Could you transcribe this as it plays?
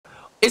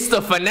It's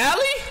the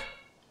finale?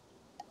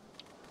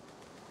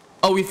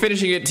 Oh, we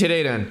finishing it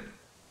today then.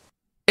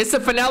 It's the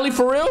finale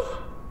for real?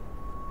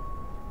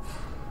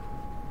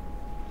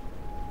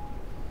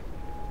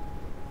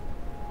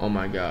 Oh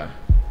my god.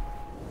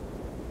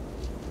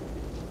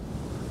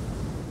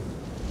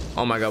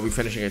 Oh my god, we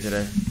finishing it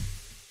today.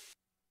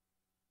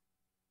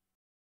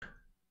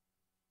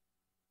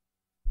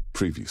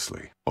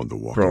 Previously on The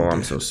Walking Bro, Dead.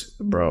 I'm so...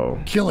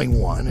 Bro. Killing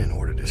one in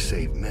order to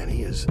save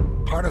many is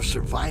part of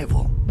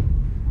survival.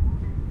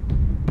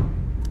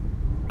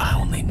 I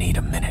only need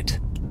a minute.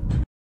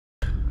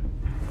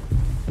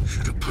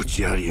 Should have put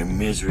you out of your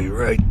misery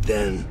right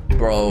then.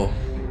 Bro.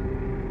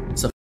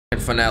 It's a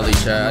finale,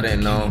 chat. I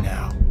didn't know.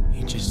 Now.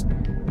 He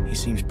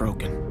seems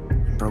broken.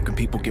 And broken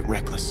people get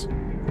reckless.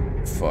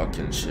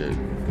 Fucking shit.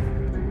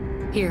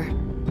 Here.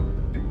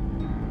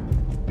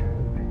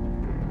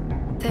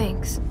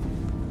 Thanks.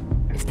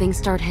 If things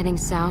start heading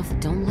south,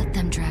 don't let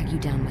them drag you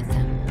down with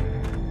them.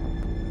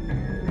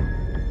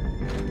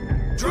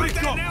 Drop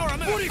that now or I'm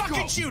gonna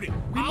fucking shoot it!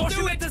 I'll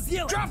do it!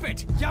 Drop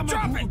it! Drop it!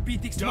 Don't move!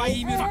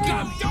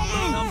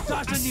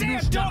 I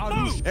said don't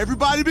move!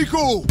 Everybody be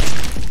cool.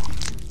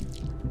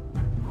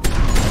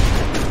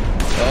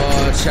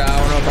 Oh, chat, I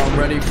don't know if I'm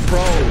ready.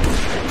 Bro,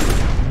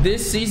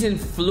 this season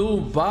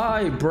flew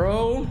by,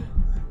 bro.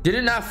 Did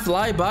it not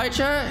fly by,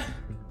 chat?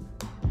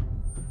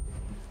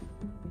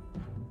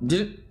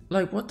 Did it?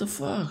 Like, what the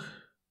fuck?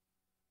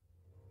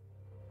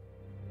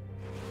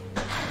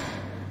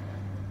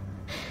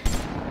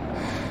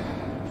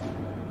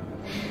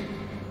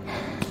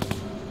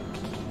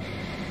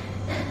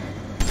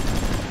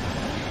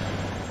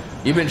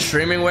 You've been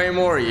streaming way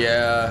more?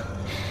 Yeah.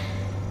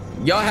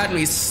 Y'all had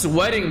me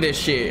sweating this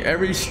shit.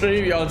 Every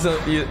stream y'all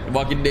tell me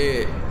Walking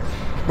Dead.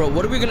 Bro,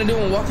 what are we gonna do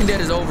when Walking Dead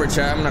is over,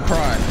 chat? I'm gonna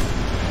cry.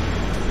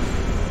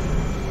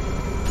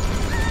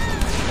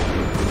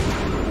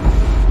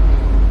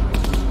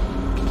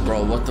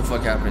 Bro, what the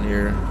fuck happened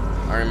here?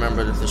 I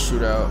remember the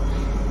shootout.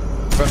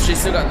 Bro, she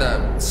still got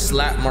that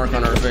slap mark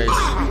on her face.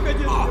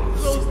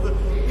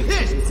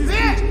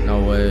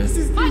 No way.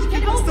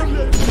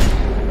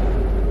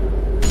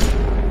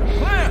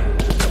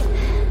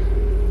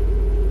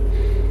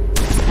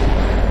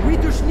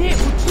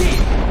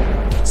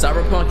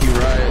 Cyberpunk, you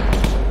right.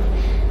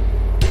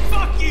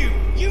 Fuck you!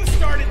 You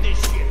started this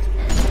shit!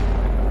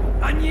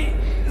 Они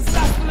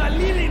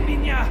застрелили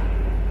меня!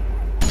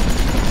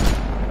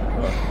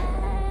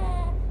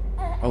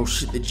 Oh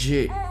shit, the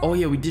jit. Oh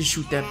yeah, we did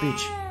shoot that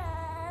bitch.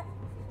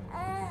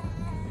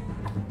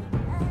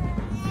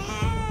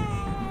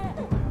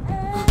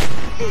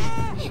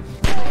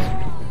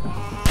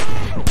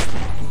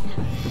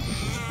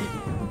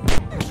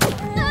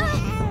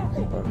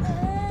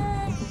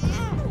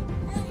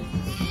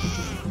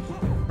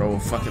 Bro,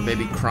 fucking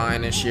baby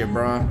crying and shit,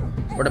 bro.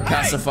 Where the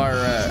pacifier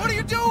at? What are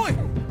you doing?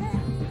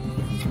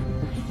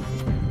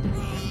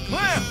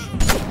 Clem!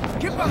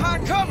 Get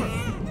behind cover!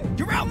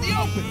 You're out in the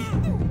open!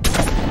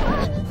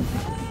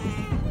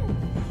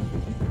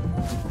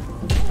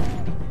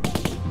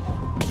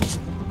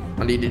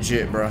 I need the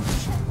jit, bro.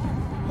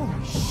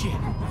 Holy shit!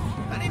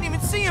 I didn't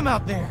even see him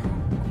out there!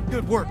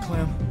 Good work,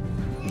 Clem.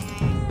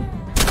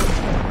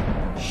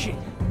 Shit.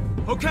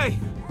 Okay,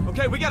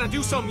 we gotta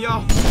do something,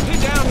 y'all.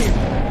 Get down here.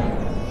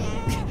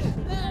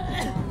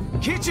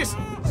 Can't just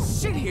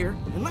sit here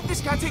and let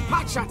this guy take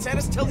pot shots at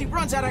us till he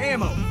runs out of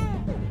ammo.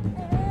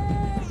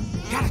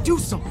 Gotta do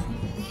something.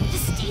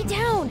 Just stay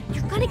down.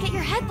 You're gonna get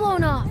your head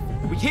blown off.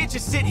 We can't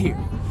just sit here.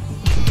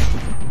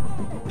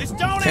 This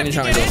don't Kenny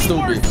have trying to to get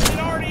go any worse stupid. than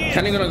it already is.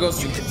 Kenny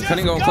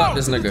gonna clap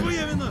this nigga.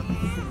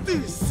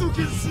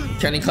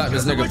 Kenny clap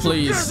this nigga,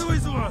 please.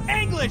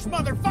 English,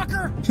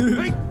 motherfucker!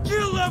 I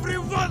kill every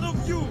one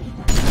of you!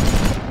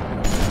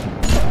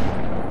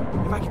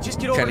 If I could just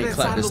get over Kenny to that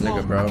clap side this of the nigga,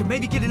 wall, bro. I can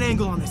maybe get an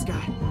angle on this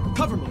guy.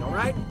 Cover me, all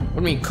right? What do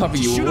you mean cover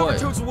Just you shoot over what?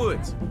 towards the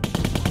woods.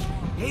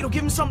 Hey, it'll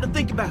give him something to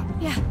think about.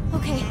 Yeah,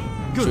 okay.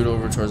 Good. Shoot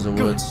over towards the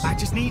Good. woods. I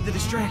just need the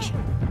distraction,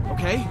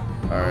 okay?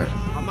 Alright.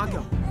 On my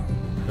go.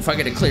 If I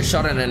get a clear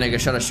shot on that nigga,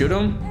 should I shoot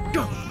him?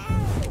 Go.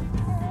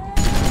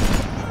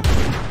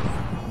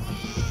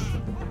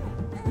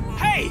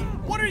 Hey,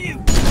 what are you?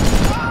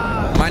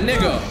 My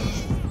nigga!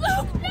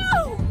 Luke,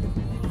 no!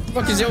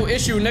 Fuck is your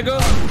issue,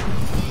 nigga?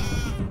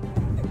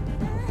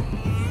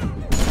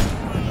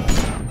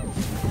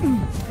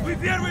 Вы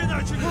первые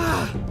начали!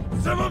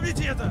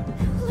 Запомните это!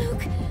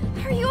 Luke,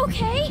 are you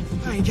okay?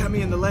 He got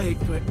me in the leg,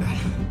 but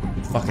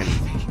Fucking.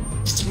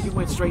 I think it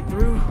went straight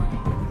through.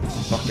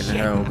 Fucking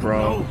hell,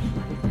 bro.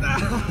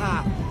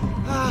 I'm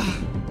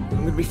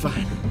gonna be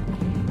fine.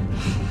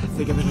 I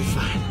think I'm gonna be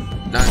fine.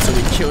 Not until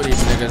we kill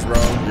these niggas,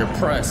 bro. You're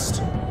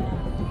pressed.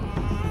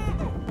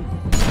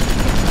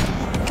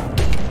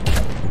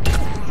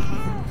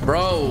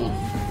 Bro.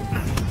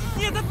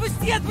 Нет,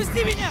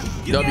 отпусти меня!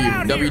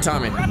 W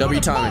timing. W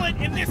timing.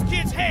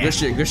 Good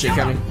shit,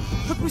 Kenny.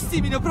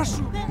 Отпусти меня,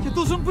 прошу! Я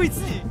должен быть с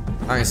ней!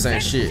 I ain't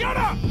saying shit. Shut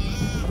up!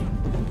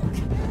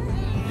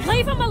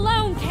 Leave him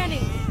alone,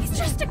 Kenny. He's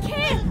just a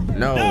kid.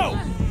 No. No!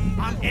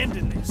 I'm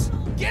ending this.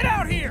 Get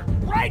out here!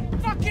 Right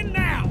fucking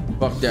now!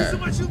 Fuck that.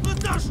 Замочил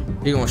Наташу!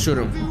 He gonna shoot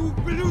Ты him.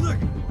 ублюдок!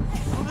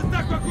 Он и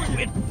так похож!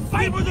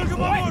 Ты ему только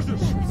поможешь!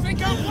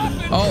 Think I'm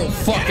weapon? Oh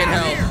fucking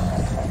hell.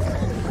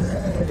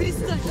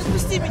 Перестань,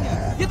 отпусти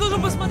меня! Я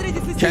должен посмотреть,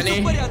 если здесь Kenny?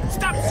 всё в порядке.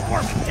 Stop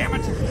squirming, damn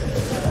it!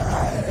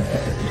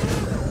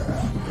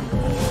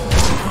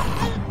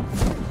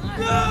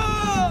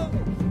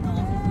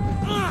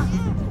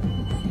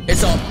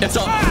 It's up. It's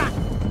up.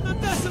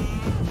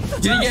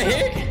 Наташа! Did he get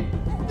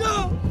hit?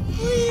 No!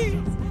 Please!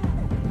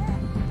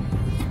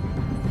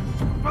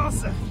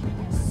 Попался!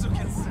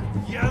 Сукин сын!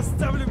 Я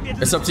оставлю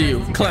медленно... It's up to you.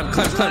 Clem.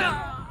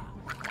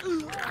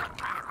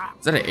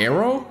 Is that an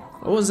arrow?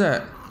 What was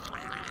that?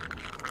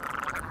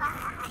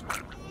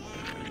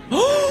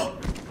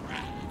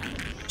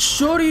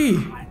 Shorty!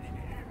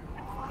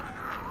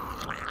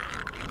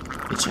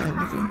 Bitch ass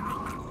nigga.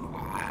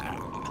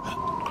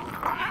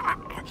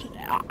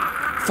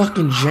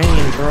 Fucking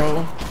Jane,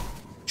 bro.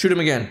 Shoot him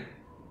again.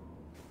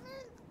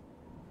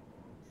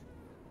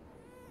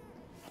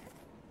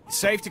 It's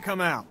safe to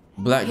come out.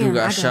 Black dude Here, I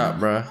got got shot,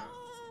 him. bruh.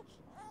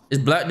 Is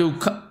black dude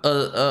clap,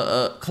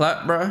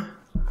 bruh?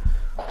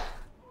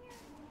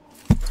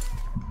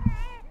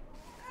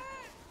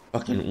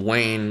 Fucking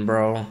Wayne,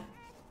 bro.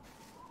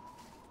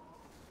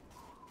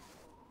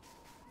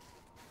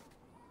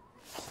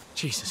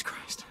 Jesus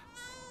Christ.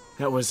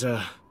 That was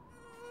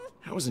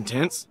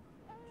intense.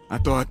 I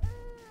thought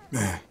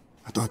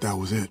that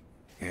was it.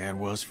 Yeah, it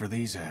was for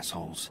these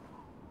assholes.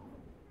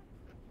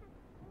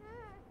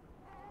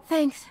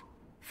 Thanks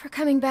for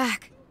coming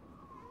back.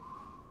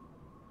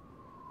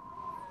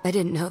 I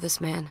didn't know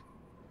this man.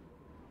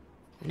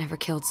 I've never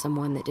killed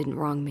someone that didn't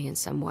wrong me in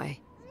some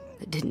way,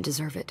 that didn't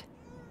deserve it.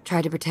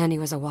 Tried to pretend he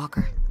was a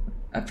walker.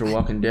 After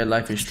Walking Dead,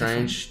 Life is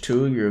Strange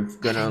 2, you're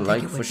gonna didn't like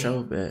think it for would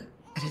sure, be. bet.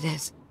 But it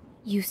is.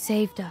 You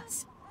saved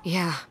us.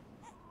 Yeah,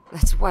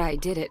 that's why I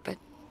did it, but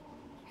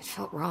it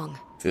felt wrong.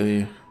 Feel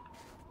you.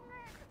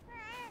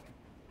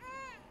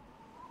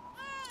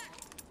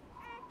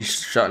 You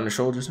shot in the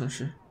shoulder or some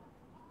shit?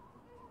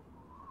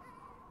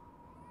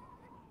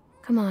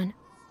 Come on.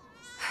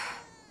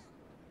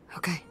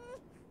 Okay.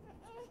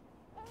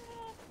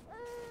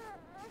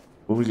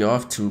 Where we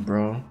off to,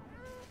 bro?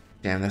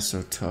 Damn, that's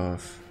so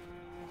tough.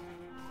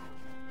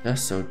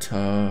 That's so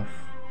tough.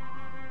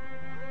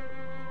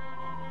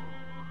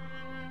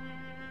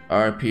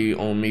 RP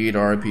Omid,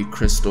 RP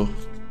Crystal.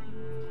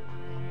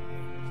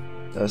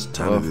 That's How did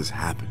tough. this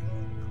happen?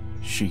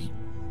 She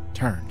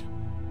turned.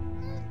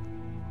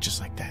 Just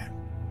like that.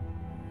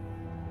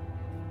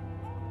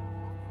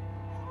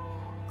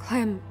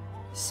 Clem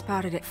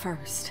spotted it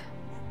first.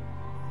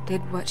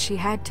 Did what she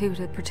had to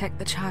protect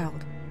the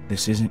child.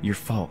 This isn't your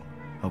fault,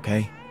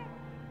 okay?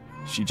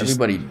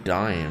 Everybody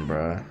dying,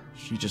 bruh.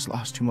 She just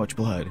lost too much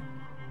blood.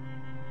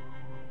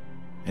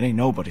 It ain't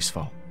nobody's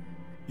fault.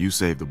 You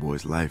saved the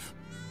boy's life.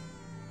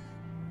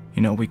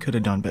 You know, we could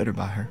have done better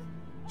by her.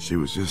 She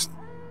was just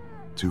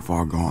too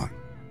far gone.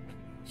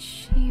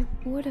 She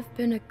would have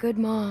been a good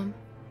mom.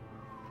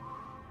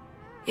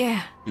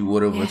 Yeah. She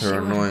would have Yeah, with she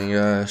her would've. annoying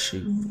ass. She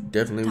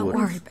definitely Don't would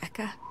worry, have.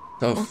 Becca.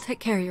 Tough. We'll take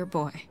care of your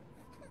boy.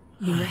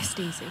 You rest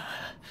easy.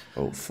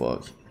 Oh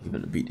fuck. You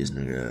better beat this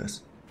nigga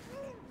ass.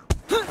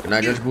 Can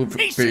I just move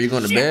piece Fury? You of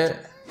going to shit.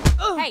 bed?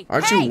 Hey,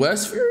 Aren't hey! you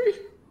West Fury?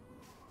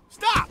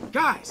 Stop!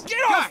 Guys! Get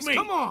off me!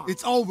 Come on!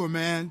 It's over,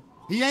 man.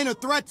 He ain't a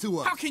threat to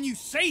us. How can you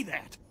say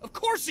that? Of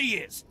course he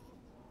is!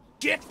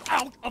 Get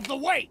out of the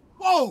way!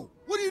 Whoa!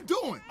 What are you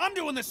doing? I'm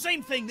doing the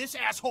same thing this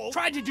asshole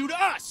tried to do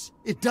to us!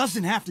 It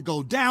doesn't have to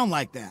go down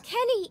like that.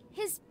 Kenny,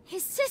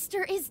 his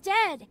sister is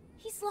dead.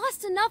 He's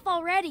lost enough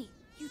already.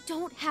 You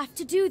don't have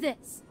to do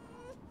this.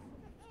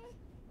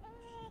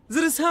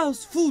 There is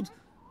house, food.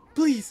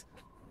 Please.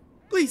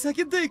 Please, I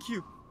can take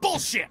you.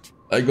 Bullshit!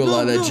 I ain't gonna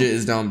lie, that No. shit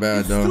is down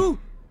bad It's though. true.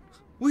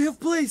 We have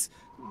place.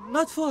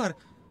 Not far.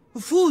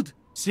 Food.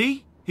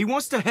 See? He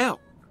wants to help.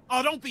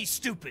 Oh, don't be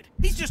stupid.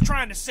 He's just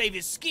trying to save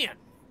his skin.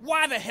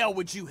 Why the hell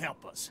would you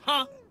help us,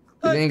 huh?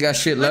 You ain't got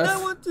shit And I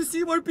left? want to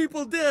see more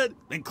people dead.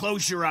 Then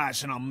close your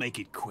eyes and I'll make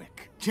it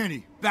quick.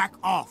 Kenny, back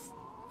off.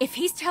 If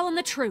he's telling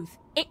the truth,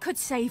 it could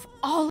save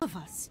all of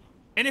us.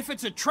 And if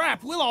it's a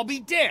trap, we'll all be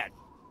dead.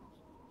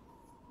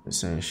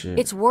 This ain't shit.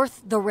 It's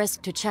worth the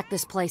risk to check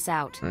this place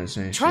out. This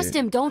ain't Trust shit.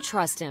 him, don't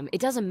trust him.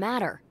 It doesn't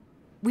matter.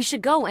 We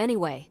should go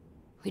anyway.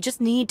 We just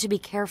need to be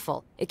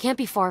careful. It can't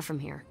be far from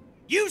here.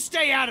 You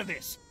stay out of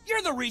this.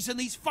 You're the reason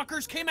these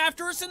fuckers came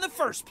after us in the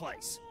first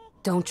place.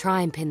 Don't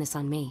try and pin this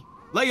on me.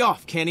 Lay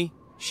off, Kenny.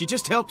 She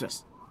just helped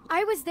us.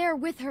 I was there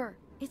with her.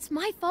 It's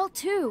my fault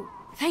too.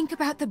 Think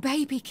about the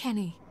baby,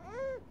 Kenny.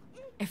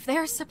 If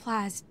there's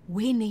supplies,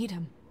 we need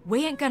them.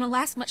 We ain't gonna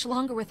last much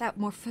longer without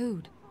more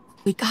food.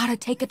 We gotta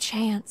take a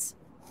chance.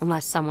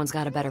 Unless someone's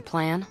got a better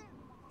plan.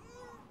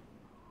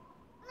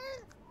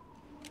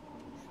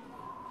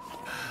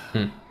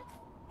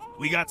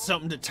 We got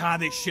something to tie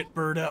this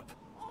shitbird up.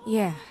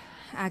 Yeah,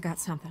 I got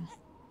something.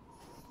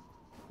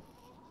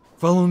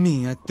 Follow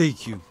me, I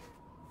take you.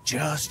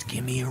 Just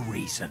give me a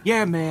reason.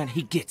 Yeah, man,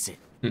 he gets it.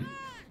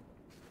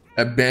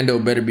 That bando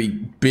better be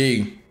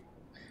big.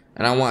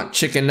 And I want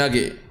chicken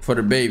nugget for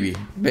the baby.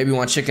 Baby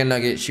want chicken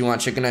nugget. She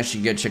want chicken nugget.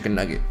 She get chicken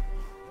nugget.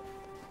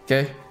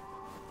 Okay?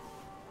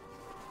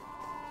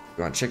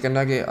 You want chicken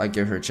nugget? I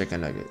give her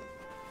chicken nugget.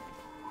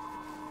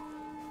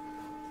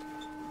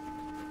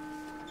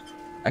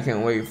 I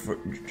can't wait for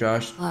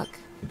Josh Look,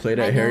 to play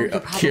that Harry.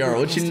 Kiara,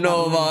 what you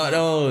know about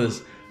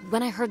those?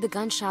 When I heard the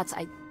gunshots,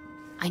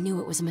 I knew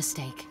it was a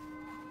mistake.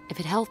 If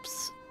it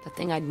helps, the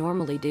thing I'd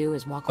normally do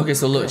is walk away. Okay,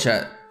 so look,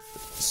 chat.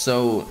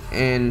 So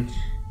in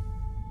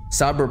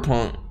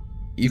Cyberpunk,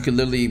 you could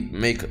literally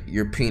make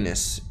your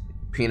penis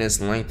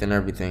length and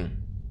everything.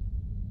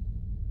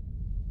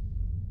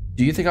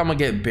 Do you think I'm gonna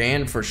get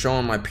banned for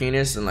showing my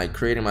penis and like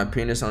creating my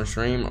penis on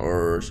stream,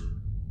 or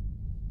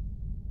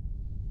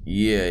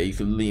yeah, you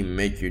could literally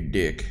make your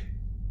dick.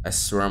 I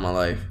swear on my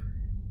life,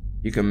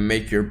 you can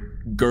make your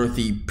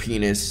girthy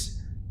penis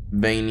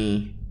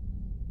veiny,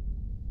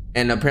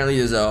 and apparently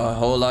there's a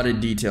whole lot of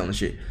detail and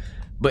shit.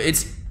 But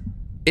it's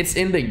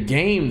in the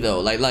game though.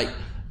 Like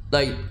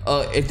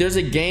if there's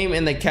a game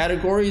in the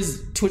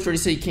categories, Twitch already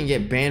said you can't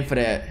get banned for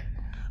that.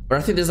 But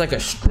I think there's like a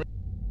string.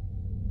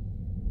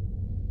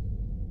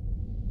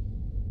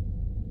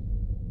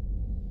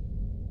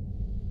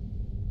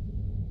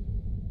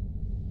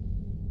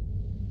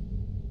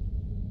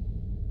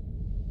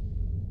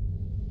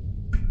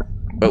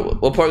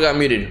 What part got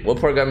muted? What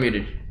part got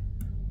muted?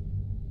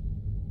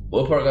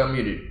 What part got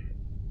muted?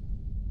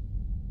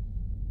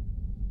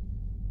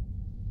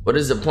 What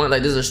is the point?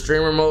 Like, there's a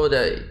streamer mode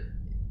that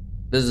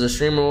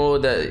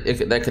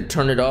that could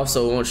turn it off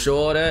so it won't show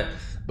all that,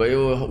 but it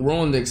will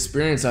ruin the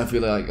experience. I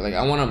feel like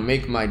I want to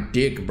make my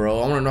dick,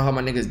 bro. I want to know how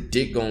my nigga's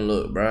dick gonna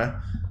look, bro.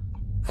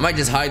 I might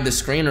just hide the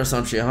screen or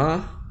some shit,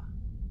 huh?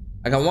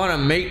 Like, I want to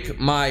make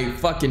my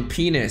fucking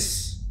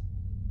penis.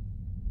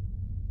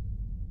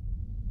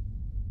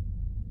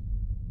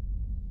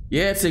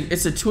 Yeah,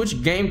 it's a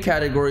Twitch game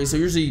category, so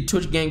usually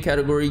Twitch game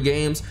category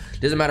games,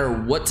 doesn't matter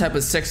what type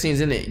of sex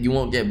scene's in it, you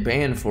won't get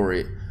banned for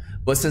it.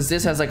 But since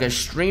this has like a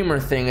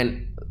streamer thing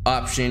and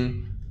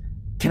option,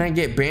 can I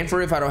get banned for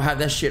it if I don't have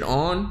that shit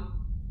on?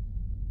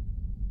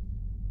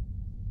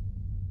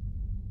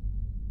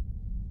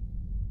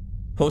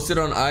 Post it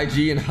on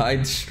IG and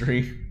hide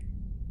stream.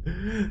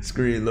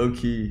 Screen, low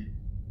key.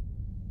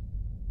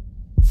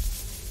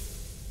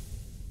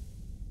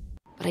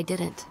 But I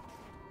didn't.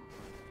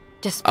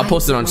 I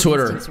posted on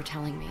Twitter. Are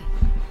telling me,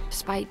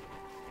 despite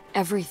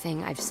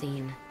everything I've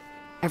seen,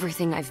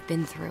 everything I've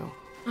been through.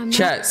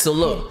 Chat, so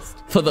look,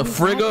 for the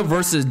Frigga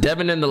versus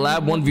Devin in the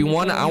lab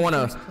 1v1, I want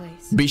to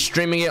be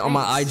streaming it on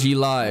my IG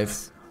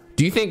live.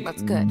 Do you think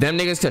them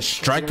niggas could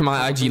strike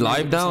my IG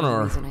live down,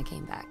 or? I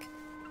came back.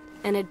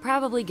 And it'd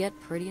probably get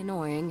pretty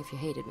annoying if you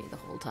hated me the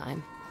whole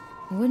time.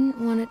 Wouldn't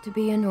want it to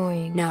be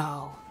annoying.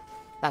 No,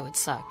 that would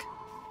suck.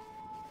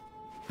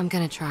 I'm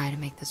gonna try to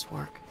make this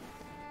work.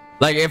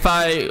 Like, if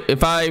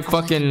I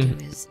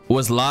fucking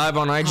was live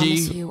on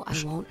IG,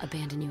 I won't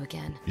abandon you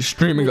again.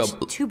 Streaming a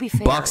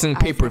boxing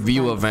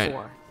pay-per-view event,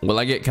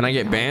 can I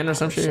get banned or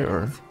some shit,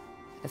 or?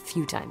 A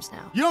few times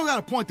now. You don't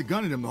gotta point the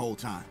gun at him the whole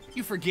time.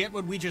 You forget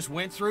what we just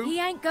went through? He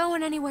ain't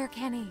going anywhere,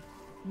 Kenny.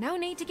 No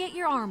need to get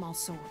your arm all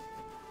sore.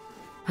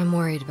 I'm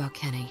worried about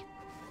Kenny.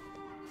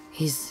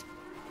 He's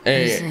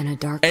in a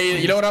dark place.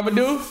 Hey, you know what I'm gonna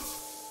do?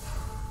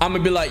 I'm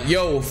gonna be like,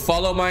 yo,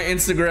 follow my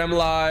Instagram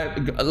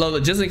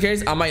live. Just in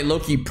case, I might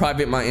low-key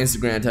private my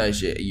Instagram type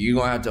shit. You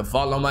gonna have to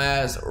follow my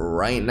ass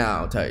right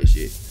now type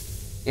shit.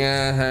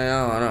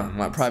 Yeah, I don't know.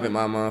 Might private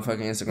my motherfucking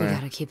Instagram. We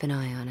gotta keep an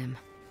eye on him.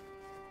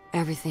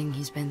 Everything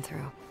he's been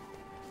through.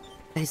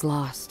 He's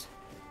lost.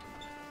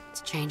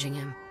 It's changing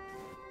him.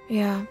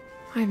 Yeah,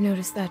 I've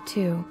noticed that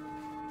too.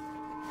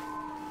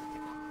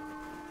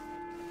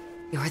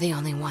 You're the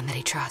only one that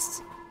he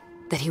trusts.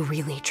 That he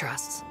really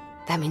trusts.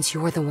 That means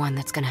you're the one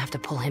that's gonna have to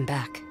pull him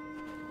back.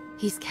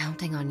 He's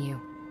counting on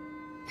you.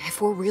 If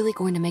we're really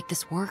going to make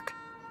this work,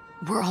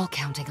 we're all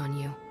counting on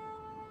you.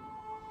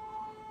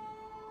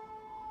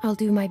 I'll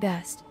do my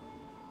best.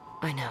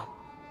 I know.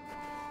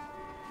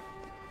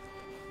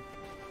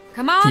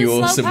 Come on, you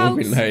also slowpokes.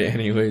 movie night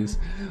anyways.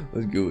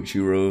 Let's go with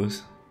you,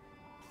 Rose.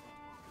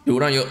 Do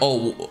it on your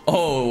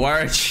why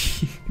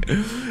aren't you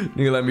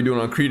nigga let me do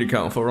it on Creed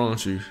account for wrong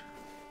you.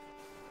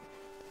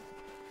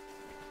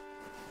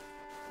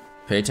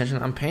 Pay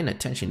attention. I'm paying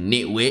attention,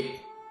 nitwit.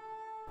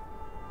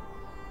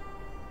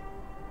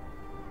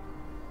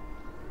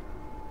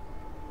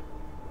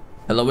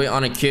 Hello, weight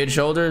on a kid's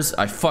shoulders?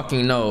 I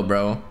fucking know,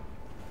 bro.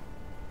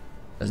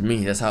 That's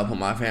me. That's how I put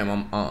my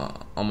fam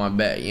on my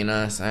back. You know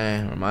what I'm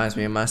saying? Reminds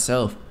me of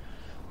myself.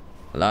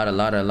 A lot of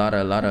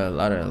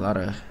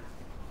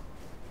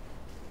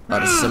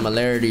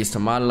similarities to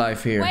my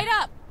life here. Wait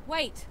up!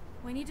 Wait.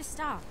 We need to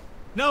stop.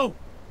 No,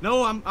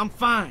 I'm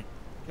fine.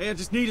 Okay, I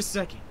just need a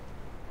second.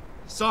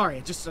 Sorry, I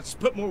just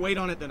put more weight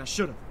on it than I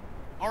should have.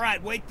 All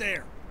right, wait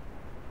there.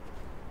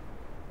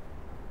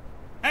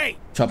 Hey,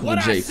 Tropical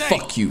J,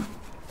 fuck you.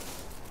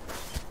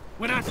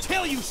 When I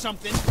tell you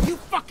something, you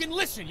fucking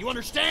listen. You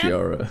understand?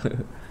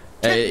 Kiara.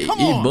 Hey, you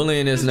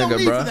bullying this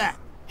nigga, bro.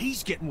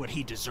 He's getting what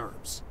he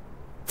deserves.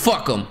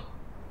 Fuck him.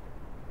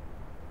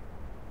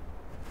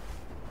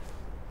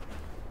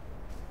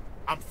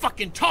 I'm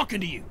fucking talking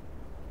to you.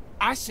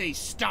 I say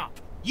stop.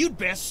 You'd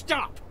best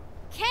stop.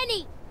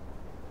 Kenny!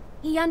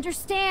 He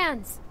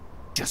understands.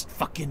 Just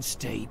fucking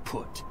stay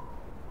put.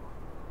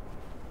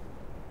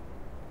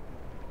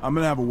 I'm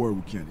gonna have a word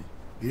with Kenny.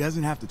 He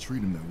doesn't have to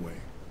treat him that way.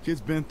 Kid's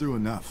been through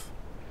enough.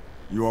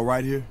 You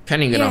alright here?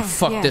 Kenny gonna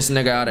fuck this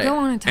nigga out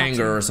of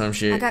anger or some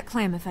shit. I got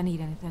Clem if I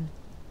need anything.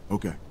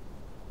 Okay.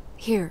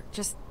 Here,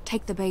 just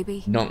take the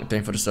baby. Don't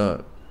thank for the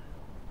sub.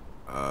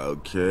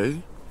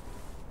 Okay.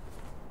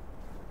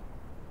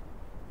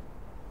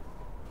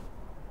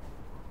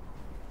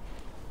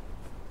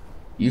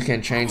 You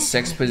can change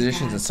sex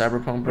positions in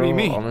Cyberpunk, bro. What do you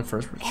mean? All in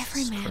first person.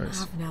 Every man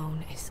I've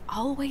known is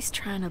always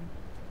trying to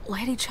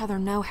let each other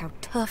know how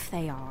tough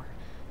they are.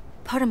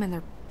 Put them in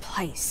their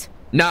place.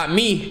 Not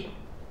me.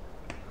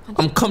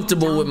 I'm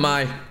comfortable with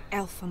my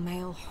alpha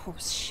male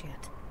horse shit.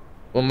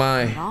 With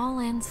my It all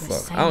ends the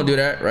fuck. same. I don't do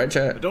that, right,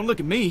 chat? But don't look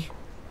at me.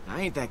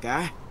 I ain't that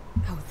guy.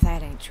 Oh,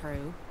 that ain't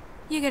true.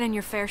 You get in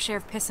your fair share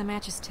of pissing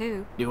matches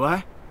too. Do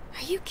I?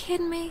 Are you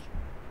kidding me?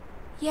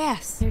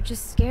 Yes. They're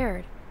just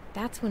scared.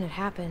 That's when it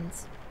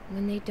happens.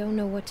 When they don't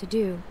know what to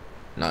do.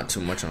 Not too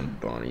much on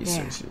Bonnie.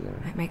 Yeah,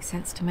 that makes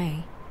sense to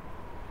me.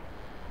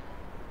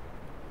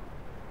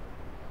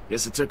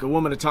 Guess it took a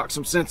woman to talk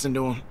some sense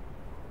into him.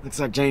 Looks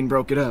like Jane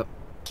broke it up.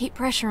 Keep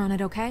pressure on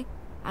it, okay?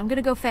 I'm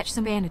gonna go fetch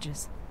some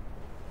bandages.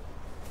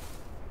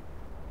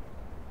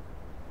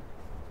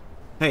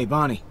 Hey,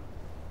 Bonnie.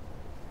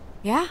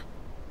 Yeah?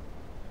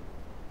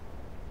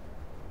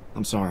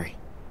 I'm sorry.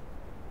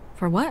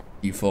 For what?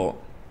 You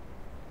fault.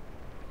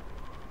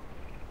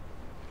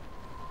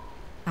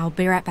 I'll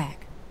be right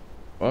back.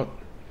 What?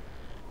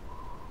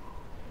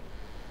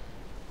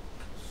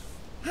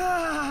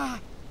 Damn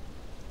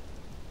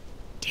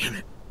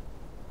it.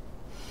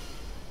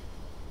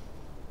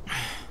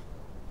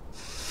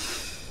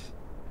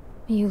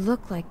 You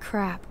look like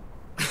crap.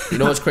 You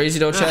know what's crazy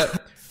though, chat?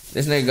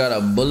 This nigga got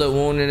a bullet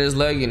wound in his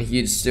leg and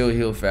he'd still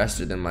heal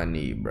faster than my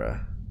knee,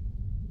 bruh.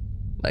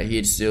 Like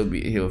he'd still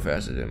be healed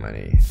faster than my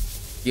knee.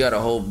 He got a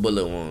whole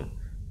bullet wound.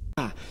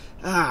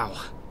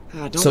 Ow.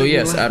 Don't So make me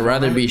yes, laugh, I'd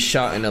rather alright? be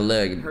shot in the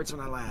leg Hurts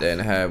when I laugh. than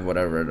have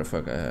whatever the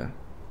fuck I have.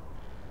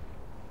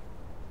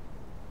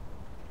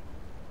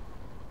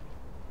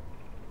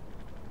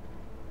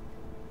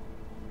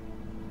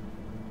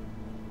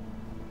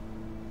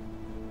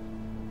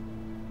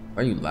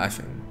 Why are you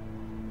laughing?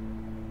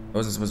 That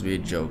wasn't supposed to be a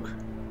joke.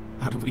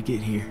 How did we get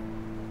here?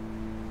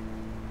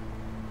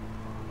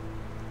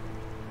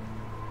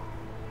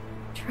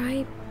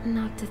 Try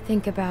not to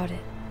think about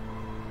it.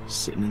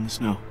 Sitting in the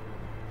snow,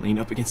 leaned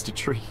up against a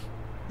tree.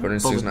 Put in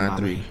Bullet in my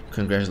 693. leg,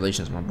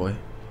 Congratulations, my boy.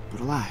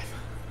 but alive.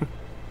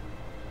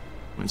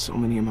 When so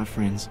many of my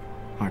friends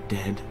are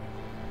dead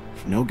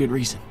for no good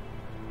reason,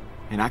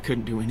 and I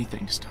couldn't do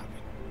anything to stop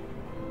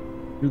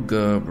it. You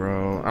good,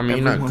 bro. I mean,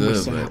 you're not Everyone we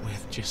good, set out but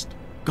with just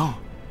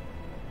gone.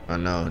 I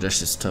know that's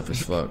just tough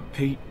as fuck.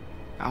 Pete,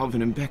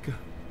 Alvin, and Becca,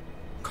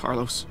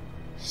 Carlos,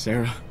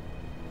 Sarah,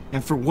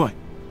 and for what?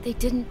 They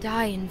didn't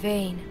die in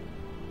vain.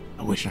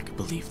 I wish I could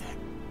believe that.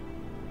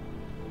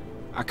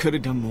 I could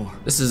have done more.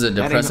 This is a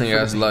That ain't depressing up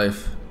for ass debate.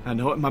 life. I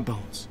know it in my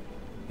bones,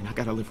 and I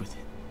gotta live with it.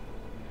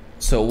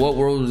 So what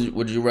world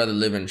would you rather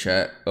live in,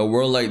 chat? A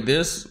world like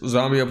this,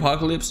 zombie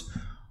apocalypse,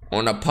 or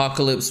an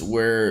apocalypse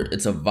where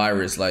it's a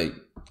virus, like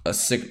a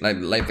sick, like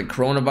the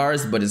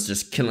coronavirus, but it's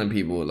just killing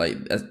people. Like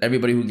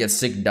everybody who gets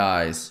sick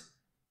dies.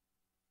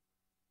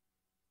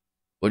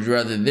 Would you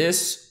rather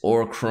this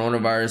or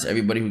coronavirus?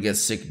 Everybody who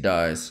gets sick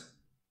dies.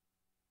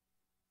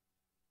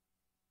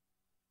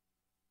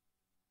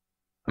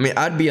 I mean,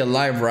 I'd be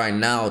alive right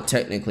now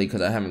technically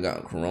because I haven't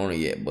gotten corona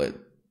yet, but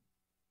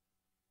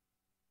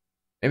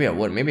maybe I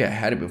would. Maybe I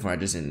had it before. I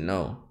just didn't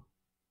know.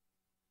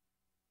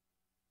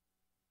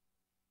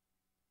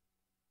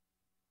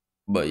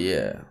 But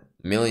yeah,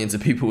 millions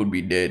of people would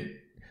be dead.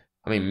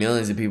 I mean,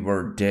 millions of people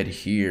are dead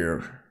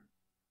here.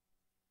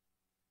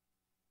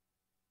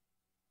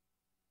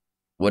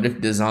 What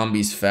if the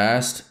zombies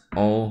fast?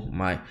 Oh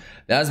my.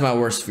 That's my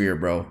worst fear,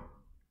 bro.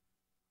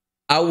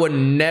 I would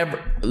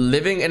never,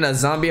 living in a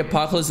zombie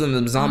apocalypse and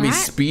the zombies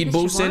speed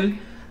boosting,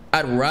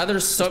 I'd rather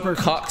suck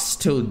cocks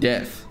till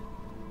death.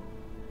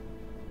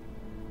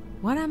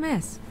 What'd I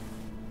miss?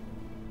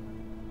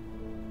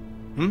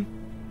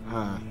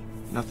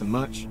 Nothing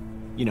much.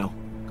 You know,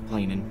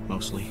 complaining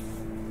mostly.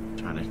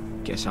 Trying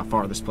to guess how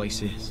far this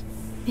place is.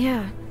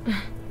 Yeah,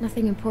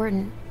 nothing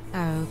important.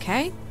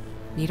 Okay.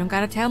 You don't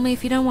gotta tell me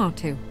if you don't want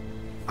to.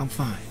 I'm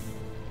fine.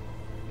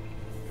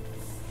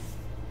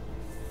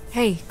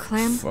 Hey,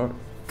 Clem. Fuck.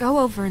 Go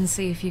over and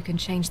see if you can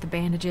change the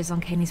bandages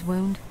on Kenny's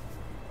wound.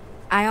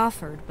 I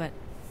offered, but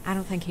I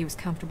don't think he was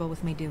comfortable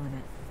with me doing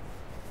it.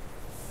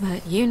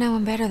 But you know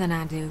him better than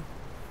I do.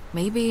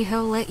 Maybe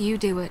he'll let you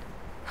do it.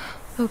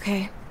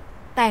 Okay.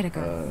 That a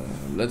girl.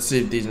 Let's see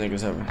if these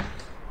niggas have it.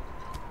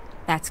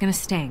 That's gonna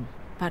sting,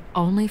 but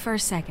only for a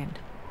second.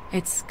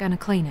 It's gonna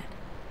clean it.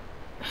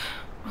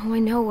 Oh, I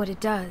know what it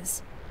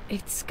does.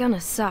 It's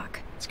gonna suck.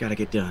 It's gotta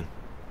get done.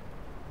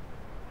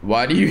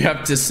 Why do you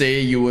have to say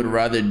you would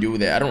rather do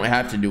that? I don't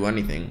have to do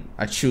anything.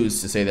 I choose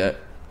to say that.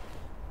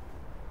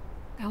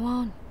 Go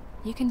on.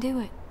 You can do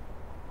it.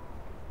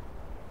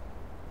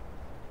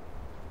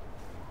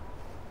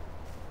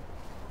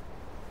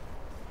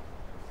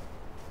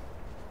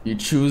 You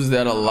choose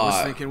that a lot. I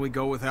was thinking we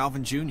go with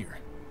Alvin Jr.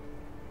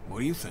 What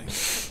do you think?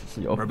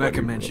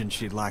 Rebecca mentioned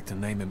she'd like to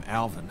name him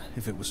Alvin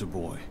if it was a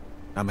boy.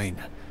 I mean,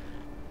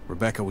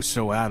 Rebecca was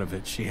so out of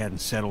it, she hadn't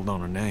settled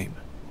on a name.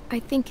 I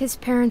think his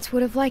parents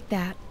would have liked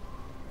that.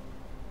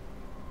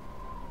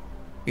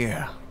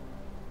 Yeah,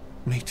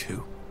 me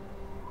too.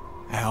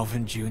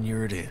 Alvin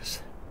Jr. it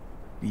is.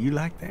 Do you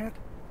like that?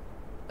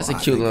 That's a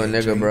cute little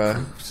nigga,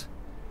 bro.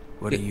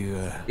 What do you,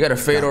 you got a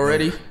fade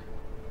already?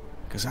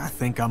 Because I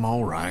think I'm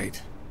all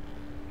right.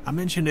 I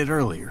mentioned it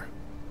earlier.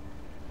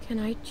 Can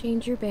I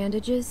change your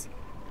bandages?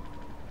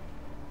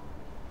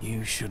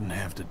 You shouldn't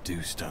have to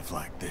do stuff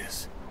like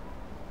this.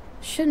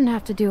 Shouldn't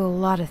have to do a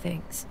lot of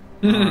things.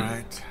 All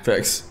right.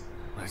 Facts.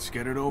 Let's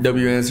get it over.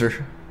 W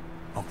answer.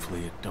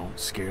 Hopefully it don't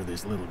scare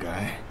this little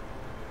guy.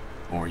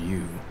 Or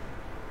you.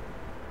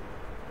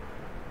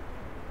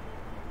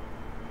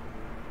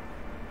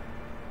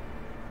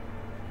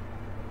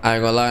 I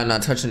ain't gonna lie, I'm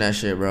not touching that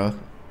shit, bro.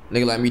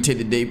 Nigga like me take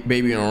the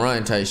baby and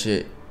run type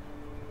shit.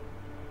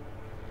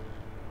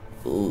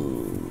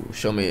 Ooh,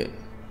 show me it.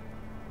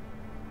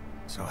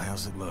 So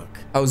how's it look?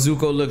 How's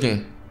Zuko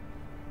looking?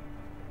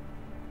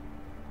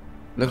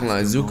 Looking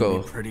like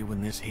Zuko. Pretty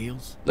when this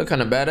heals? Look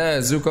kind of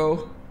badass,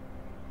 Zuko.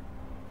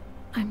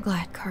 I'm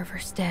glad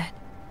Carver's dead.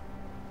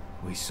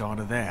 We saw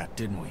to that,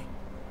 didn't we?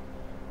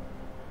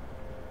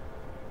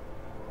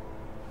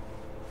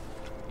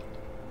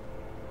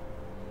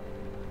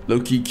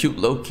 Low-key cute,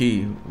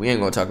 low-key. We ain't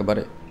gonna talk about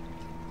it.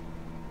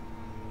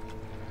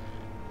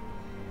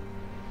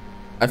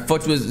 I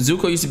fucked with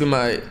Zuko. Used to be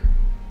my.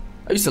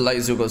 I used to like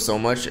Zuko so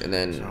much, and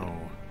then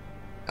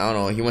I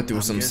don't know. He went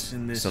through some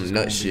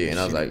nut shit, and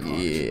I was like,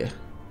 yeah.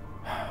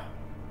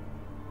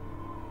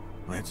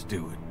 Let's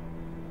do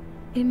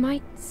it. It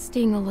might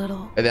sting a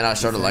little. And then I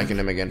started liking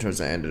him again towards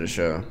the end of the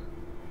show.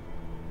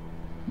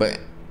 But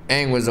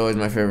Aang was always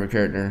my favorite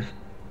character.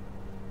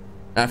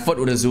 And I fucked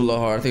with Azula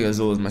hard. I think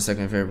Azula was my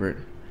second favorite.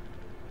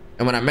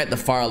 And when I met the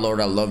Fire Lord,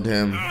 I loved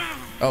him.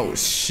 Oh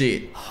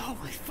shit!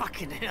 Holy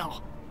fucking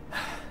hell!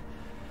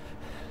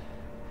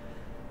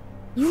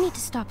 You need to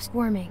stop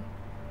squirming.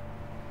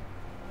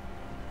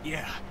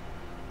 Yeah.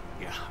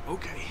 Yeah,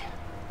 okay.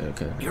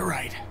 Okay. You're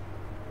right.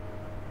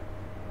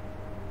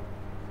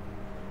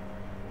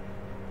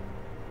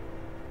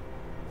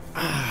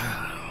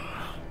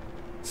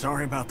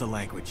 Sorry about the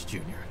language,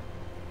 Junior.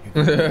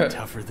 You're gonna be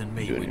tougher than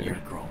me when you're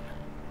grown.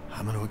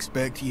 I'm gonna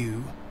expect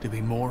you to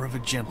be more of a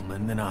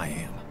gentleman than I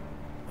am.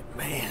 But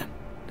man,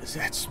 is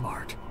that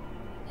smart.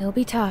 He'll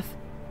be tough.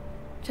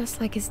 Just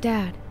like his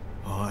dad.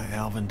 Oh,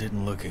 Alvin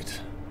didn't look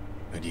it.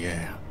 But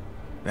yeah,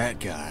 that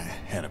guy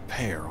had a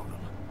pair on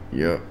him.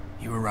 Yep.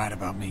 You were right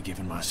about me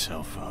giving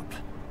myself up.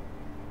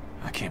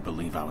 I can't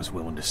believe I was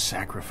willing to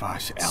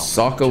sacrifice Alvin.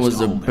 Sokka was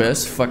the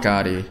best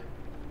fuckati.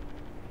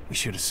 We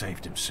should have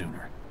saved him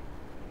sooner.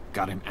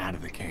 Got him out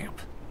of the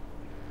camp.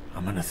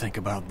 I'm gonna think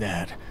about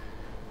that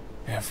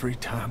every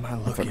time I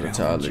look at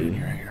Alvin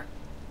Jr. here.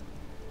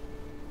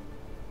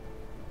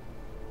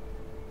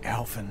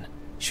 Alvin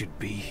should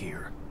be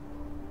here,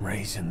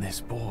 raising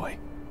this boy.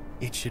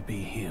 It should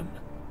be him,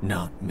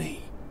 not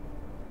me.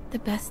 The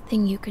best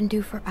thing you can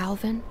do for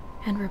Alvin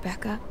and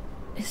Rebecca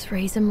is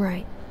raise him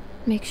right.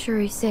 Make sure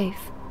he's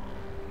safe.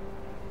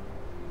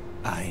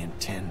 I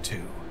intend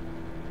to.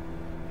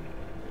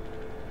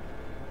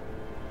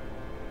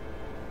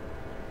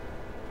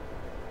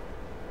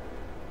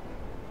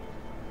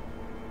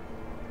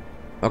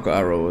 Uncle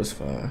Arrow was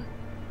fine.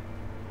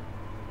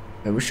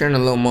 Hey, we're sharing a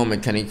little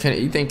moment, Kenny.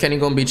 You think Kenny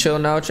gonna be chill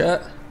now,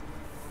 chat?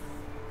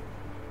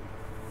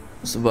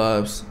 What's the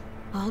vibes?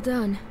 All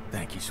done.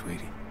 Thank you,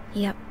 sweetie.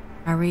 Yep.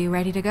 Are we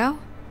ready to go?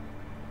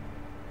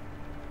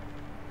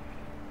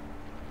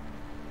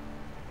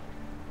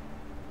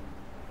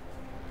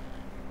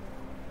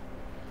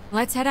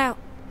 Let's head out.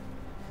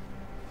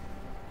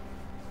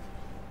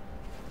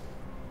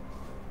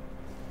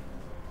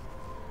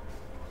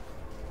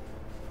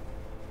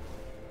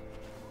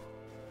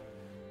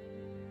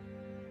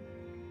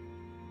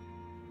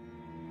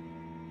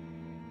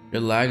 Your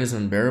lag is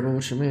unbearable?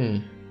 What you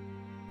mean?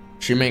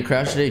 She main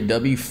crash today?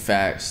 W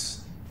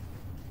facts.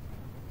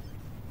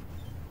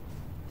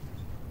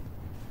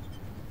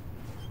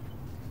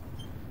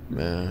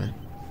 Man.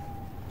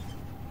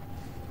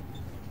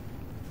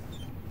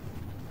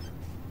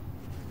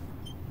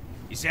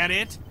 Is that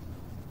it?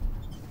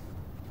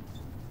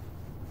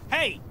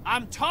 Hey,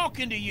 I'm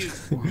talking to you.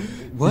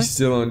 What? He's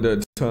still on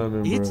that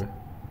timing, bro.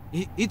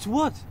 It's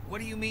what?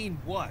 What do you mean,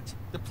 what?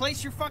 The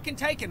place you're fucking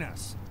taking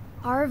us.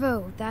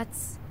 Arvo,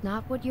 that's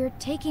not what you're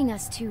taking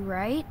us to,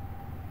 right?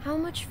 How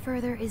much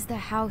further is the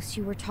house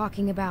you were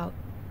talking about?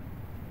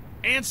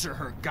 Answer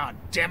her,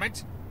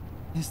 goddammit!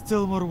 There's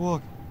still more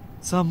walk.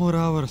 Some more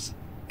hours.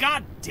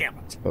 God damn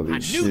it! Holy I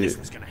knew shit. this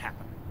was gonna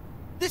happen.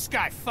 This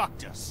guy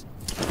fucked us.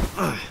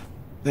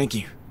 Thank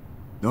you.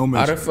 No How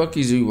mention. the fuck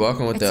is you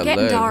walking with It's that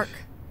getting leg? dark.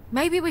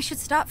 Maybe we should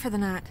stop for the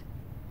night.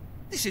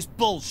 This is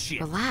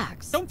bullshit.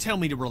 Relax. Don't tell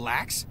me to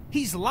relax.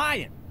 He's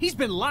lying. He's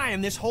been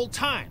lying this whole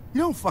time.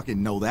 You don't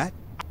fucking know that.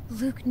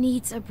 Luke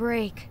needs a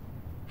break.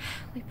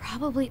 We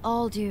probably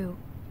all do.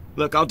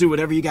 Look, I'll do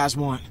whatever you guys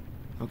want,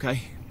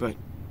 okay? But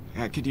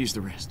I could use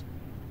the rest.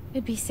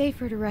 It'd be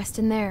safer to rest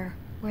in there,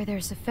 where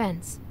there's a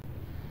fence.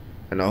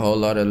 And a whole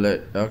lot of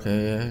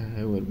okay,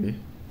 yeah, it would be.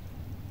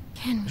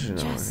 Can we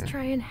just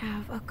try and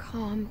have a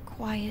calm,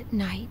 quiet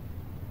night?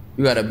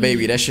 You got a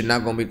baby, that shit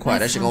not gonna be quiet.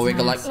 That shit gonna wake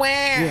up like,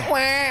 wah,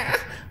 wah.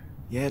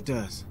 Yeah, it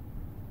does.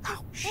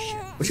 Oh, shit.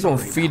 What you gonna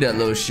feed that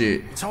little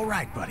shit? It's all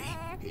right, buddy.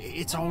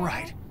 It's all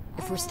right.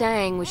 If we're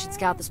staying, we should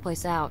scout this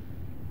place out.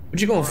 What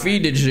you gonna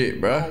feed this shit,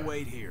 I'll bruh?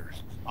 wait here.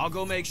 I'll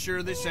go make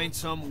sure this ain't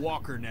some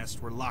walker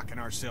nest we're locking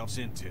ourselves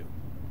into.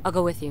 I'll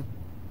go with you.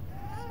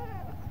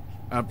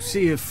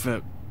 See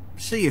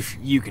if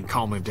you can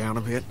calm him down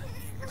a bit.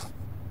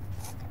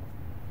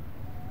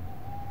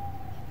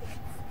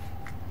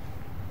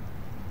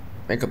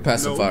 Make a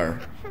pacifier.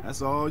 No,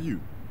 that's all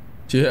you.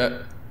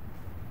 Yeah.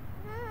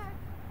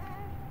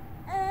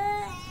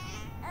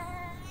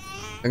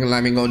 Looking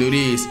like me gonna do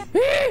these.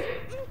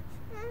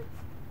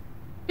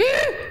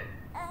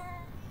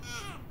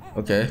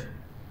 Okay.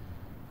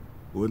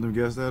 Wouldn't have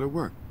guessed that'd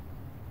work.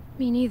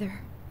 Me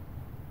neither.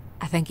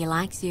 I think he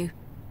likes you.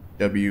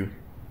 W.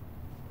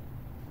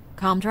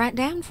 Calmed right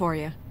down for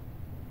you.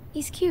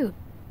 He's cute.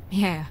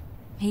 Yeah,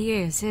 he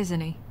is,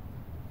 isn't he?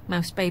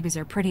 Most babies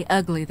are pretty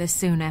ugly this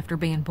soon after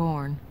being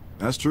born.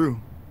 That's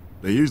true.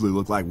 They usually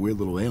look like weird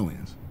little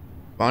aliens.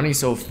 Bonnie's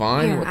so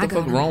fine? Here, what I the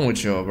fuck got wrong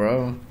with y'all,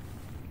 bro?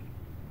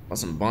 Why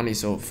some Bonnie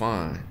so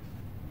fine?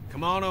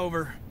 Come on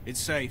over. It's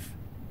safe.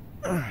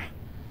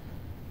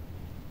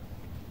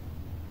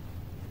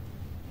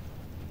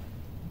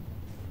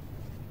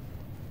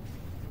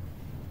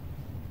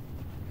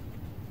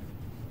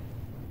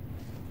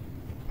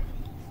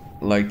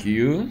 Like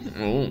you?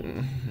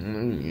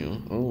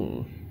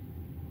 Oh.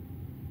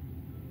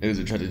 Niggas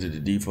attracted to the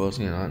defaults,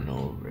 you know, I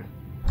know, bro.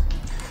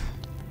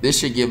 This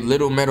should give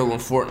little metal in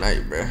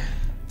Fortnite, bro.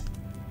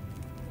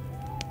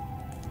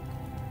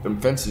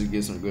 Them fences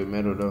get some good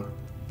metal, though.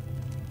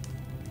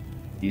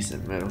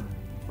 Decent metal.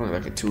 Only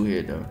like a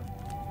 2-hit, though.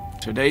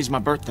 Today's my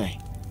birthday.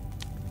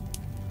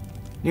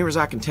 Near as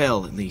I can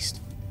tell, at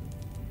least.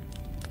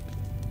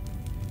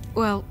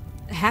 Well,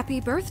 happy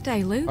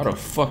birthday, Luke. How the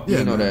fuck do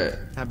you know that?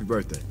 Happy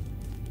birthday.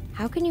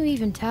 How can you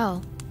even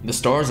tell? The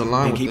stars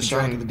align Been with the keeping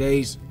track sun. of the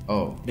days.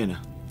 Oh. Been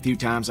a few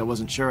times I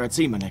wasn't sure I'd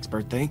see my next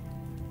birthday.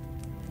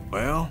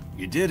 Well,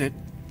 you did it.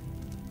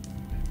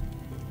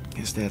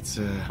 Guess that's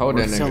Hold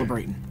that worth nigga.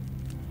 celebrating.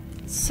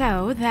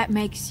 So that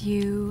makes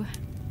you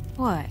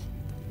what?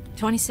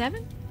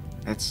 27?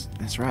 That's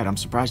right. I'm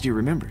surprised you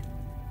remembered.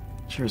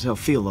 Sure as hell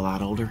feel a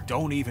lot older.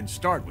 Don't even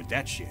start with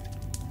that shit.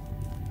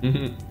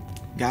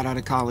 Got out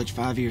of college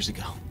 5 years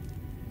ago.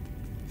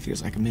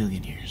 Feels like a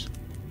million years.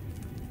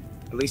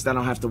 At least I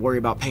don't have to worry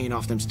about paying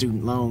off them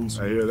student loans.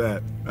 I hear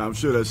that. I'm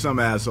sure there's some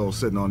asshole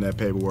sitting on that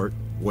paperwork,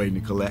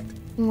 waiting to collect.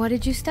 And what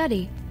did you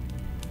study?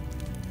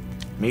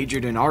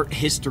 Majored in art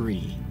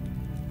history.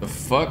 The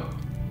fuck?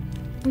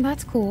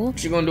 That's cool.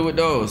 What you gonna do with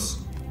those?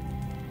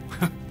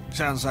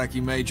 Sounds like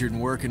you majored in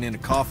working in a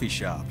coffee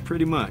shop.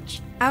 Pretty much.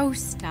 Oh,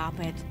 stop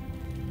it.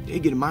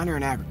 Did get a minor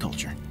in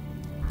agriculture.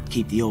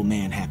 Keep the old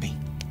man happy.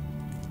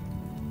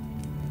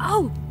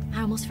 Oh,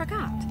 I almost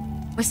forgot.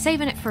 Was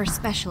saving it for a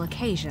special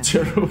occasion.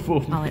 Terrible.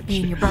 While it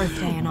being your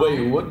birthday and all.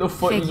 Wait, what the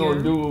fuck you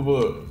gonna do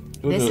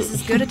with This is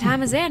as good a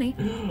time as any.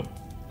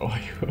 Oh,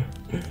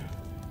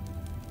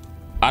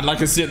 I'd like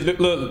to see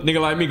look,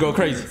 nigga like me go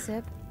crazy.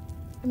 Sip.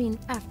 I mean,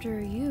 after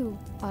you,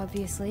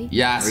 obviously.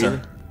 Yeah,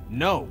 sir.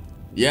 No.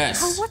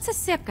 Yes. Oh, what's a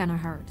sip gonna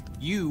hurt?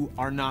 You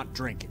are not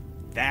drinking.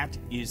 That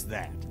is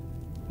that.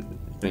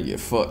 Gonna get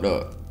fucked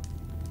up.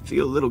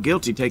 Feel a little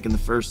guilty taking the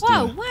first.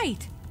 Whoa,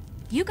 wait!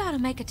 You gotta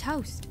make a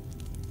toast.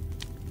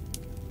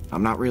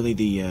 I'm not really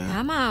the.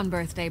 Come on,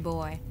 birthday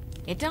boy.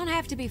 It don't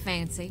have to be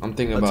fancy. I'm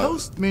thinking A about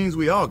toast means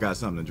we all got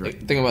something to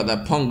drink. Think about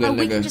that punga Oh, nigga.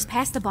 we can just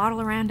pass the bottle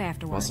around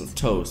afterwards. Want some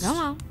toast.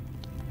 Come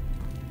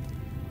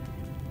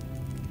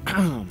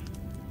on.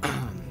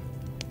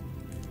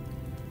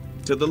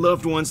 To the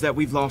loved ones that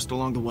we've lost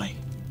along the way,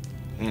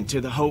 and to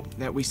the hope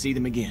that we see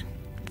them again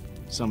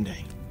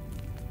someday.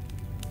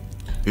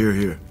 Here,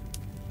 here.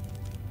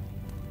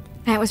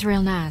 That was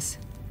real nice.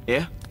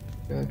 Yeah?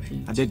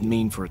 I didn't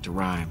mean for it to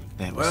rhyme.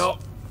 That was. Well,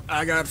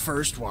 I got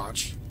first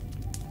watch.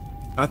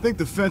 I think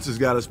the fence has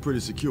got us pretty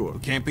secure.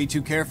 Can't be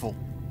too careful.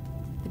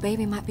 The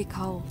baby might be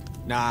cold.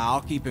 Nah,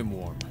 I'll keep him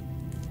warm.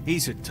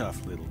 He's a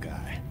tough little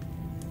guy.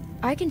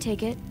 I can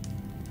take it.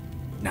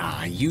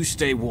 Nah, you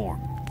stay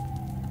warm.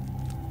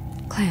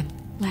 Clem,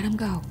 let him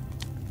go.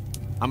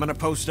 I'm gonna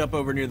post up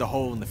over near the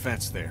hole in the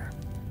fence there.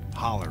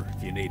 Holler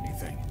if you need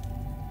anything.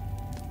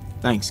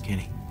 Thanks,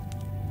 Kenny.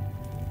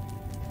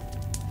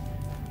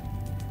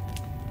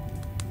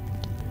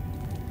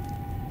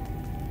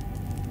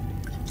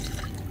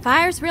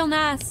 Fire's real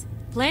nice.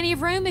 Plenty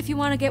of room if you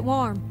want to get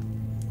warm.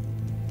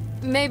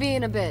 Maybe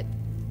in a bit.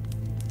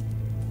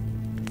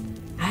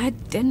 I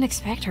didn't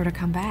expect her to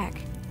come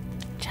back.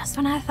 Just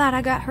when I thought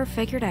I got her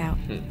figured out,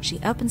 she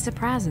up and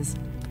surprises.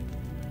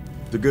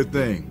 It's a good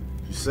thing.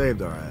 You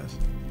saved our ass.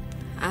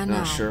 I know.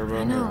 Not sure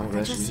about I know. her. I'm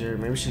glad she's here.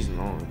 Maybe she's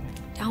alone.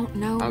 Don't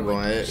know I'm going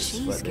what ahead.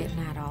 she's getting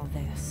at all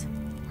this.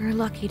 We're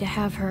lucky to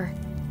have her.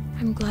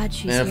 I'm glad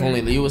she's Man, if here.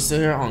 only Lee was still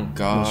here. Oh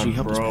God, Well, she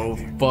helped us bro.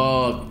 back there.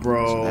 Fuck,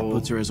 bro. So that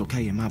puts her as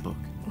okay in my book.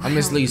 I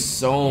miss Lee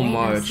so Ain't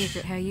no much.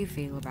 secret how you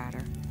feel about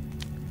her.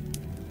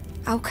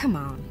 Oh, come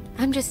on.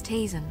 I'm just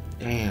teasing.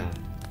 Damn.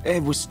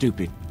 It was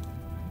stupid.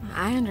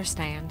 I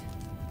understand.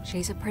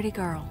 She's a pretty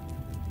girl.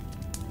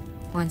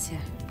 Once you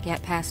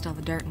get past all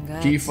the dirt and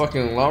guts. Can you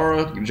fucking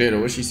Laura?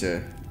 Jada, what she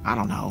said? I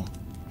don't know.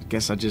 I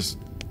guess I just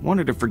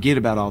wanted to forget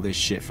about all this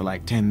shit for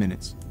like 10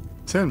 minutes.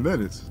 10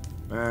 minutes?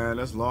 Man,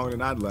 that's longer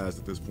than I'd last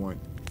at this point.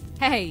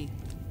 Hey,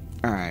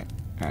 Alright,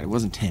 it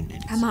wasn't 10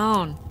 minutes. come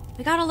on.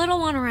 We got a little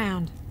one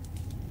around.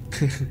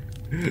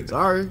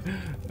 Sorry.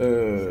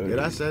 Did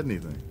I said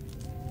anything?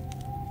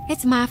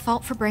 It's my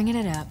fault for bringing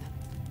it up.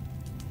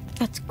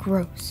 That's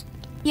gross.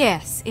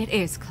 Yes, it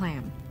is,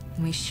 Clem.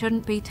 We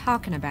shouldn't be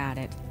talking about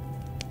it.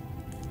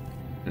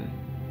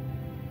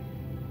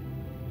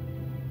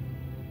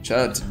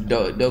 Shout out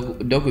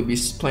to Doug would be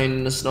playing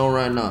in the snow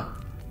right now.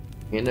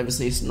 He ain't never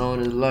seen snow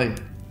in his life.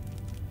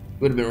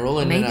 Would have been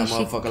rolling Maybe in that she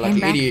motherfucker came like an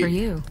back idiot. for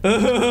you.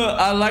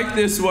 I like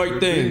this white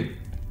thing.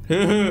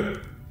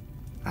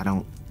 I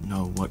don't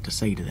know what to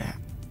say to that.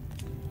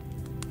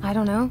 I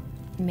don't know.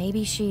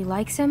 Maybe she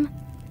likes him?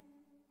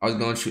 I was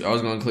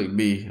gonna click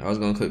B. I was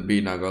gonna click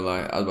B, not gonna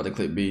lie. I was about to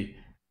click B.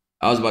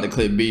 I was about to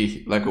click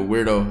B like a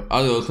weirdo.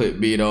 I was gonna click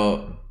B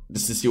though,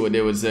 just to see what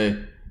they would say.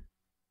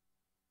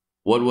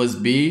 What was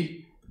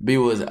B? B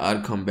was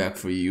I'd come back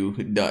for you. ...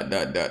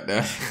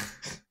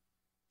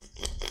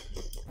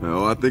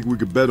 No, I think we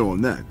could bet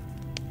on that.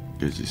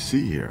 Because you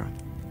see here,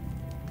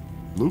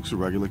 Luke's a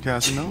regular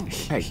Casanova.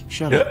 Hey,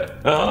 shut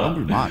up.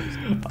 Don't be modest.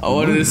 I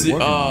wanted to see.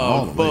 Working on all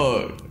Oh of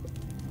it.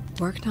 fuck!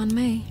 Worked on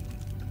me.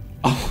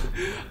 Oh,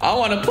 I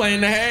want to play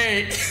in the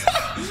hay.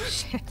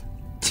 Shit.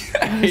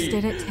 I almost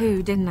did it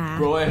too, didn't I?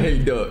 Bro, I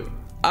hate Doug.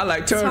 I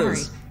like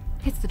turtles. Sorry.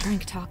 It's the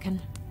drink talking.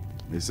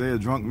 They say a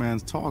drunk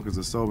man's talk is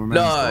a sober man's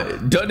No,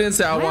 talk. Doug didn't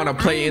say I want to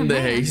Well, play am in a the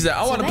man, hay. He said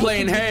I so want to they play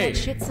can in do hay. that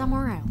shit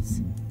somewhere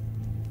else.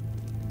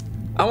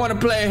 I want to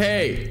play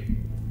hay.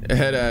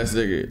 Head ass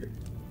nigga.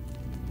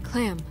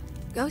 Clem,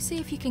 go see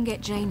if you can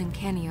get Jane and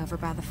Kenny over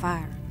by the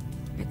fire.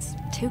 It's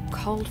too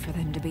cold for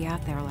them to be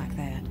out there like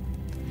that.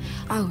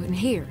 Oh, and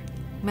here,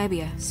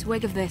 maybe a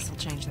swig of this will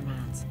change their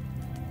minds.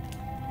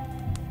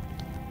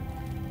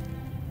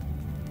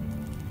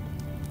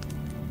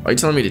 Why are you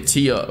telling me to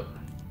tee up?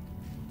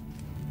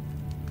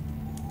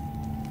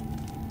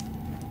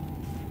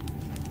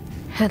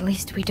 At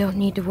least we don't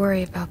need to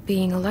worry about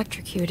being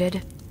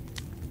electrocuted.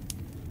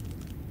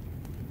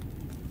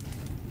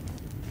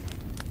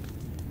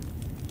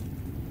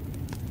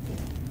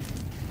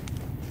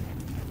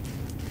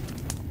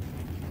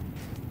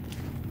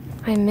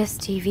 I miss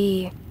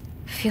TV.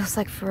 Feels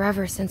like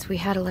forever since we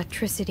had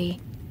electricity.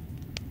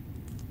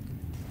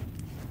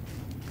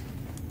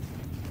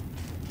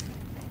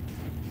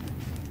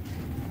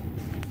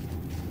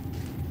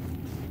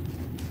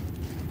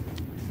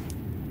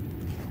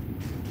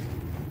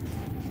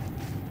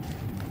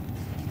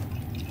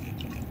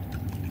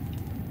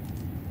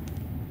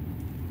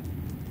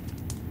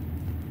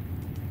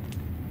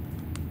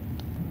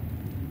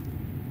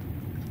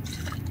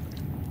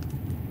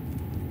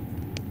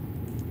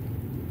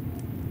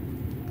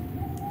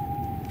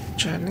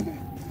 Chat nigga.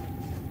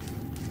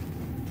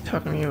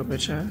 Talking to you,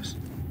 bitch ass.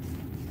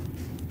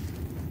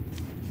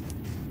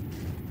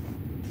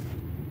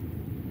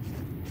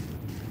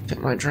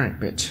 Take my drink,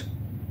 bitch.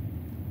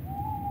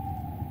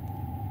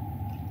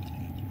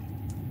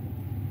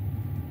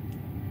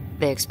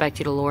 They expect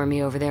you to lure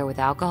me over there with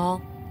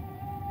alcohol?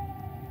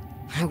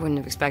 I wouldn't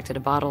have expected a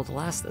bottle to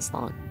last this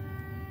long.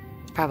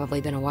 It's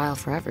probably been a while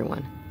for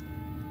everyone.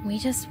 We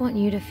just want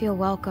you to feel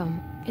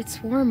welcome.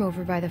 It's warm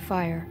over by the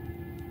fire.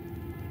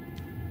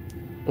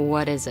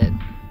 What is it?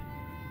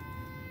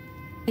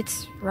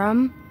 It's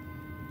rum.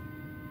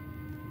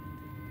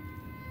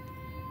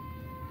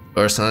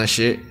 Or some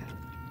shit.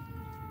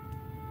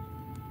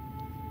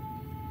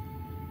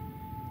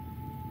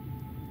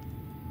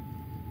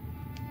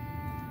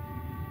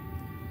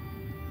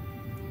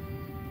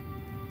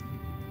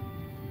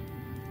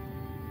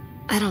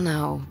 I don't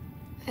know.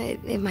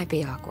 It might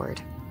be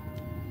awkward.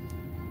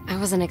 I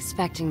wasn't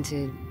expecting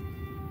to,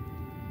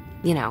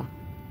 you know,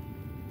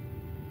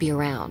 be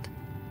around.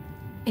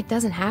 It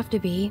doesn't have to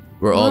be.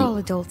 We're We're all- all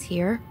adults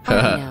here. Oh,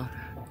 I know.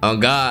 Oh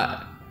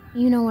God.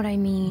 You know what I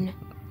mean.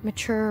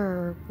 Mature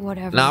or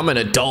whatever. Nah, I'm an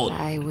adult.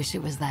 I wish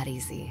it was that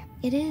easy.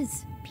 It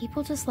is.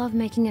 People just love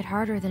making it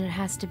harder than it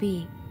has to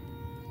be.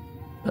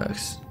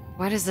 Facts.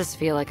 Why does this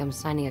feel like I'm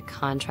signing a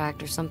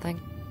contract or something?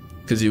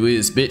 Cause you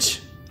is,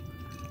 bitch.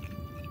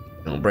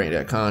 Don't break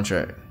that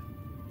contract.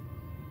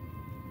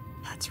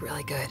 That's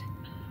really good.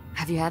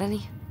 Have you had any?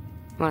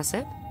 You want a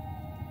sip?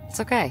 It's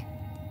okay.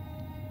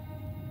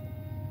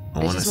 I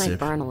It want to just might sip.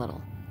 burn a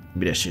little.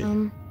 Be that shit.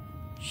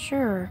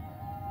 Sure.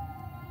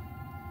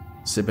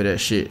 Sip of that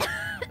shit.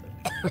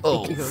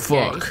 Oh, You okay?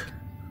 fuck.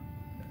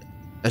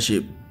 That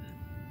shit.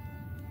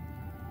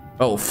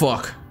 Oh,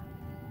 fuck.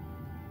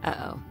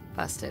 Uh-oh.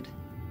 Busted.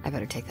 I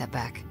better take that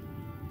back.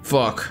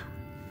 Fuck.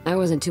 I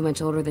wasn't too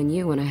much older than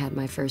you when I had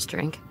my first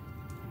drink.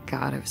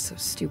 God, I was so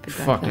stupid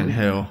back Fucking then.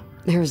 hell.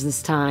 There was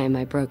this time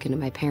I broke into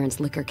my parents'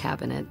 liquor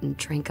cabinet and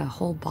drank a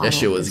whole bottle That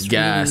shit of was this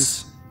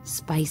gas. really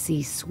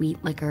spicy,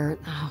 sweet liquor.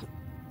 Oh,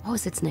 what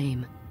was its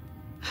name?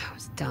 It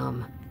was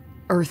dumb.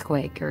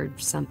 Earthquake or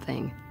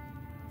something.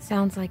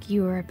 Sounds like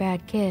you were a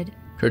bad kid.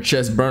 Her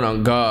chest burned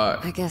on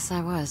God. I guess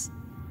I was.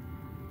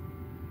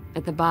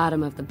 At the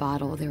bottom of the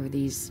bottle, there were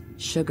these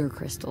sugar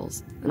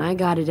crystals, and I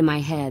got it in my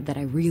head that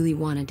I really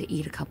wanted to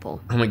eat a couple.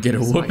 I'm gonna get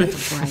a So I got whooping.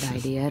 the bright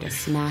idea to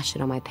smash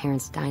it on my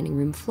parents' dining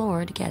room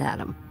floor to get at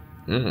them.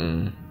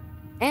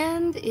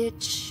 And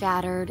it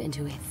shattered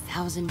into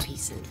 1,000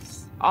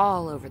 pieces,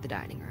 all over the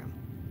dining room.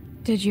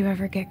 Did you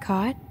ever get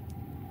caught?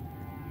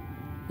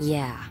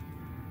 Yeah.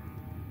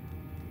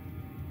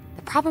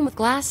 The problem with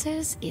glass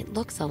is, it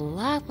looks a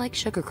lot like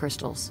sugar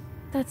crystals.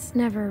 That's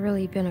never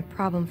really been a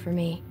problem for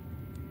me.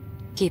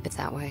 Keep it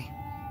that way.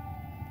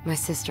 My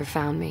sister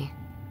found me,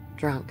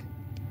 drunk,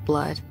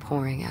 blood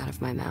pouring out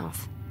of my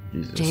mouth.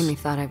 Jesus. Jamie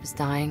thought I was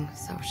dying,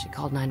 so she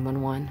called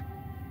 911.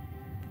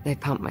 They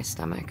pumped my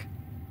stomach.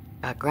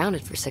 Got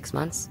grounded for 6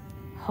 months.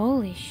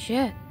 Holy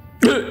shit.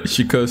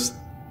 She cussed.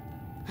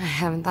 I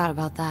haven't thought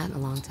about that in a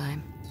long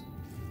time.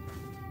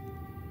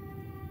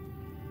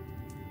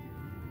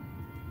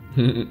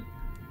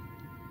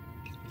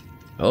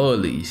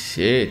 Holy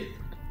shit.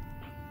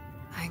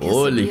 I guess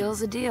Holy. a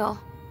deal's a deal.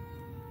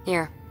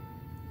 Here,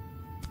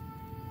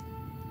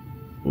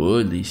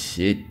 Holy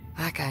shit.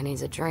 that guy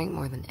needs a drink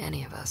more than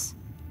any of us.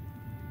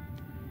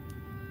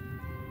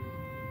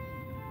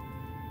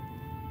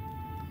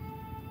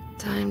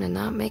 Time to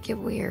not make it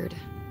weird.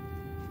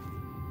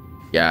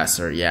 Yeah,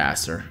 sir. Yeah,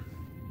 sir.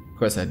 Of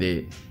course I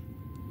did.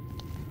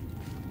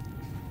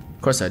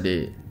 Of course I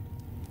did.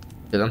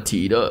 Cause I'm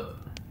teed up.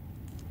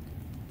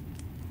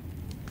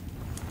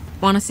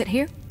 Want to sit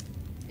here?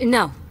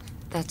 No,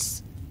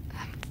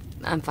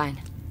 I'm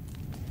fine.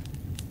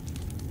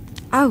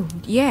 Oh,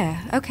 yeah,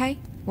 okay.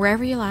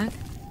 Wherever you like.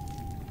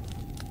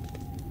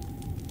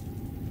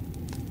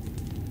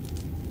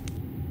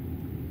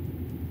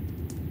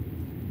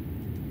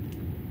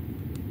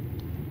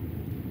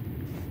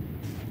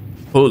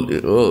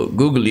 Holy, oh,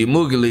 googly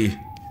moogly.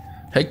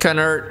 Hey,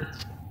 Kennard.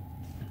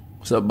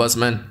 What's up,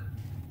 Busman?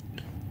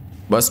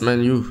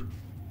 Busman, you.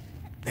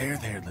 There,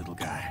 little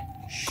guy.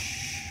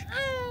 Shh.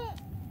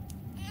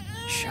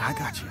 Shh, I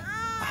got you.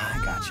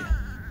 I got you.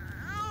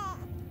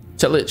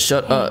 Tell it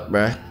shut up,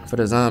 bruh. For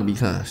the zombie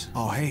cons.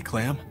 Oh, hey,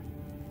 Clem.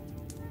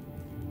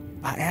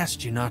 I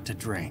asked you not to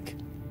drink.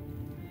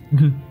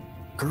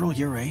 Girl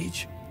your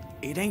age,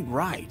 it ain't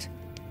right.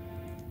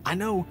 I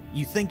know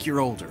you think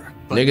you're older,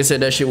 but Nigga said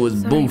that shit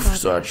was Sorry boof, about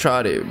so I that.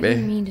 tried it, I didn't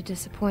man. mean to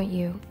disappoint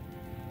you.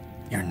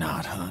 you're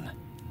not, hun.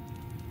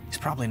 It's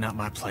probably not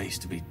my place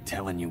to be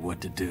telling you what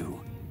to do.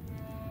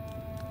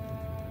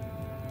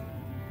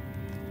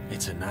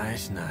 It's a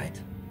nice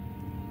night.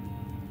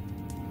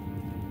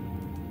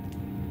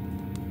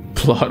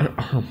 Plot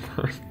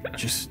armor.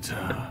 Just,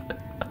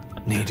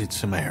 needed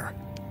some air.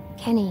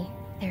 Kenny,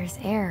 there's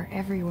air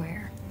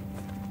everywhere.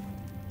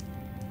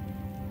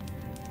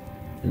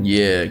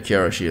 Yeah,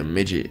 Kara, she a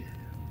midget.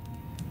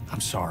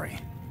 I'm sorry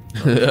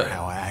for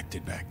how I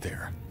acted back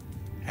there.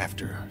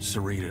 After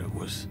Sarita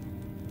was...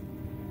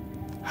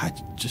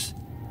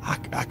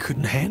 I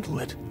couldn't handle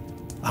it.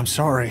 I'm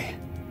sorry.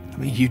 I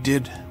mean, you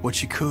did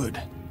what you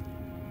could.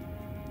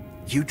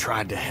 You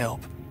tried to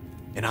help,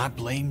 and I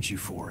blamed you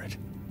for it.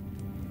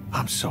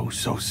 I'm so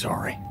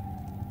sorry.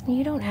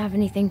 You don't have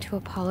anything to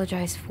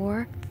apologize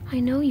for. I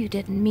know you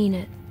didn't mean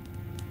it.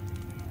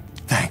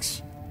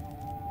 Thanks.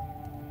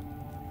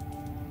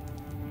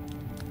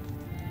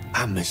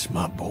 I miss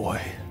my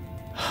boy.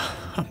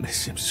 I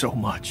miss him so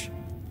much.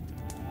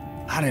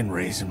 I didn't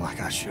raise him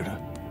like I should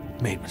have.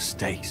 Made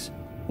mistakes.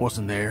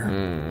 Wasn't there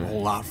a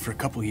whole lot for a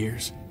couple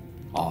years.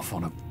 Off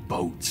on a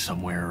boat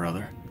somewhere or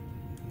other.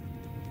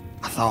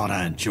 I thought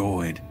I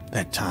enjoyed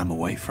that time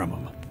away from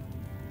him.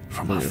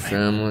 From my Your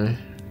family. family.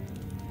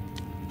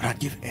 But I'd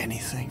give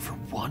anything for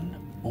one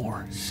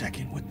more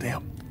second with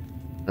them.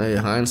 Hey,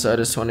 hindsight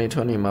is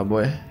 20/20, my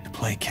boy. To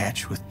play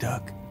catch with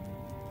Duck.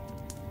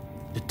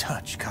 To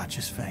touch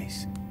Koch's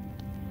face.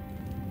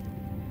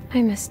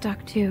 I miss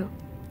Duck too.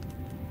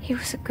 He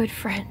was a good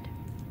friend.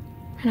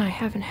 And I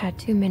haven't had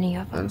too many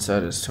of them.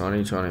 Hindsight is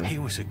 20/20. He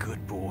was a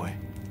good boy.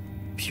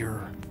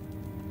 Pure.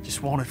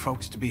 Just wanted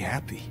folks to be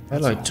happy. I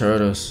That's like all.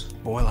 turtles.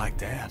 Boy like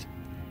that.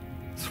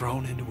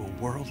 Thrown into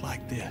a world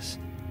like this.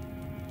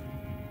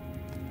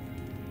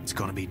 It's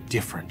gonna be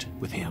different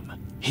with him.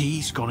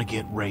 He's gonna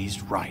get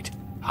raised right.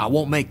 I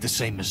won't make the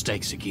same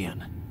mistakes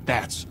again.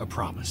 That's a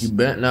promise. You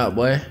bet not,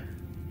 boy.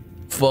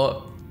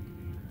 Fuck.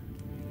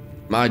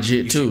 My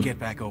jit You too. should get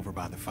back over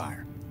by the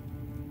fire.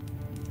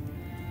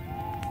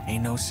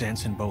 Ain't no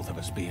sense in both of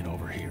us being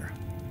over here.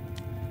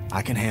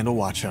 I can handle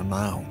watch on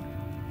my own.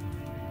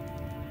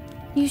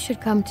 You should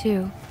come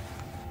too.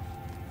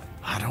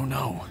 I don't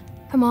know.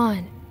 Come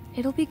on.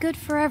 It'll be good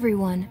for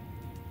everyone.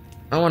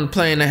 I want to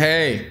play in the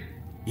hay.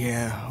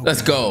 Yeah. Okay.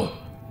 Let's go.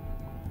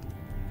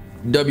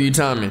 W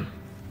timing.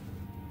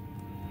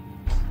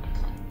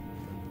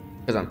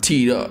 Cause I'm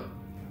teed up.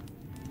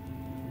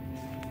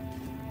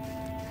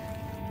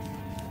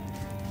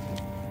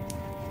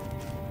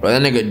 Bro,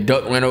 that nigga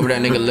duck went over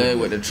that nigga leg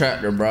with the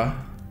tractor, bro.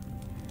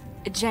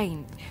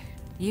 Jane,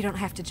 you don't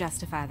have to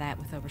justify that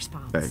with a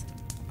response. Hey,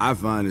 I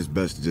find it's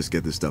best to just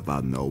get this stuff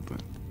out in the open.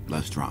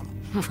 Less drama.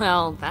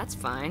 Well, that's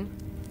fine.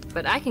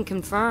 But I can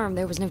confirm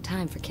there was no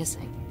time for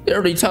kissing. They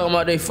already talking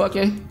about they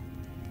fucking.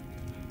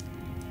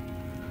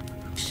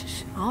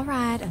 Shh, all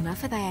right,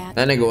 enough of that.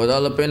 That nigga was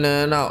all up in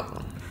there and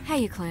out. Hey,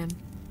 you, Clem.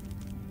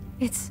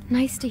 It's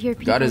nice to hear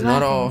people Got his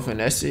nut laughing. off and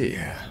that's it.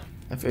 Yeah.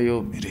 I feel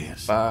your It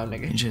is. bye,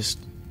 nigga. You just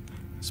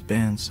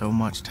spend so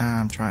much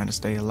time trying to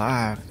stay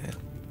alive that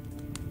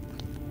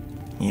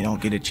you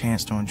don't get a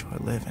chance to enjoy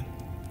living.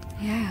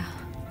 Yeah.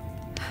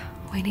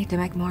 We need to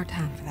make more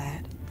time for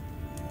that.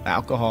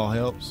 Alcohol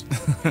helps.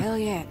 Hell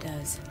yeah, it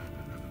does.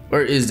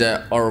 Where is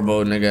that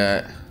Orbo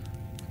nigga at?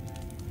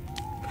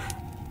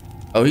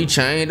 Oh, he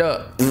chained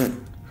up.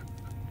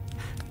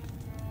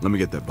 Let me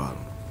get that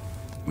bottle.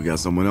 We got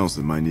someone else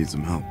that might need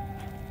some help.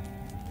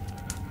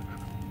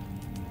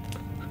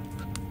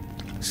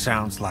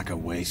 Sounds like a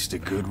waste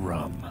of good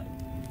rum.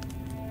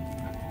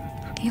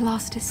 He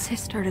lost his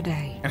sister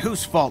today. And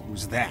whose fault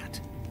was that?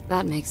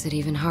 That makes it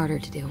even harder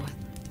to deal with.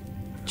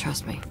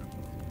 Trust me.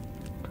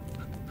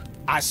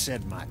 I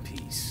said my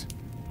piece.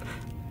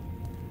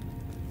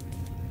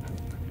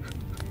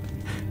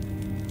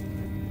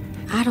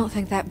 I don't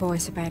think that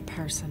boy's a bad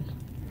person.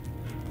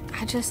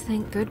 I just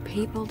think good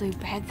people do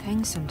bad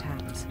things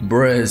sometimes.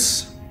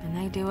 Bruh. And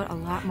they do it a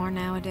lot more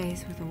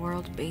nowadays with the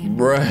world being...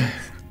 Bruh.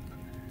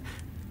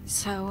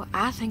 So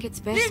I think it's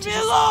best Leave to me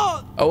just-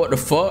 alone! Oh, what the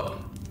fuck?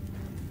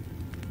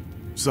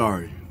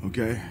 Sorry,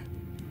 okay?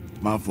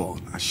 My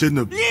fault. I shouldn't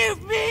have.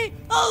 Leave me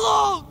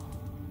alone!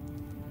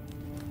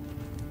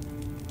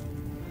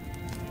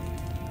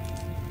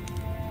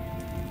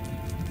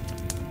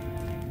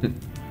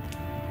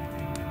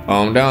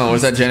 I'm down.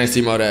 Where's that janix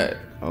emote at?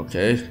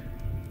 Okay.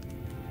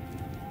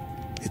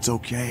 It's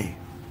okay.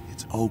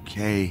 It's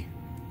okay.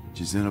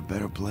 She's in a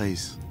better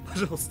place.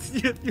 Пожалуйста,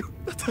 нет,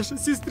 Наташа,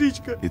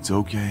 сестричка. It's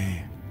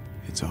okay.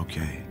 It's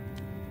okay.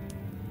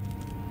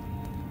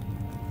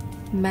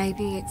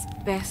 Maybe it's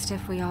best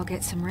if we all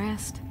get some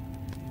rest.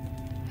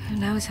 Who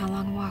knows how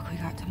long a walk we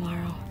got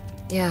tomorrow.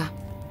 Yeah,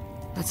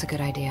 that's a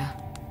good idea.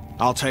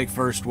 I'll take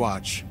first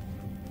watch.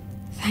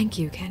 Thank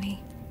you,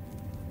 Kenny.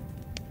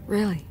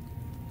 Really.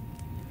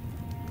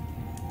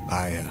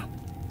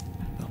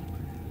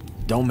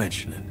 Don't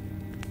mention it.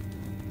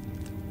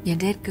 You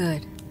did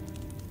good.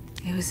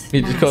 It was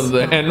He just nice, calls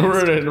the not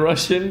N-word nasty. in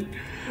Russian.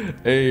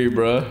 Hey,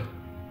 bruh.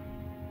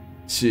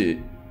 Shit.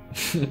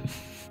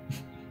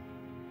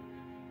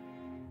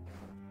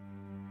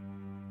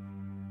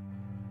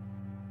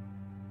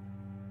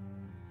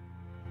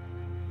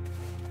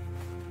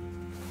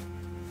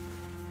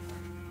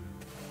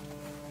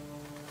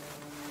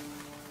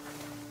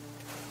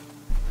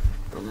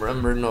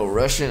 Remember no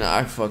Russian?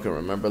 I fucking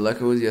remember like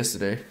it was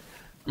yesterday. I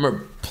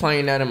remember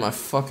playing that in my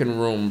fucking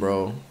room,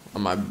 bro.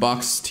 On my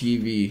box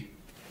TV.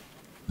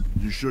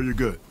 You sure you're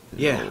good?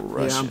 Yeah, No yeah,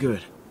 Russian. I'm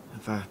good.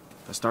 If I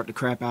start to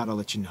crap out, I'll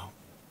let you know.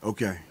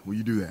 Okay, will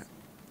you do that?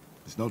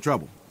 It's no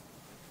trouble.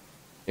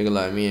 Nigga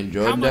like me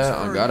enjoyed How much that?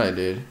 Oh further? God, I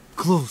did.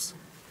 Close.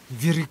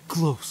 Very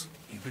close.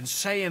 You've been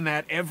saying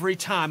that every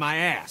time I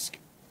ask.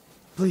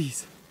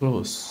 Please,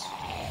 Close.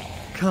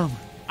 come.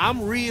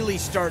 I'm really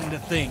starting to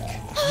think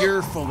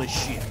you're full of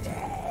shit.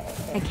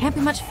 It can't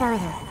be much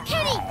further.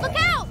 Kenny, look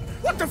out!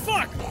 What the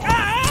fuck?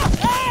 Ah!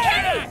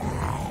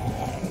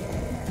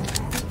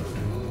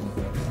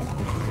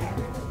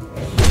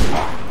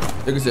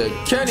 Nigga said,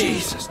 Kenny,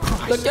 Jesus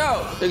Christ. look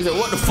out. Nigga said,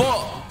 what the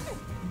fuck?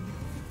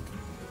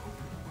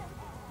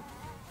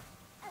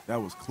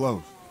 That was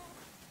close.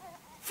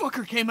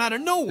 Fucker came out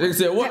of nowhere. Nigga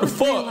said, what That the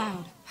was real fuck?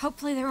 loud.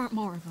 Hopefully there aren't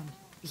more of them.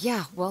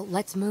 Yeah, well,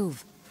 let's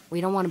move. We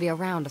don't want to be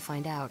around to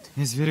find out.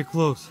 It's very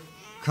close.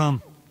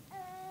 Come.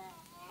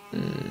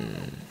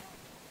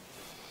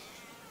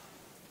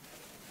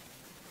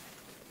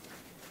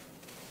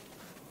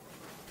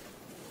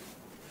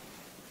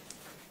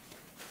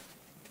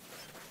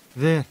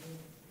 There.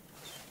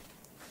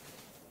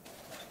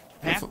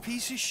 That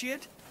piece of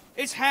shit?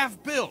 It's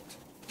half built.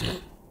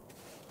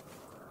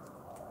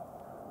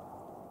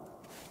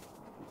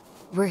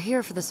 We're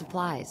here for the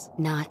supplies,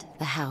 not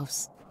the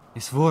house.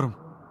 It's warm.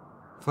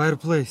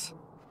 Fireplace.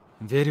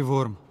 Very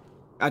warm.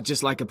 I'd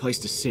just like a place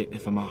to sit,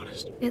 if I'm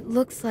honest. It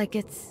looks like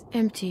it's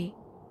empty.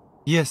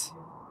 Yes.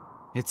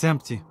 It's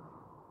empty.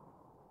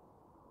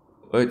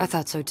 I What?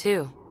 thought so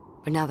too.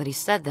 But now that he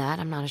said that,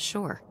 I'm not as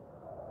sure.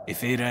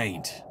 If it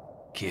ain't,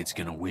 kid's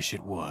gonna wish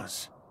it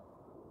was.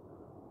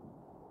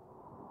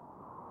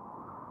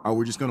 Are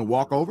we just gonna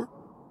walk over?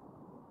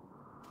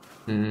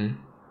 Mm-hmm.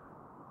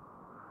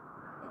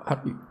 How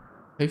do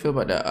you feel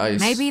about that ice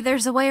Maybe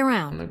there's a way on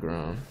around. the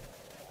ground?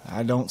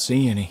 I don't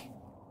see any.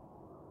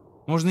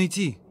 Можно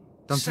идти.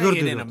 Say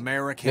it in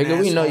American, Nigga,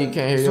 we know you asshole.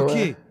 can't hear your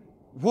Okay.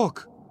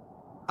 Walk.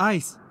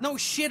 Ice. No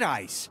shit,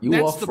 Ice. You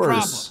That's walk the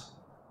first.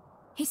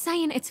 He's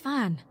saying it's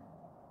fine.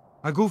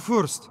 I go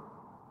first.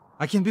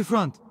 I can be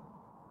front.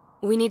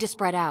 We need to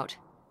spread out,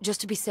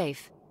 just to be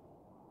safe.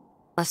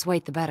 Less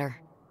weight, the better.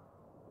 problem.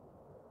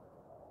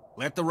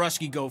 Let the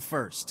Rusky go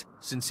first,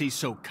 since he's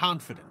so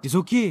confident. It's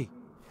okay.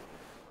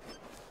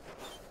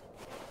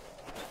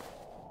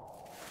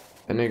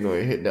 And they go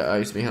hit the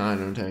ice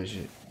behind him type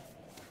shit.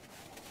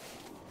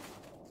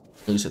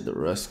 You said the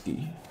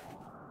Rusky.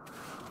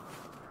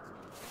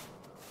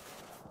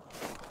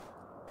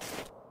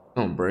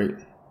 Don't break.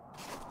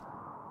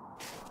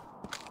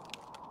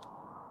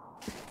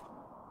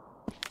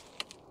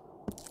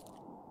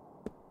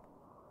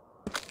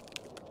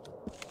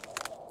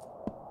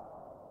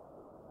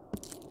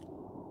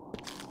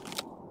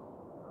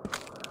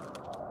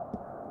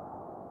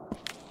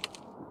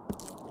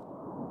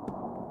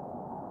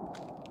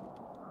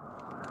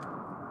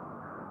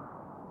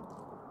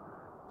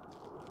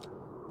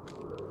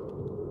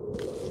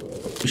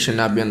 We should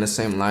not be on the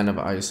same line of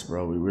ice,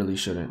 bro. We really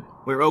shouldn't.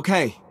 We're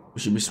okay.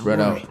 We should be spread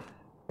out.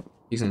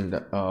 He's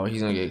gonna oh,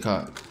 he's gonna get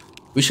caught.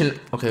 We shouldn't.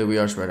 Okay, we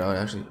are spread out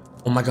actually.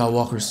 Oh my god,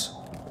 walkers.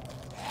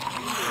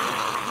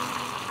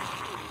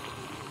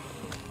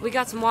 We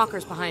got some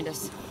walkers behind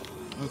us.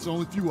 That's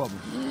only a few of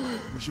them.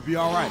 We should be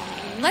all right.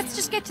 Let's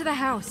just get to the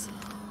house.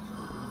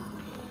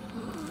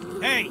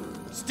 Hey,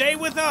 stay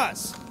with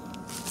us.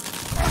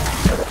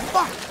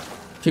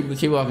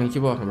 Keep walking,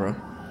 bro.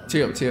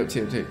 Tee up,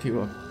 keep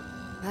walking.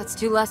 That's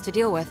two less to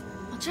deal with.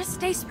 Well, just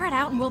stay spread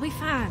out and we'll be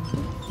fine.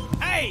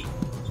 Hey,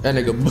 That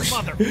nigga booking.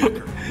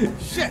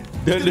 motherfucker. Shit.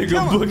 That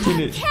nigga booking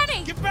it.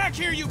 Kenny! Get back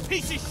here, you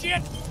piece of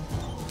shit.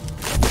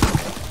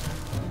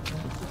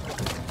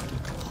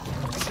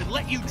 I should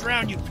let you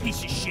drown, you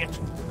piece of shit.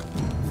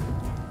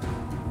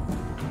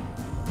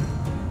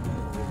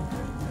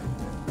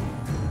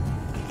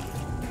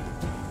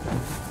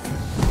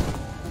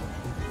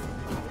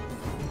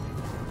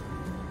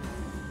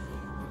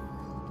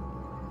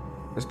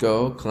 Let's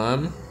go,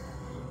 Clem,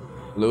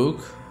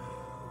 Luke,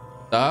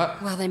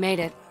 Dot. Well, they made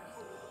it.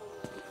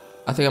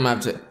 I think I'm gonna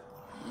have to.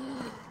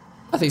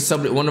 I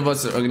think one of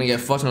us are gonna get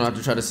fucked and I'll have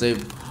to try to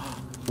save.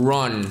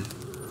 Run.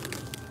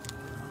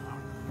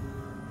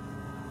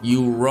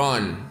 You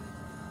run.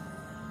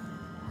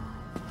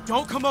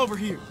 Don't come over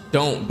here.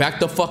 Don't. Back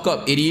the fuck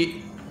up,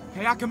 idiot.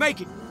 Hey, I can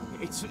make it.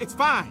 It's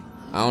fine.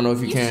 I don't know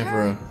if you can, sure?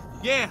 for real.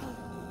 Yeah.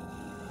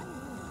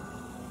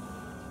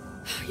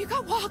 You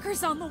got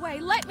walkers on the way.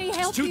 Let me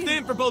help It's too you.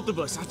 thin for both of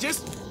us. I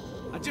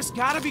just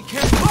gotta be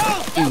careful.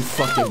 Oh! You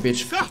fucking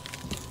bitch. Stop!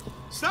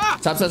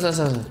 Stop.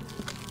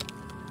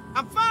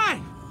 I'm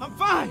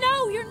fine.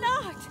 No, you're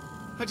not.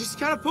 I just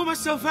gotta pull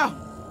myself out.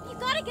 You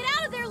gotta get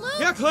out of there, Luke.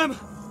 Yeah, Clem.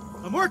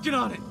 I'm working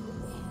on it.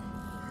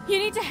 You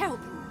need to help.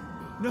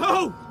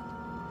 No!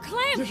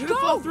 Clem, You're gonna go.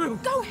 fall through.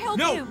 Go help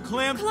No, him.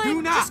 Clem,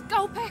 do not. Just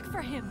go back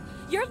for him.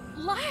 You're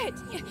light.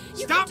 You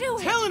Stop can do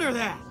it. telling her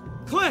that.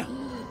 Clem,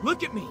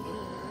 look at me.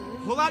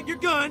 Pull out your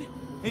gun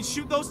and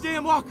shoot those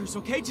damn walkers,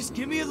 okay? Just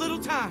give me a little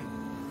time.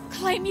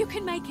 Clem, you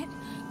can make it,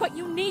 but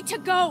you need to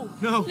go.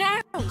 No.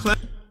 Now. Clem.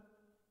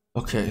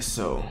 Okay,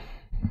 so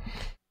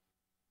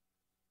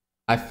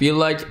I feel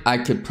like I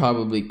could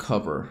probably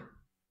cover.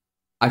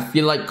 I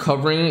feel like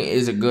covering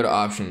is a good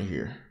option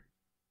here.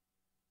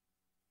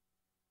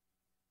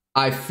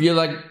 I feel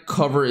like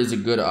cover is a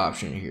good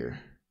option here.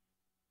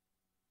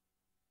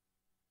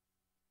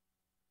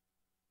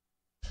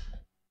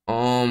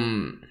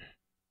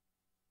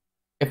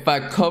 If I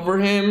cover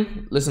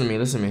him, listen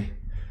to me.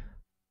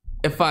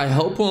 If I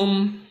help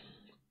him,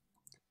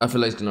 I feel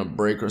like it's gonna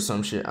break or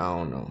some shit. I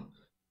don't know.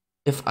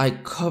 If I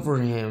cover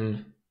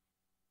him,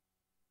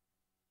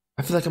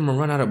 I feel like I'm gonna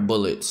run out of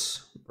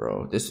bullets,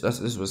 bro. This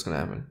is what's gonna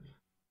happen.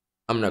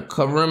 I'm gonna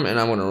cover him and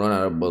I'm gonna run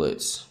out of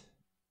bullets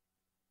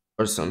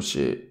or some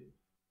shit.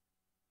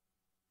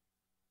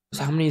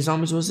 So how many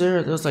zombies was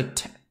there? There was like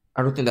 10.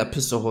 I don't think that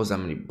pistol holds that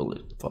many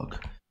bullets.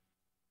 Fuck.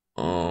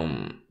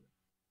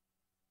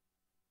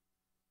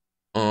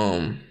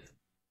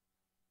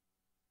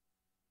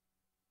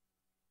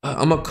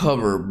 I'm a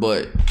cover,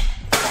 but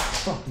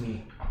fuck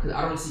me, cause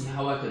I don't see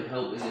how I could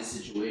help in this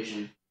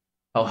situation.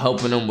 How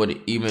helping them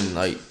would even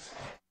like.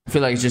 I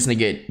feel like it's just gonna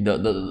get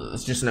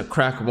it's just gonna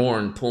crack more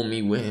and pull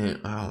me with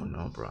him. I don't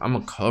know, bro. I'm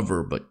a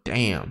cover, but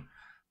damn,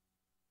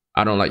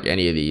 I don't like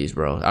any of these,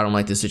 bro. I don't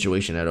like this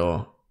situation at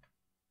all.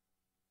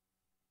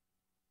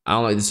 I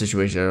don't like the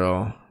situation at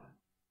all.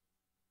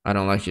 I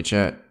don't like your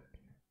chat.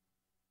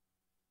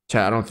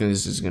 Chat, I don't think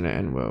this is gonna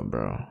end well,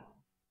 bro.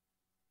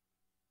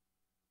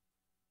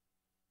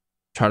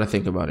 Try to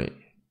think about it.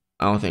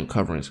 I don't think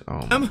covering's.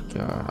 Oh my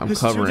god, I'm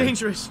covering. Too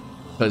dangerous.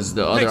 Because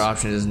the other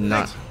option is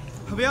not.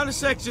 I'll be out in a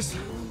sec. Just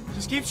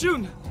keep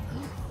shooting.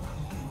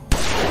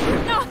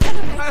 Not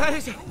gonna make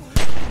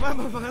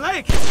My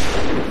leg.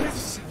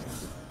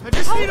 I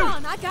just Hold need him.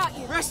 on, I got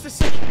you. Rest a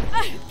second.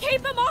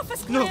 Keep him off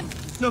us, Clem.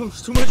 No,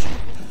 it's too much.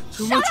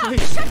 Too much Shut up! weight.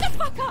 Shut the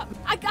fuck up!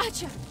 I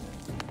got you.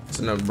 It's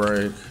in a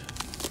break.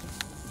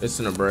 It's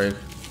in a break.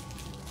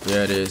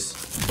 Yeah, it is.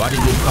 Why did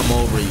you come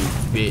over, you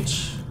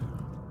bitch?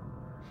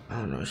 I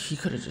don't know. He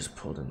could have just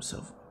pulled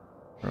himself,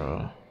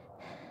 bro.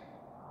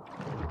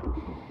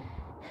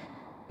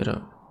 Get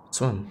up.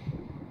 Swim.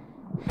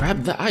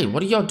 Grab the eye.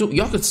 What do y'all do?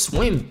 Y'all could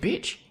swim,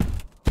 bitch.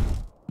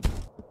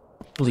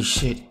 Holy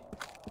shit.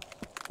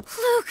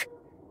 Luke!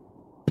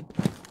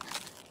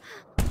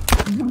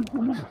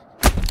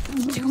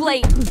 Too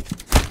late.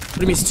 What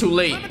do you mean it's too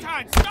late?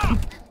 Stop!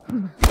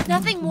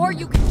 Nothing more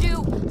you can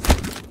do.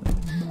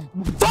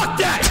 Fuck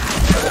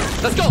that!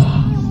 Let's go!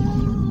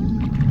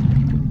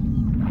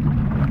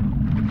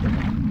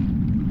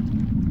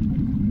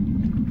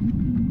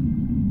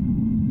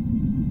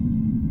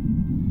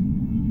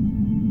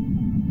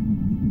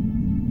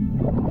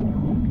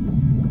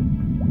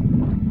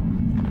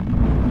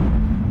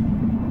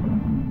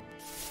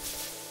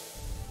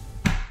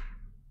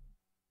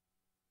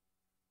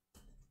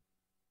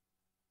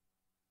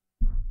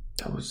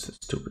 That was the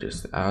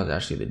stupidest. That was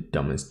actually the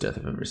dumbest death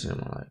I've ever seen in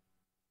my life.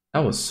 That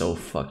was so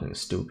fucking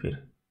stupid.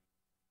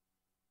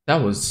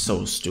 That was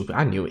so stupid.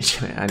 I knew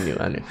it. I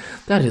knew.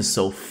 That is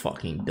so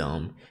fucking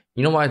dumb.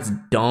 You know why it's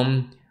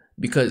dumb?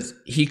 Because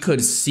he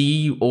could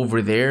see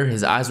over there.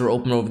 His eyes were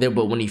open over there.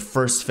 But when he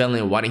first fell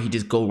in, why didn't he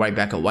just go right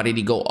back up? Why did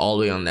he go all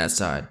the way on that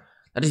side?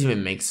 That doesn't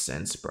even make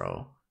sense,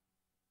 bro.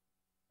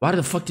 Why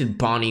the fuck did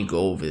Bonnie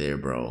go over there,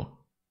 bro?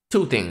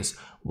 Two things.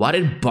 Why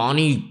did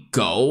Bonnie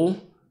go?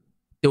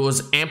 There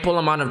was ample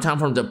amount of time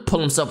for him to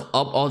pull himself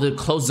up. All the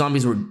close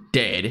zombies were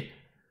dead.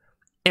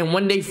 And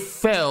when they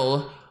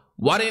fell,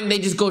 why didn't they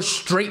just go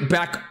straight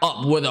back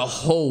up where the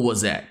hole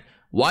was at?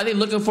 Why are they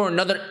looking for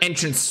another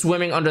entrance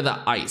swimming under the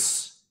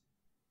ice?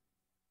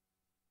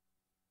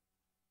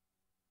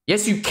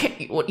 Yes, you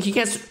can't. He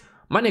can't.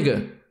 My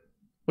nigga.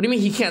 What do you mean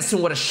he can't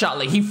swim with a shot?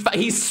 Like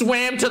he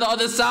swam to the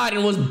other side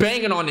and was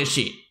banging on this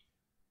shit.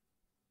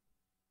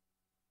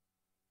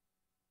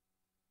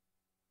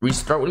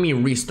 Restart? What do you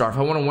mean restart? If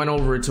I would have went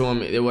over to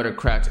him, it would have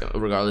cracked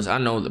regardless. I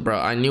know, bro.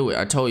 I knew it.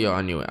 I told y'all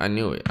I knew it. I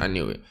knew it. I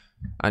knew it.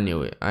 I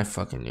knew it. I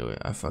fucking knew it.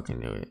 I fucking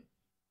knew it.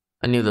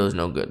 I knew there was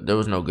no good. There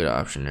was no good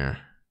option there.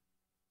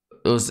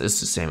 It's the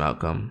same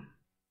outcome.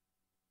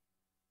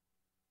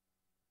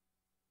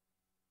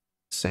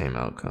 Same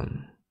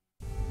outcome.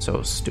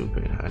 So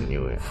stupid. I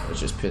knew it. It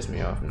just pissed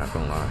me off. I'm not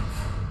gonna lie.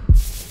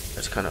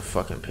 It's kind of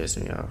fucking pissed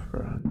me off,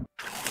 bro.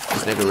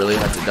 This nigga really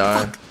had to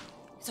die.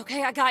 It's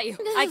okay, I got you.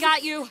 I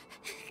got you.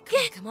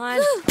 Come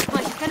on. Come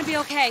on, you're gonna be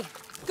okay.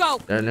 Go.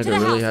 That nigga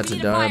really had to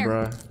die,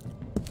 bro.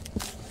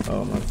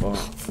 Oh, my fault.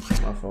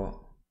 My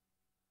fault.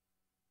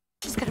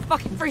 He's gonna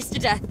fucking freeze to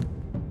death.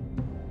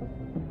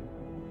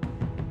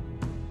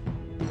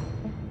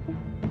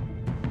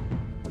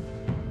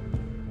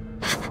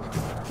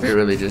 They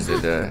really just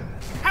did that.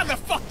 How the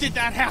fuck did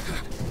that happen?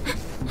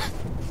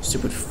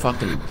 Stupid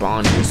fucking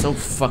Bonnie. You're so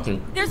fucking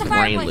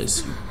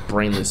brainless. You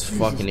brainless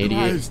fucking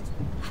idiot.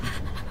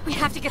 We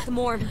have to get them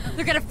warm.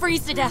 They're gonna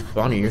freeze to death.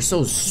 Bonnie, you're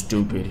so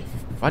stupid.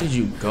 Why did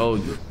you go,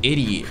 you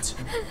idiot?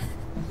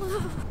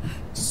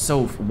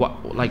 So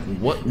what? Like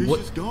what? He's what?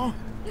 just gone.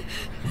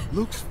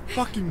 Luke's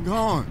fucking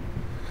gone.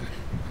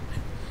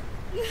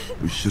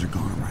 We should have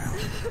gone around.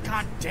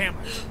 God damn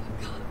it.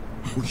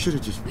 We should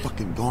have just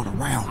fucking gone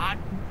around. God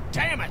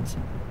damn it.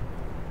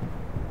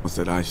 Once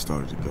that ice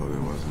started to go,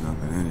 there wasn't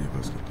nothing any of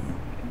us could do.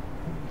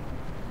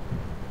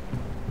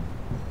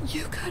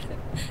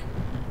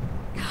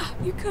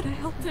 You could have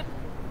helped him.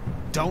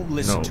 Don't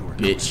listen to her,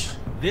 bitch.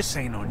 This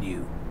ain't on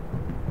you.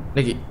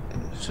 Nigga,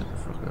 shut the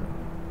fuck up.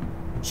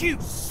 You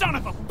son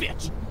of a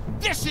bitch!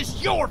 This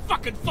is your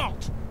fucking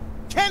fault!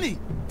 Kenny,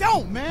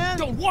 don't, man!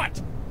 Don't what?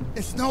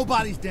 It's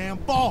nobody's damn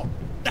fault.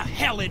 The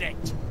hell it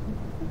ain't.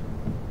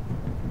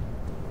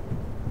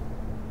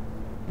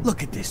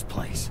 Look at this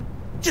place.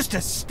 Just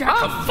a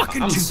stack of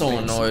fucking I'm so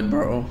toothpicks. annoyed,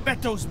 bro.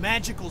 Bet those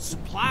magical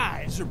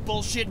supplies are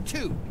bullshit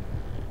too.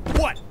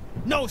 What?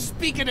 No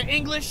speaking of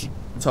English?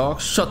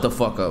 Talk. Shut the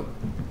fuck up.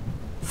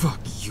 Fuck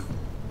you.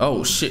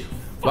 Oh shit.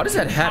 Why does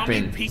that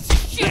happen? Piece of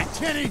shit.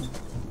 Kenny.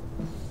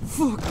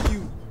 Fuck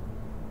you.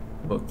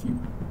 Fuck you.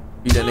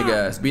 Beat that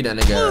nigga ass. Beat that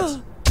nigga ass.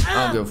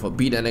 I don't give a fuck.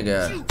 Beat that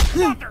nigga ass.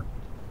 Mother.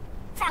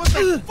 What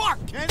the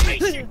fuck,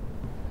 Kenny?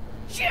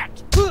 Shit.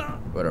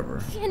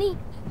 Whatever. Kenny,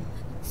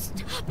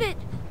 stop it.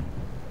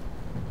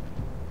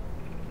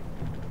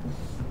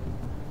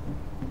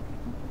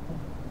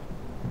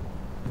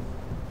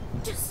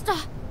 Just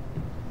stop.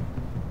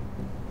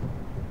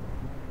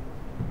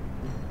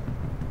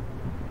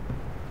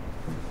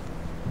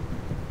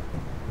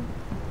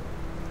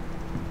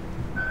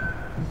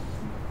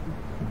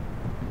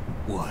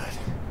 What?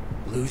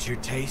 Lose your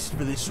taste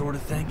for this sort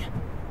of thing?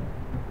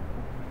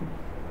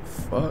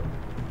 Fuck.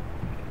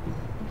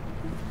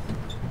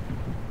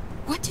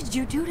 What did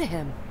you do to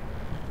him?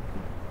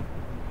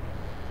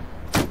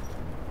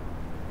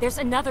 There's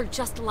another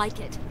just like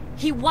it.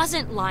 He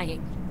wasn't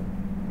lying.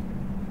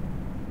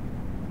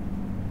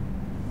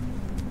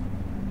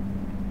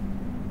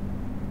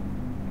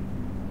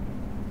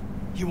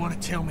 You want to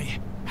tell me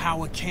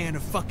how a can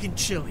of fucking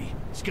chili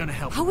is gonna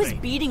help? How is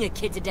beating a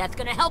kid to death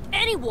gonna help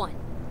anyone?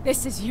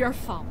 This is your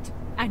fault,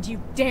 and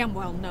you damn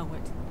well know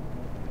it.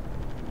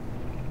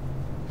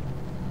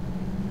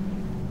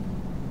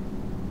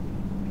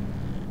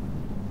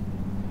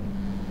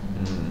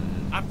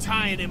 I'm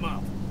tying him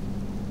up.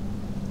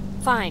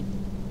 Fine.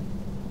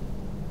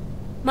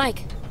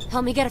 Mike,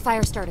 help me get a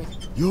fire started.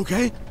 You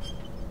okay?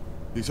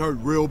 He's hurt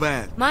real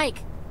bad. Mike!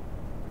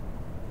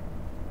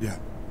 Yeah.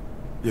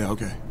 Yeah,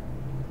 okay.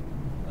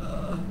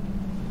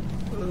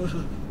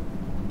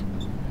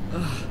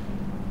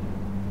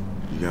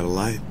 You got a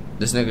light?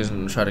 This nigga's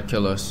gonna try to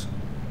kill us.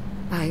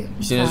 You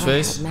seen his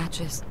face?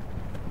 Matches.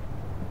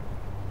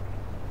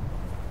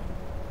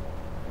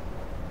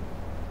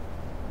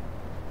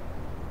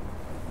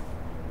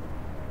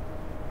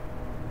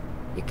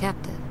 You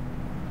kept it.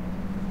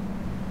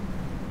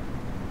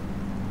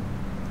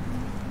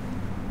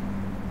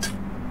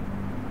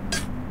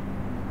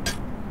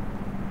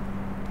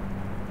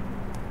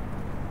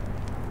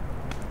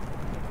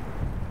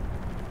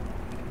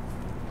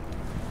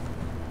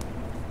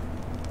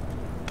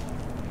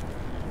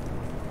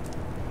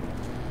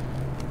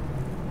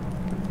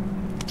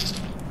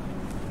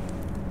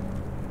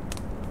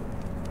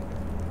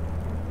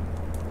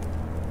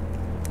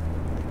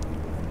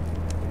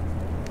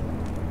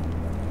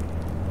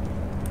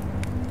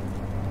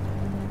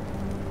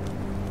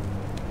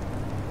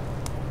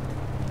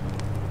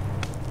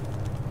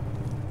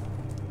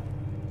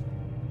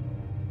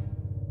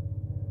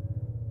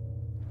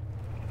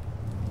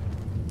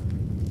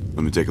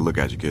 Let me take a look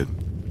at you, kid.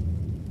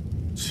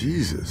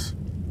 Jesus.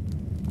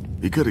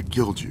 He could have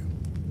killed you.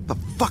 The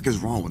fuck is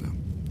wrong with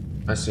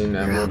him? I seen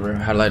that rubber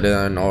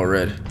highlighted in all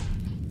red.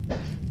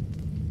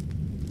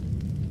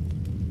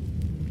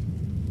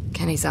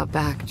 Kenny's out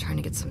back trying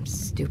to get some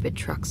stupid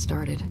truck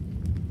started.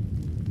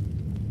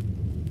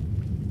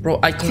 Bro,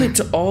 I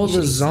clicked all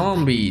the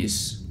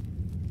zombies.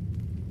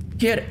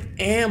 He had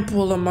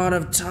ample amount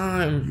of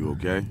time. You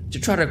okay? To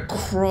try to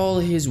crawl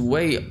his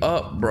way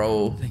up,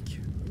 bro. Thank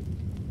you.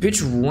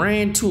 Bitch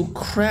ran to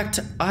cracked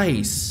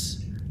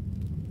ice.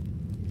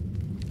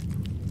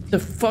 The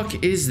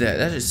fuck is that?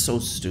 That is so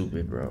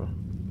stupid, bro.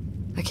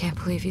 I can't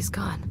believe he's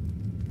gone.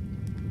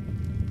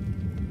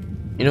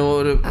 You know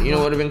what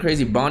would have been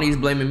crazy? Bonnie's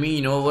blaming me.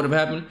 You know what would have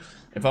happened?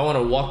 If I would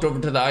have walked over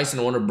to the ice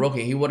and I would have broken,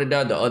 he would have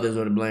died. The others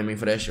would have blamed me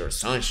for that shit, or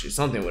some shit,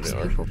 something would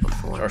have,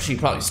 or she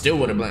probably still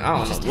would have blamed.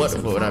 I don't know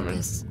what would happen.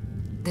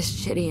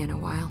 This shitty in a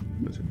while.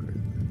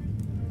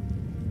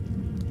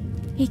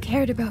 He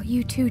cared about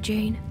you too,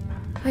 Jane.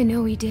 I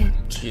know he did.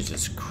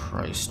 Jesus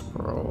Christ,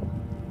 bro.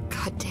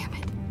 God damn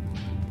it.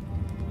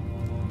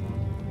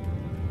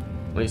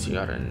 At least he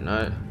got a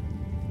nut.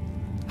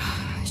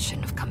 I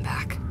shouldn't have come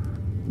back.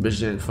 Bitch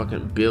didn't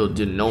fucking build,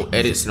 did no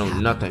edits, no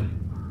nothing.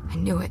 I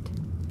knew it.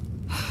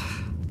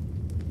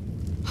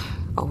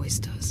 Always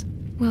does.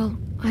 Well,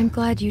 I'm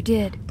glad you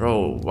did.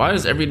 Bro, why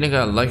does every nigga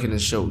I like in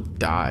this show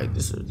die?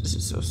 This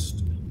is so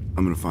stupid.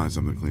 I'm gonna find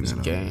something to clean that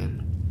up.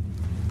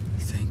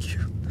 Thank you.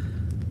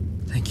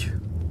 Thank you.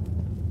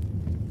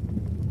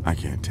 I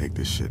can't take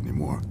this shit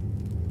anymore.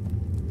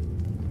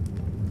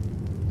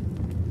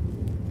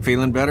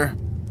 Feeling better?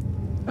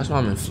 That's why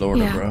I'm in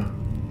Florida, Yeah. bro.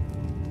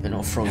 And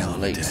no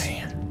frozen lakes.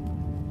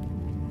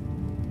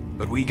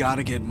 But we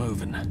gotta get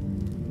moving.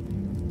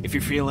 If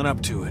you're feeling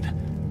up to it,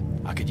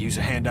 I could use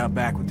a hand out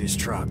back with this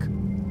truck.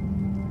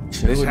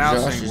 This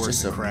house Josh ain't is worth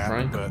just the a crap,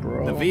 prank, but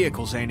bro. the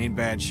vehicles ain't in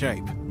bad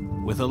shape.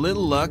 With a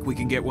little luck, we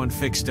can get one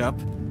fixed up.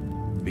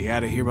 Be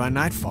out of here by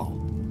nightfall.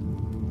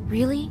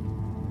 Really?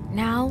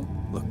 Now?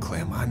 Look,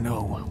 Clem, I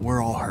know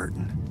we're all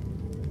hurting.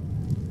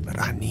 But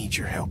I need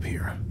your help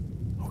here,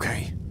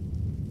 okay?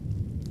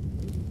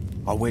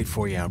 I'll wait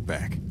for you out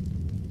back.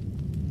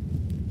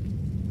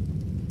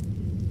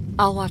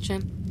 I'll watch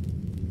him.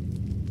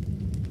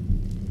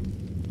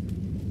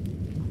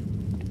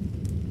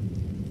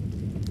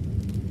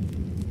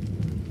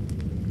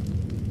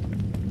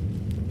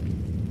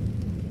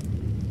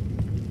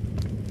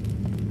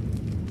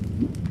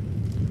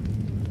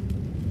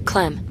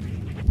 Clem.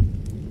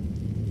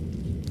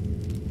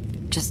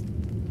 Just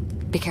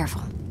be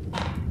careful.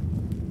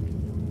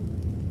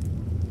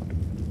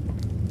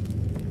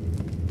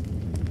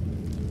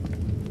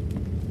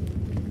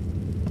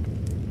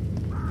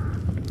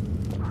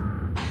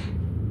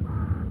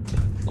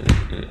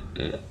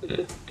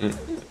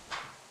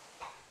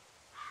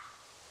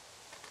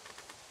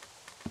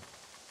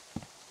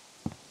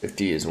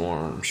 "50 is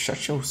warm."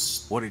 Shut your.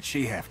 What did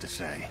she have to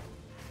say?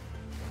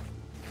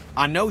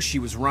 I know she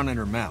was running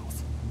her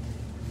mouth.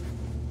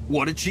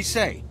 What did she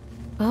say?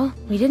 Well,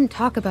 we didn't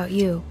talk about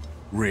you.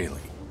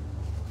 Really?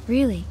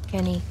 Really,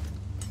 Kenny.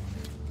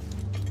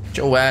 Get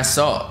your ass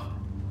up.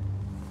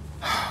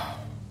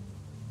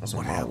 That's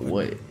What my happened?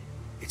 what?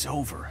 It's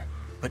over.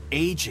 But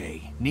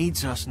AJ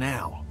needs us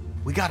now.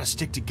 We gotta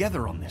stick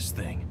together on this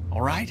thing,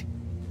 all right?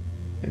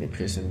 And they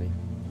pissing me.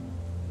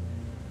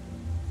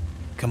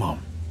 Come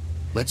on.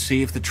 Let's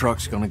see if the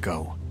truck's gonna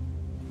go.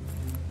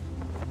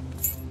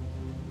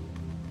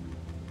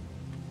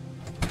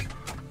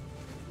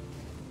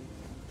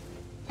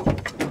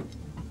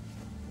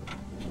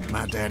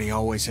 My daddy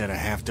always had a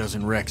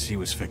half-dozen wrecks he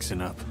was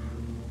fixing up.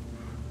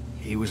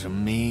 He was a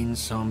mean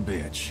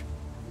sumbitch.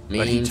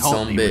 But he Mean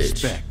taught me sumbitch.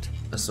 respect.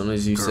 As soon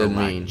as you Girl said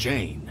like mean.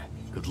 Jane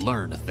could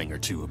learn a thing or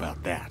two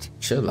about that.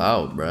 Chill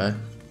out, bruh.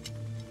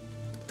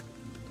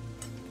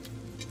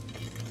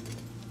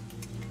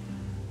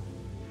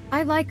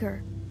 I like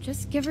her.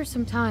 Just give her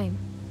some time.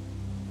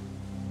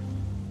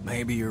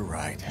 Maybe you're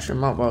right. Shut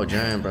my mouth,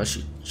 Jan, bro.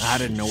 I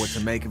didn't know what to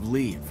make of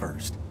Lee at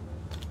first.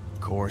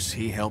 Of course,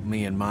 he helped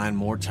me and mine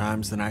more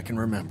times than I can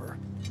remember.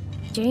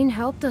 Jane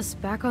helped us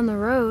back on the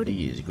road.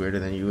 He is greater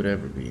than you would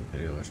ever be.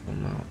 Watch my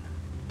mouth.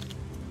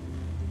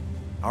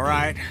 All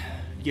right,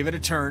 give it a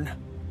turn.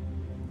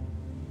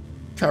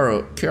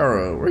 Kara,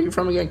 where are you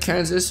from again?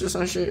 Kansas or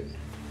some shit?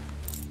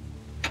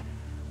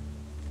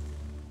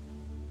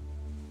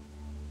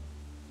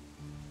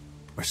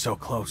 We're so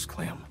close,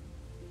 Clem.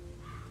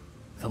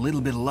 With a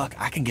little bit of luck,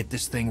 I can get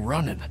this thing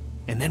running,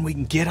 and then we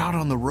can get out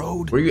on the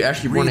road. Were you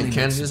actually born in Really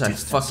Kansas? make I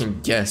some distance.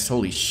 fucking guessed.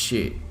 Holy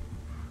shit.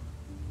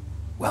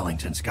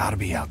 Wellington's gotta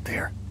be out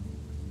there.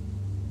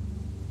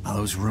 Now,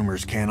 those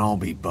rumors can't all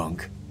be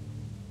bunk.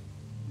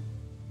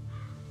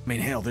 I mean,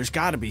 hell, there's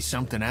gotta be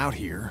something out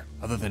here,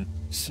 other than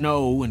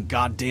snow and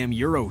goddamn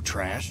Euro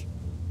trash.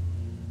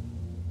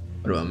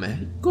 What about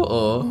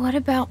Mexico? What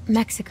about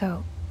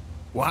Mexico?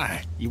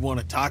 Why? You want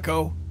a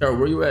taco? Yo,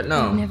 where you at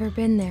now? I've never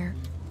been there.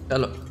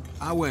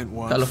 I went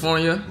once.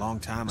 California? Long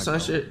time ago. Some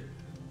shit?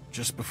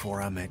 Just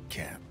before I met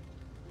Cap.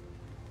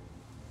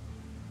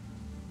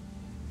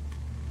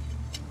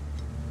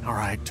 All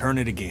right, turn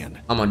it again.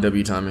 I'm on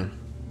W timing.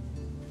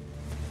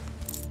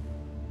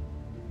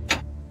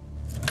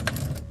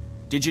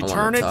 Did you I turn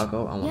want a it?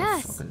 taco. I want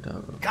Yes. a fucking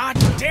taco. God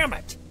damn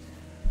it!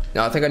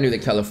 No, I think I knew the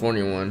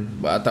California one,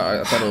 but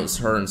I thought it was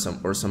her and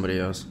somebody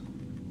else.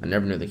 I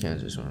never knew the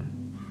Kansas one.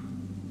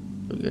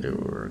 We'll get it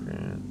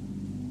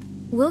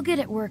working. We'll get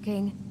it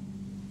working.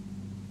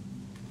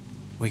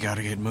 We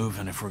gotta get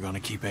moving if we're gonna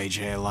keep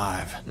AJ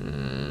alive.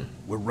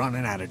 We're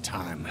running out of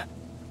time.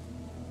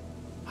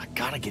 I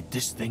gotta get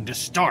this thing to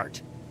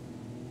start.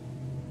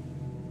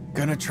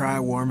 Gonna try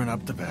warming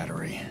up the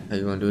battery. How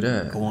you gonna do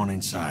that? Go on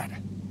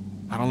inside.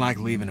 I don't like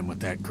leaving him with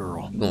that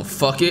girl. You gonna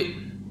fuck it?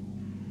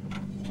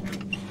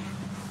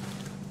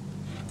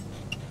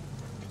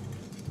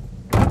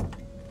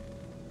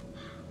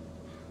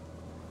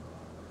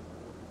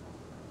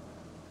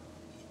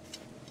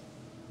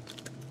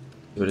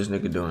 What this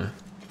nigga doing?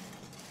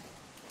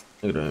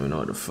 Nigga don't even know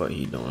what the fuck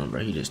he doing,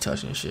 bro. He just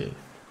touching shit.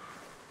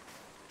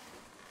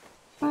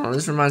 Oh,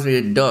 this reminds me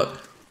of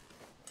Duck.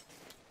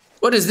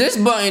 What does this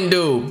button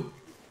do?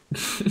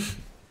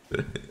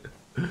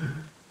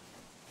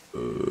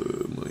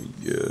 Oh my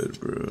god,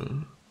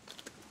 bro.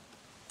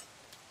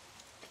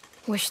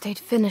 Wish they'd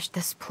finished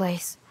this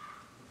place.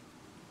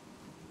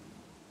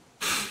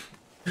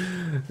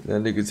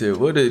 That nigga said,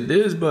 what did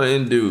this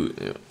button do?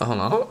 Hold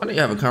on, I need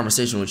to have a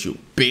conversation with you,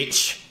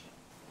 bitch.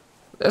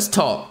 Let's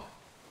talk.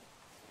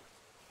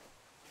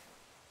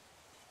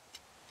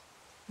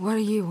 What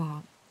do you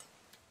want?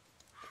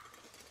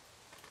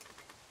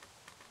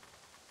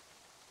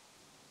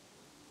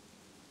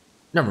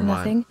 Never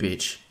Nothing. mind,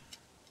 bitch.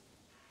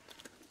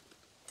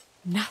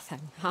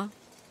 Nothing, huh?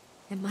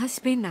 It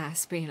must be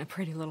nice being a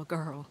pretty little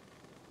girl.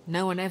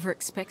 No one ever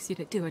expects you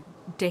to do a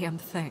damn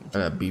thing. I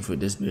got beef with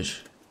this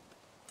bitch.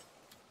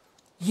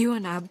 You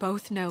and I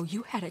both know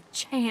you had a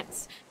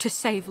chance to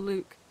save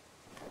Luke.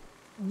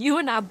 You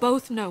and I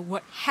both know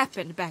what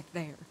happened back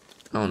there.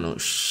 I don't know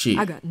shit.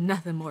 I got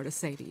nothing more to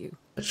say to you.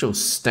 Shut your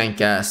stank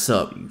ass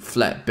up, you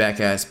flat back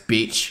ass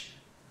bitch.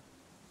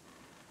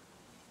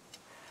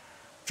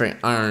 Straight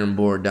iron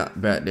board down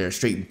back there,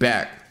 straight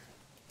back.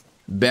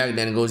 Back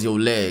then goes your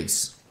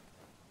legs.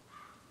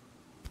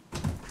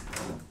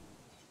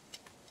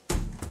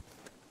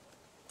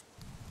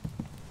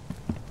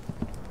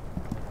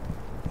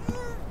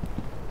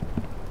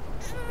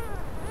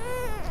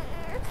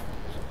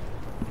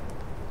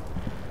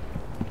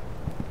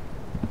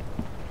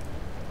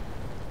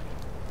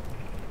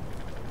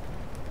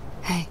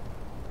 Hey.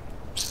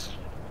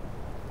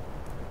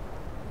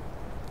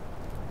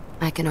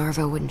 Mike and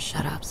Arvo wouldn't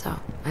shut up, so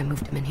I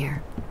moved him in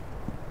here.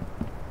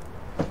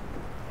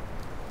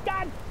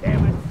 God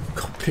damn it!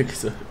 Go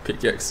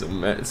pickaxe some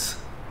mats.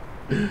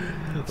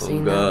 Oh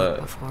Seen that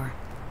god. before.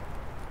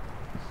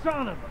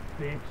 Son of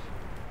a bitch!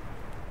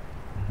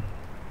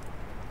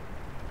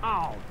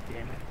 Oh,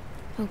 damn it.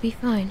 He'll be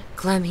fine.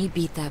 Clem, he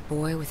beat that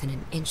boy within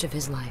an inch of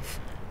his life.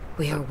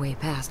 We are way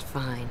past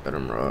fine. Let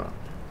him rock.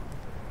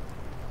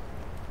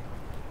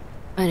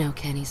 I know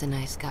Kenny's a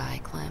nice guy,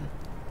 Clem.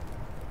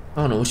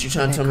 I don't know what you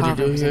trying to tell me to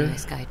Carver do was here. a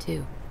nice guy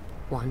too.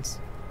 Once.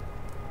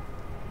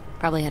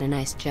 Probably had a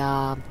nice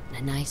job and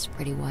a nice,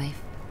 pretty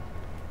wife.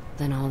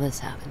 Then all this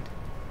happened.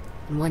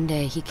 And one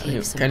day he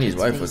caved some Kenny's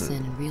kid's wife face wasn't-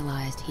 in and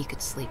realized he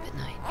could sleep at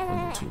night.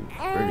 I'm too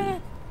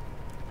pretty.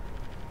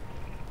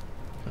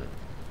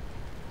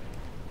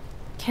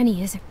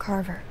 Kenny isn't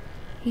Carver.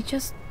 He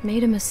just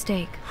made a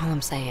mistake. All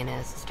I'm saying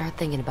is, start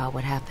thinking about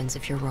what happens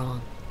if you're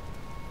wrong.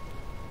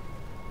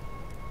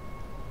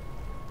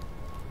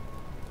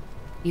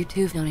 You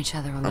two've known each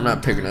other a long I'm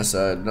not picking time. a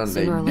side. Don't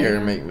they Sooner or dare later,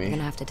 make you're me.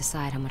 gonna have to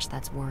decide how much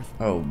that's worth.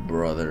 Oh,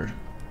 brother.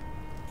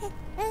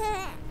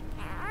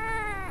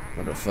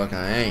 What the fuck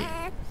I ain't?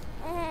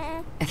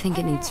 I think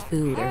it needs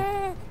food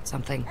or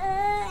something.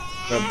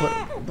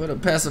 Bro, put a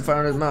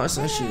pacifier in his mouth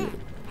and shit.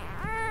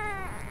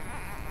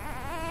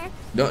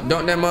 Don't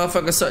that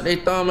motherfucker suck their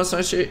thumb or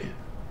some shit?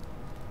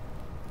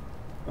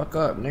 Fuck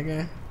up,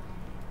 nigga.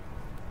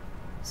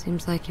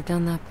 Seems like you've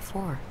done that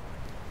before.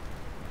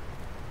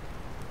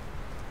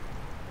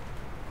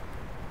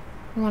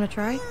 You wanna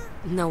try?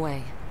 No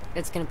way.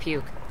 It's gonna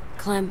puke.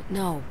 Clem,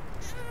 no.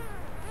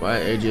 Why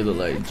AJ look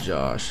like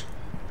Josh?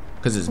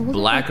 Cause it's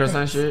black or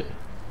some shit?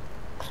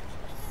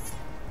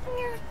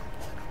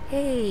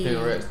 Hey.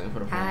 For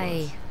the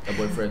Hi. That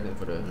boy Fred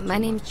for the. My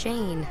name's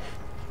Jane.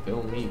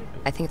 Film me.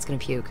 I think it's gonna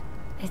puke.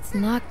 It's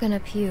not gonna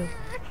puke.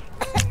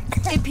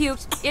 It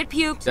puked. It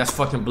puked. That's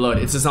fucking blood.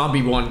 It's a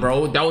zombie one,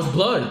 bro. That was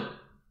blood.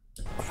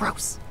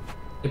 Gross.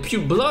 It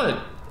puked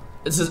blood.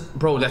 It's just,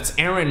 bro. That's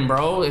Aaron,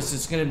 bro. It's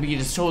just gonna be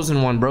the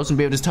chosen one, bro. It's gonna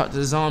be able to talk to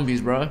the zombies,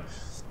 bro.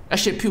 That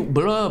shit puked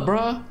blood,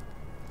 bro.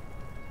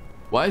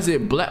 Why is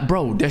it black,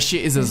 bro? That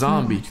shit is a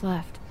zombie. Not much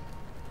left.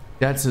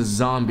 That's a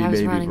zombie, I was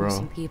baby, running bro. with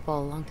some people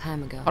a long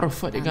time ago. How the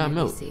fuck they got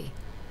milk?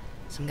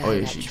 Some guy Oh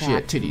yeah, got she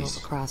trapped had in the middle titties.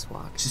 of a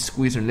crosswalk. She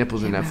squeezed her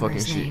nipples in that Can't remember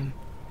fucking his shit. name.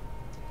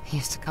 He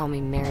used to call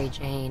me Mary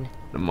Jane.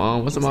 The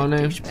mom, what's the He's a mom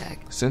name?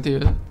 douchebag.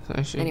 Cynthia?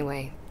 Same shit.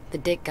 Anyway, the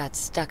dick got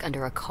stuck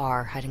under a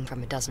car hiding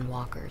from a dozen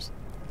walkers.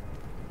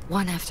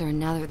 One after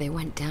another, they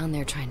went down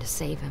there trying to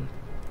save him.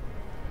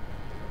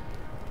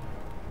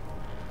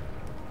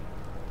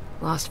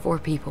 Lost 4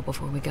 people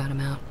before we got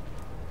him out.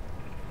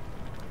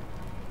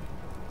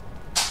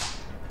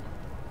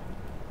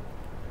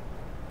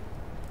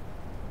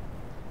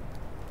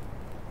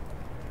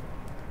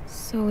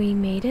 So he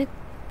made it?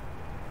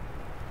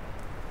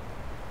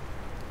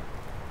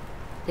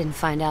 Didn't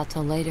find out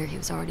till later he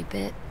was already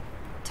bit.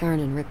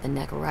 Turned and ripped the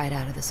neck right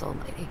out of this old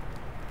lady.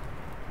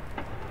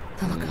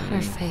 The look on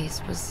her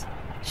face was...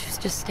 She was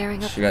just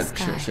staring up at the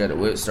sky. She had the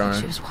whip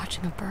starting. She was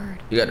watching a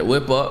bird. You got the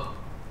whip up.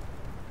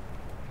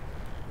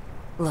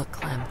 Look,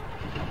 Clem.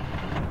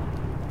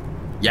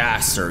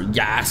 Yes, sir.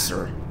 Yes,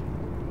 sir.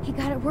 He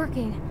got it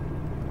working.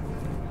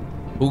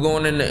 Who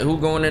going in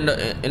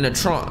the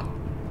trunk?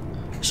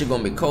 She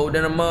gonna be cold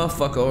in a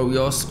motherfucker, or we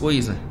all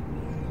squeezing.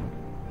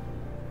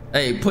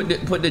 Hey, put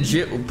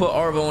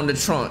Arvo on the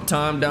trunk.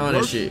 Time down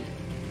and shit.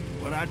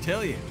 What'd I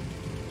tell you?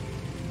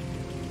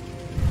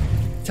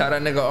 Tie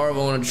that nigga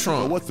Arvo on the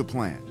trunk. So what's the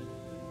plan?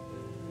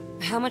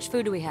 How much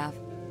food do we have?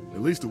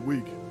 At least a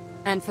week.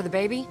 And for the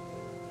baby?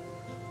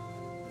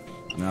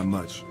 Not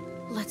much.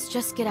 Let's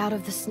just get out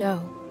of the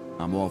snow.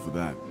 I'm all for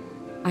that.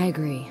 I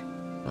agree.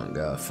 Oh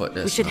god, fuck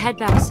that. We should head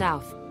back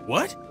south.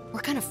 What?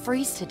 We're gonna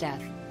freeze to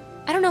death.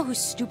 I don't know whose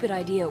stupid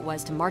idea it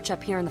was to march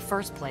up here in the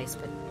first place,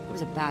 but it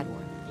was a bad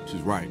one.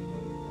 She's right.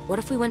 What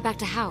if we went back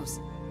to house?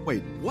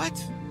 Wait, what?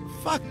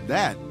 Fuck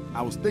that.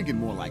 I was thinking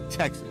more like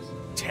Texas.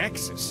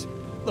 Texas?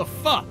 The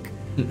fuck?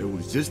 It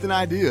was just an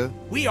idea.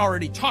 We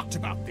already talked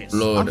about this.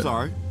 Lord. I'm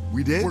sorry.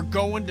 We did? We're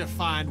going to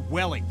find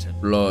Wellington.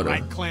 Lord.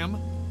 Right, Clem?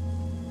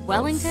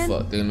 Wellington? Oh,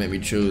 fuck, they're gonna make me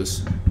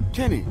choose.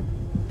 Kenny,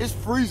 it's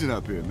freezing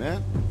up here,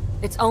 man.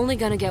 It's only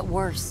gonna get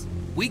worse.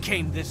 We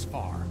came this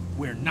far.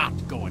 We're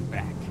not going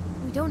back.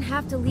 We don't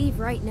have to leave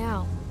right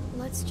now.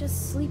 Let's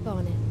just sleep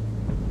on it.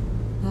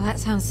 Well, that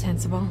sounds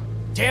sensible.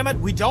 Damn it,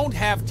 we don't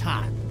have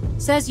time.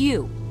 Says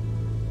you.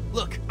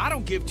 Look, I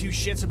don't give 2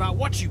 shits about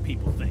what you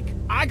people think.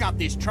 I got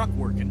this truck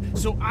working,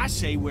 so I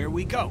say where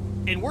we go.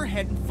 And we're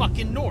heading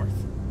fucking north.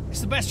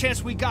 It's the best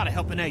chance we got of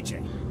helping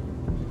AJ.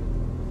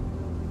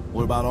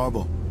 What about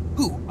Arbo?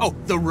 Who? Oh,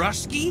 the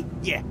Rusky?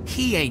 Yeah,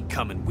 he ain't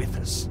coming with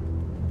us.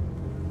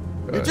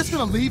 You're just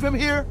gonna leave him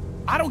here?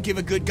 I don't give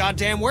a good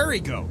goddamn where he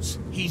goes.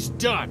 He's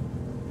done.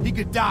 He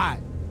could die.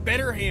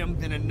 Better him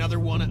than another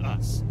one of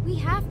us. We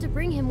have to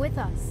bring him with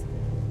us.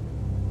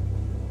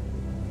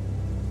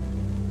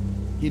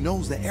 He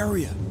knows the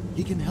area.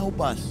 He can help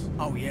us.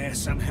 Oh yeah,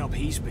 some help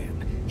he's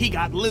been. He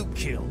got Luke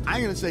killed. I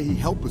ain't gonna say he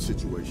helped the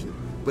situation,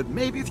 but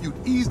maybe if you'd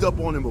eased up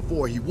on him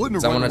before, he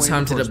wouldn't have run I away want to time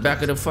in to the first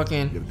back of place. the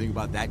fucking You ever think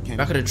about that, Kenny?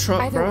 back of the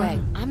truck, Either bro. way,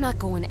 I'm not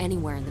going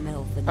anywhere in the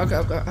middle of the night.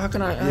 How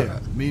can I? Yeah,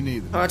 me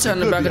neither. How I tell in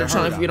It the could back be of a the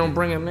trunk herd if you out don't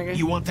bring him, nigga?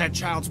 You want that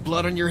child's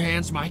blood on your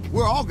hands, Mike?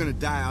 We're all gonna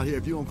die out here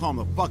if you don't calm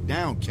the fuck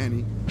down,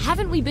 Kenny.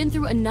 Haven't we been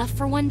through enough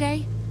for one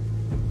day?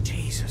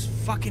 Jesus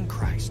fucking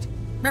Christ.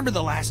 Remember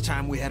the last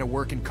time we had a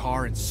working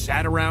car and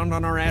sat around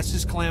on our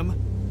asses, Clem?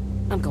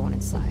 I'm going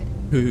inside.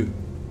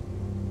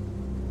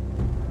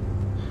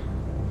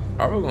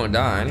 Are we gonna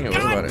die? I ain't gonna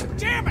worry about it.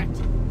 Damn it!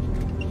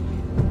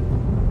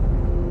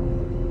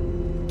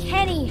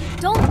 Kenny,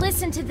 don't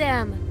listen to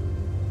them.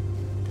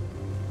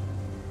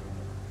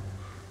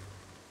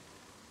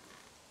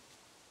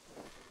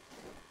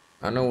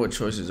 I know what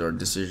choices are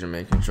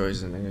decision-making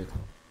choices, nigga.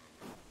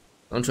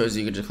 Some choices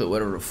you can just click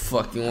whatever the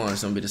fuck you want.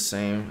 It's gonna be the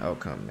same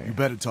outcome, You nigga.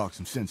 better talk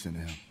some sense into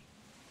him.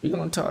 You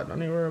gonna talk?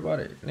 Don't even worry about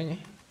it, nigga.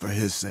 For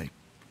his sake.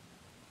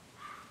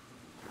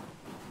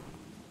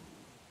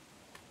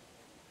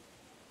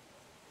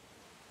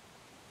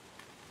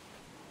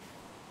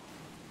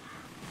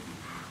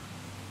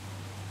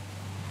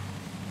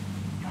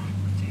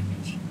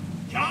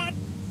 God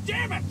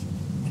damn it!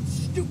 That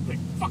stupid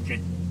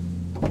fucking...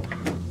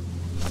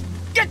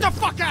 Get the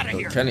fuck out of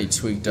here! Kenny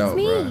tweaked out,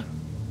 me. bruh.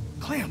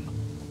 Clem.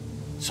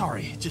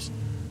 Sorry, just...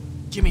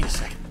 Give me a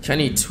second.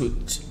 Kenny Kenny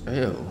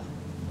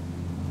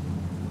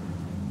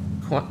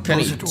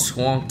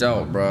twonked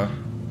out, bruh.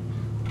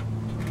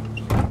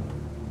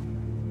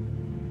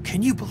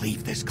 Can you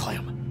believe this,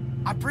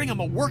 Clem? I bring them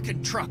a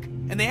working truck,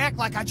 and they act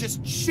like I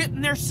just shit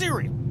in their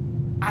cereal.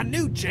 I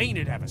knew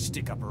Jane'd have a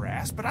stick up her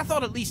ass, but I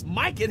thought at least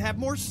Mike'd have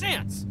more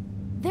sense.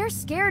 They're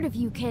scared of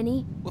you,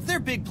 Kenny. Well, if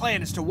their big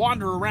plan is to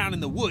wander around in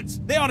the woods,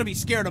 they ought to be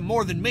scared of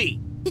more than me.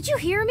 Did you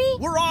hear me?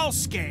 We're all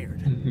scared.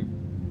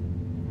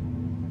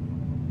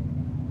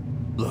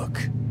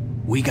 Look,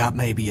 we got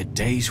maybe a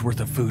day's worth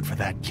of food for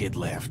that kid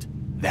left.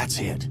 That's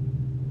it.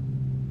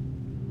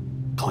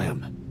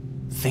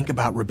 Clem, think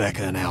about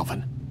Rebecca and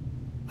Alvin.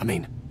 I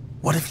mean,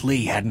 what if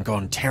Lee hadn't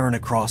gone tearing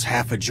across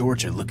half of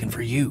Georgia looking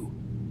for you?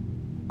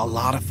 A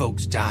lot of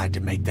folks died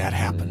to make that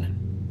happen.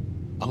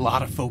 A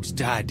lot of folks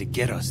died to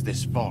get us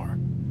this far.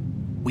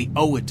 We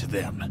owe it to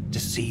them to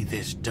see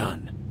this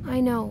done. I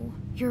know,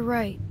 you're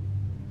right.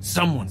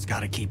 Someone's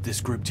got to keep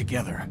this group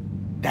together.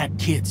 That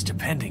kid's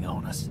depending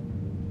on us.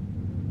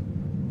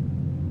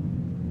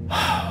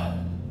 I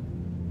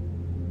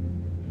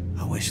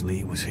wish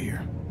Lee was here.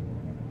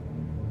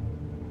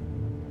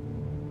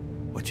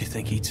 What you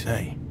think he'd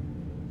say?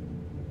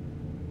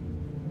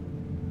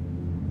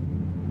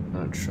 I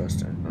don't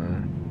trust him,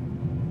 man.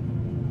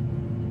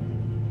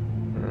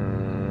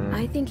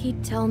 I think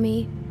he'd tell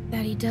me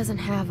that he doesn't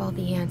have all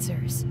the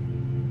answers.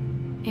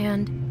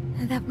 And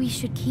that we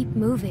should keep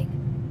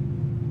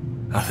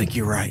moving. I think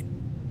you're right.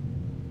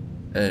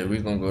 Hey, we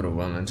gonna go to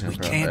Wellington. We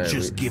can't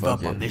just give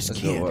up on this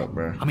kid.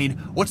 I mean,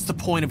 what's the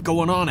point of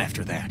going on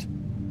after that?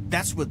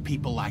 That's what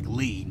people like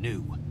Lee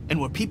knew. And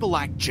what people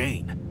like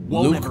Jane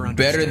won't ever understand.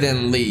 Better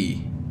than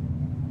Lee.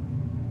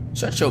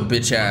 Shut your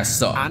bitch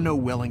ass up. I know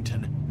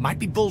Wellington might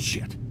be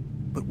bullshit,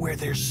 but where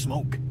there's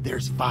smoke,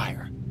 there's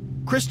fire.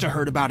 Krista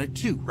heard about it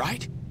too,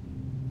 right?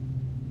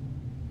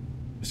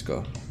 Let's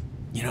go.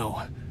 You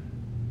know,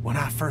 when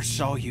I first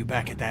saw you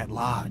back at that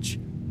lodge,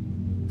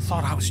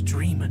 thought I was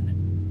dreaming.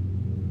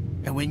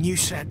 And when you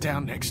sat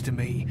down next to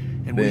me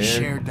and we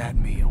shared that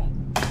meal,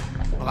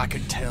 well, I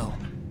could tell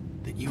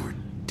that you were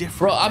different.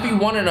 Bro, I be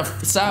wanting to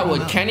side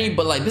with Kenny,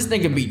 but like this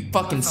nigga be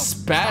fucking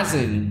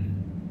spazzing.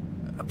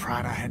 A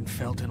pride I hadn't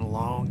felt in a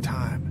long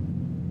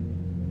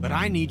time. But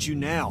I need you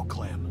now,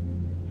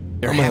 Clem.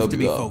 There have to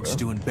be folks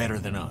doing better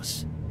than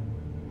us.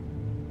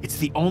 It's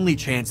the only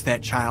chance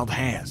that child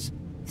has.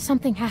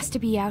 Something has to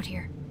be out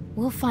here.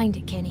 We'll find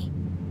it, Kenny.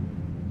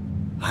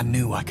 I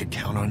knew I could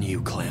count on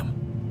you, Clem.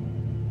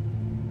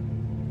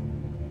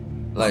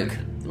 Like,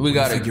 we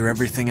gotta figure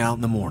everything out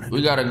in the morning.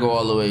 We gotta go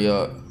all the way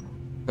up.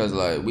 Cause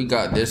like, we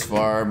got this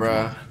far,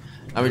 bruh.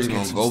 Now we're just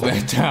gonna go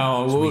back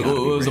down. What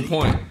was the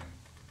point?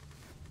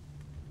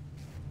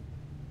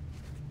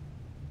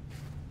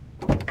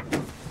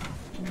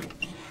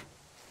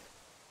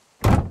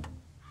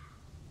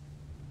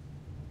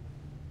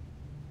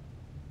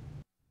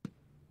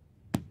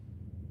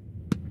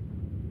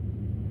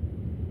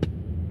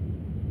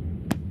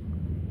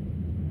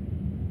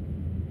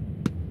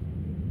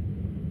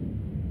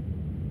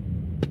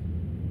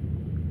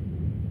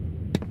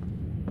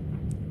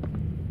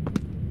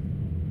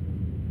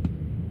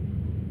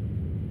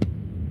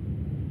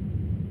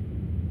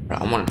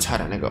 I want to tie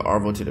that nigga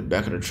Arvo to the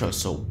back of the truck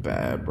so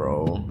bad,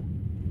 bro.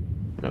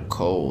 In the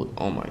cold.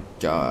 Oh my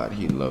god,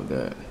 he loved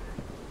that.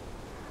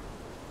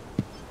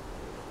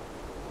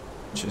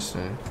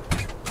 Interesting.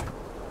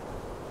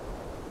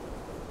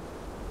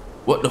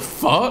 What the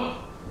fuck?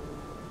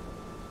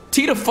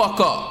 Tee the fuck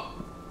up.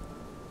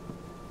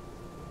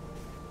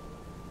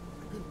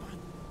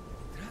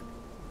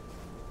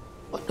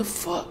 What the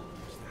fuck?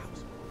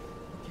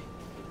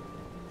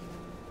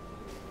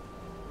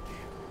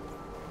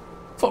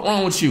 Fuck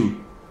wrong with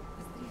you?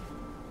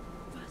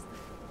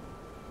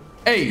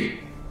 Hey.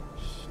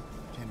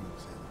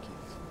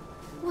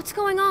 What's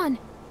going on?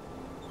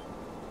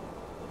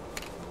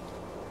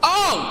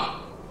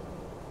 Oh!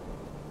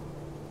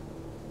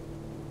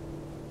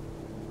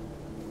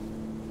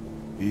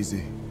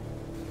 Easy.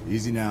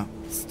 Easy now.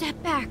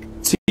 Step back.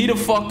 Tee the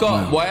fuck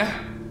up, boy.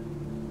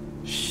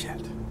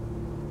 Shit.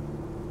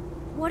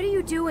 What are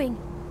you doing?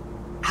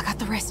 I got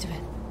the rest of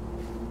it.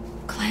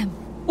 Clem.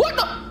 What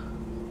the?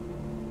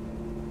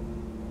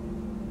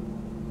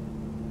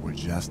 We're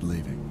just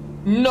leaving.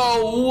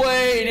 No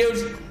way.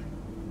 There's...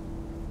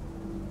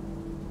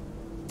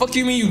 Fuck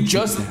you mean you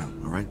just...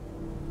 Down, all right?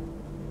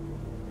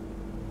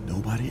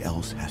 Nobody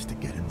else has to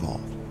get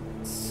involved.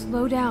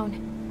 Slow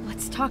down.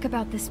 Let's talk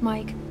about this,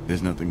 Mike.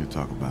 There's nothing to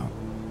talk about.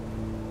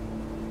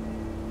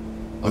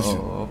 Listen,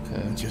 oh,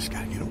 okay. We just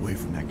gotta get away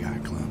from that guy,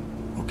 Clem.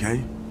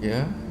 Okay?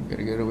 Yeah,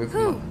 gotta get away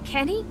from him.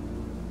 Kenny?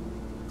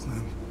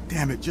 Clem,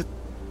 damn it,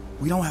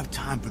 we don't have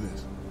time for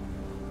this.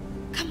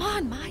 Come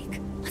on,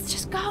 Mike. Let's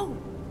just go.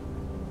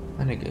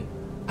 My nigga,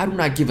 I do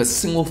not give a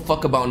single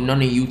fuck about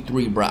none of you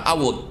three, bro. I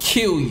will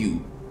kill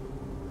you.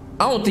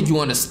 I don't think you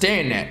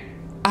understand that.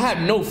 I have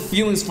no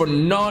feelings for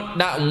not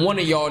one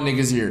of y'all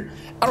niggas here.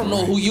 I don't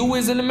know who you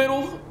is in the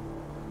middle.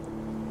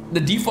 The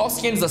default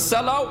skin is a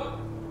sellout.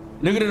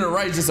 Nigga to the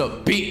right is just a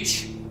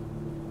bitch.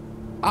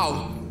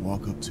 I'll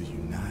walk up to you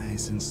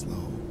nice and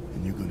slow,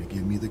 and you're gonna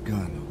give me the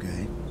gun,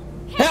 okay?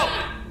 Help!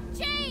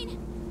 Jane!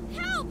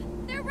 Help!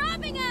 They're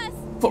robbing us!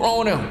 What's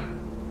wrong with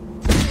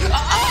him?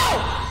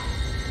 Oh!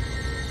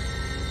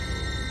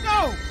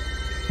 No!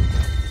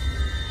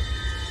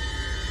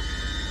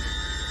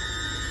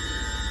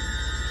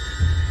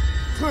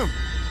 Clem!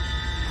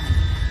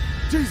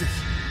 Jesus!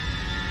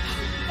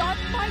 God,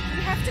 Mike,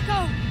 we have to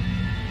go.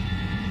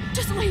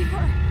 Just leave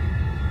her.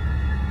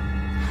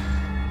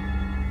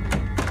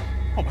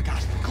 Oh my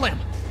God, Clem!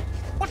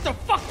 What the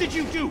fuck did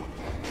you do?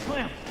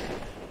 Clem!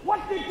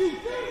 What did you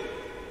do?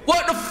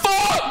 What the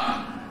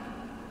fuck?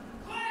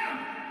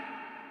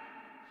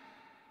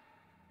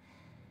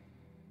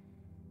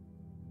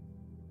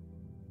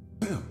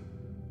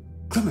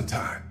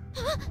 Clementine.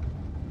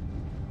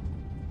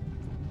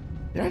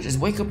 Did I just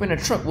wake up in a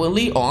truck with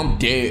Lee? Oh, I'm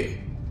dead.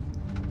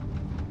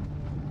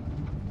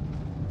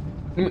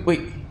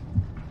 Wait.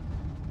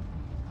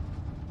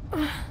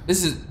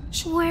 This is...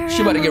 Where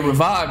she about to am get I?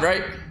 revived,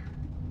 right?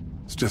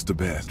 It's just a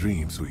bad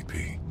dream, Sweet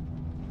Pea.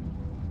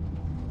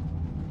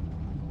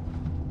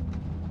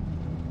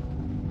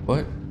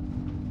 What?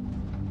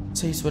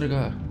 Say you swear to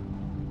God.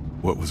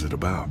 What was it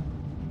about?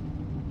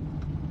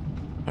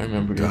 I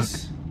remember Duck?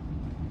 this.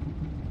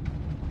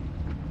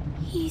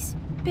 He's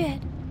bit.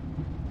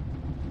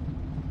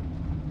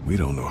 We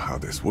don't know how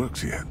this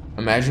works yet.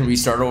 Imagine we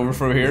start over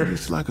from here. Maybe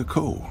it's like a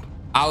cold.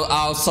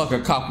 I'll suck a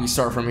cock we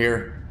start from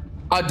here.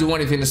 I'll do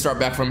anything to start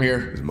back from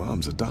here. His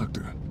mom's a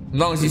doctor. As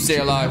long as you stay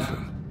alive.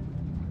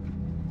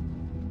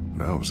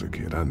 When I was a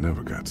kid, I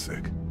never got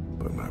sick.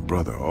 But my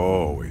brother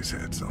always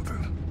had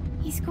something.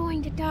 He's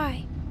going to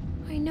die.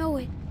 I know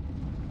it.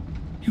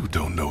 You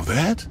don't know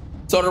that?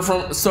 Start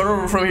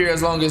over from here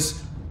as long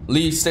as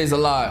Lee stays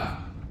alive.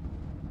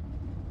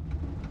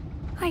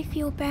 I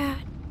feel bad.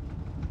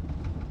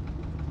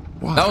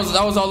 Why? That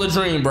was all a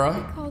dream, bro.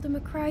 I called him a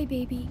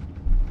crybaby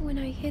when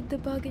I hid the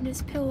bug in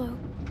his pillow.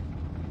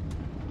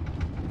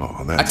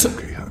 Oh, that's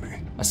okay,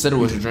 honey. I said it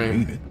was a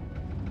dream.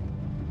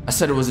 I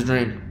said it was a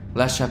dream.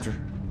 Last chapter.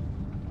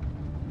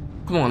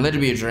 Come on, let it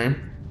be a dream.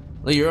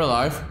 Lee, you're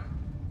alive.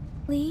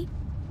 Lee?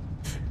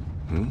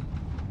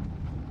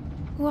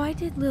 Why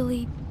did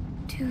Lily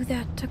do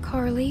that to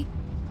Carly?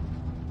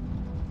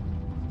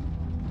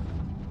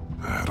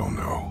 I don't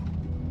know.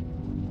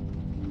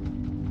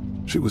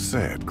 She was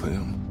sad,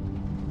 Clem.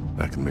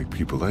 That can make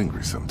people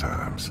angry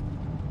sometimes.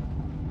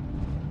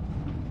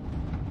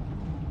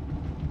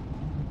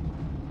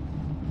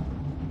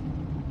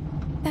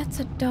 That's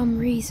a dumb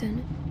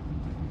reason.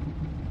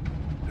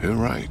 You're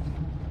right.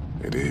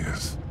 It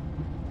is.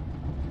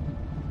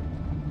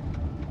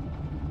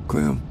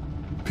 Clem,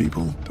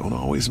 people don't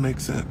always make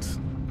sense.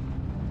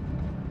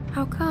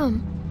 How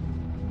come?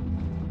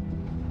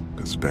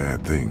 Because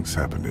bad things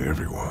happen to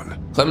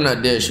everyone. Clem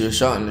not dead. She was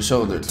shot in the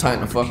shoulder.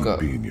 Tighten the fuck up.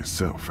 Being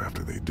yourself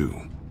after they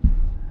do.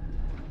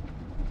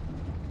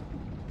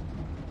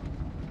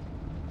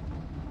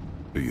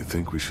 Do you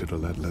think we should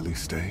have let Lily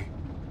stay?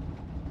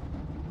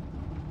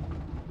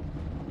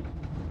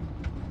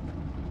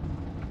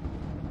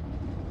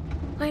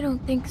 I don't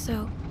think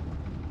so.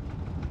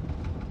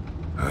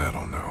 I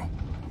don't know.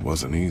 It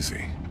wasn't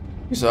easy.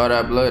 You saw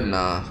that blood?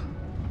 Nah.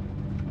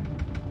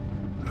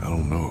 I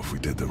don't know if we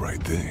did the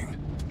right thing.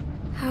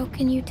 How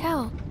can you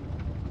tell?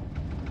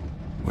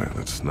 Well,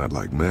 it's not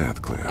like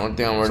math, Clem. One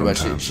thing I'm worried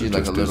about, she's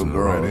like a little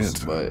girl,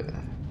 but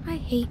I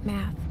hate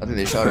math. I think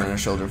they shot her in the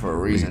shoulder for a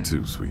reason. Me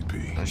too, Sweet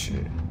Pea. That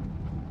shit.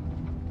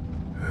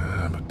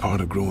 But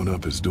part of growing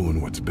up is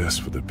doing what's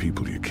best for the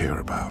people you care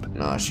about.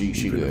 Nah, she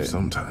Even good. if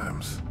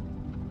sometimes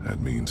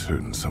that means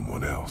hurting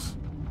someone else.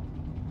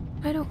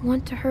 I don't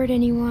want to hurt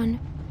anyone.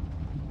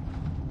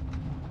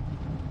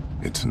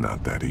 It's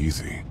not that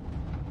easy.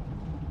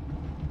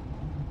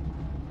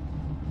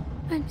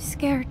 I'm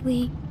scared,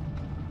 Lee.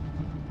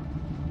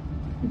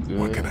 Good.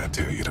 What can I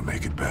tell you to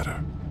make it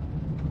better?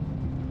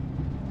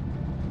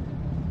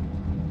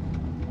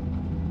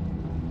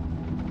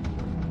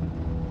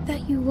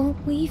 That you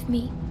won't leave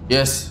me.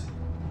 Yes.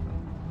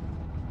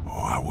 Oh,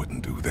 I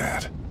wouldn't do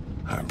that.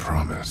 I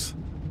promise.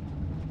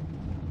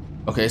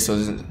 Okay,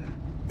 so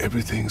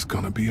everything's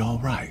gonna be all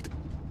right.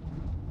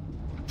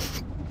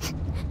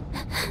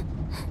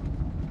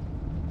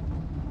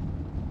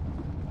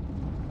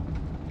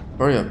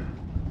 Hurry up.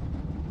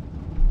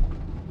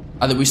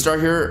 Either we start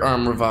here or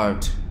I'm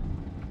revived.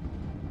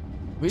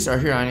 If we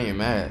start here, I ain't even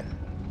mad.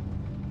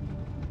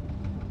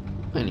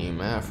 I ain't even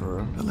mad for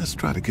real. Now let's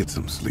try to get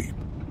some sleep.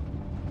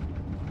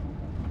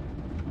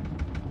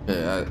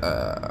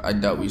 Yeah, I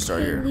doubt we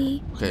start here.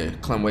 Okay,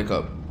 Clem, wake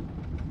up.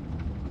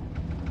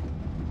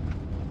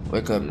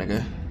 Wake up,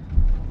 nigga.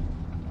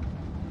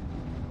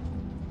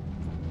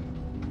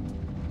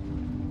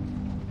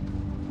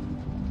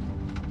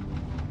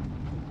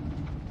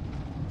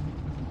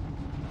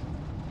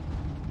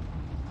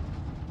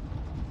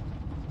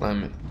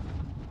 Climate.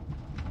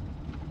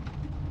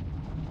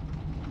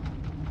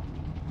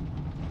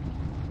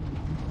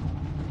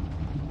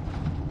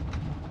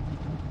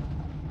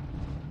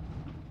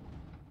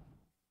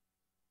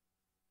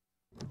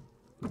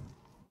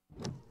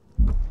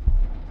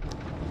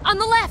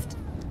 the left!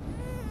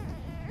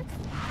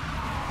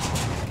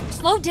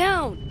 Slow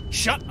down!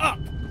 Shut up!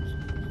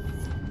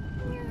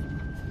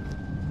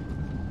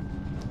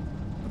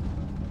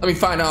 Let me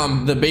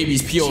find the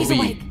baby's POV. She's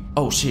awake.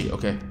 Oh shit,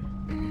 okay.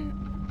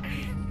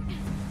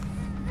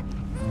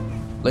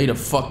 Lay the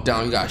fuck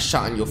down, you got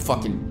shot in your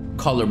fucking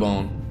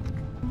collarbone.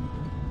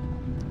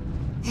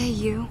 Hey,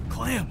 you.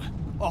 Clem!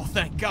 Oh,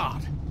 thank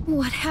God.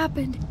 What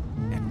happened?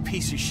 That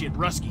piece of shit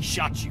Rusky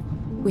shot you.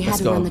 We had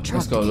to run the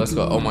truck. Let's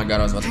go. Oh my God,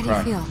 I was about to cry.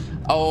 How do you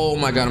feel? Oh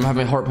my God, I'm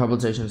having heart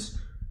palpitations.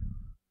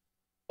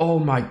 Oh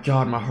my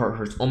God, my heart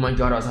hurts. Oh my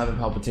God, I was having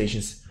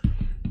palpitations.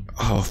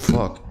 Oh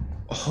fuck.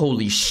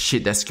 Holy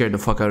shit, that scared the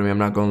fuck out of me. I'm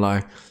not gonna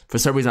lie. For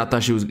some reason, I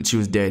thought she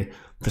was dead.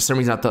 For some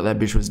reason, I thought that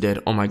bitch was dead.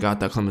 Oh my God,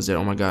 that Clem was dead.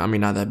 Oh my God, I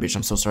mean not that bitch.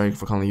 I'm so sorry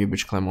for calling you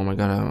bitch, Clem. Oh my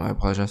God, I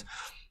apologize.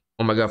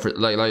 Oh my God, for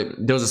like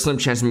there was a slim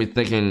chance of me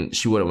thinking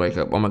she wouldn't wake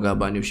up. Oh my God,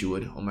 but I knew she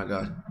would. Oh my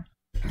God.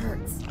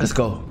 Hurts. Let's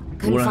go.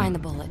 Couldn't find the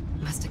bullet.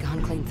 Must have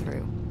gone clean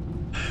through.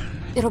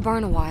 It'll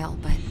burn a while,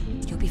 but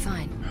you'll be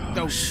fine.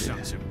 Those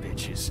sons of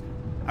bitches.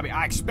 I mean,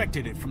 I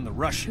expected it from the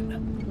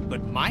Russian,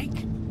 but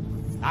Mike?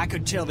 I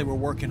could tell they were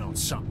working on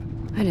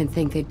something. I didn't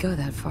think they'd go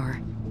that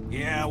far.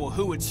 Yeah, well,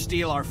 who would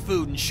steal our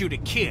food and shoot a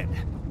kid?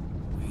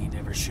 We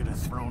never should have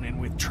thrown in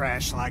with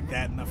trash like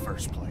that in the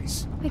first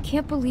place. I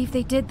can't believe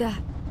they did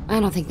that. I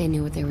don't think they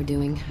knew what they were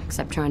doing,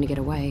 except trying to get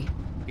away.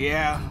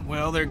 Yeah,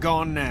 well, they're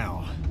gone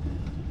now.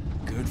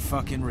 Good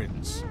fucking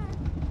riddance.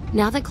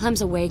 Now that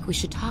Clem's awake, we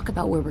should talk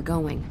about where we're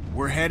going.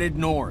 We're headed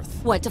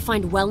north. What, to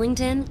find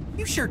Wellington?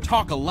 You sure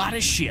talk a lot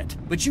of shit,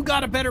 but you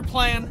got a better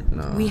plan?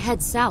 No. We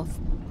head south,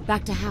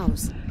 back to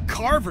house.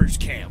 Carver's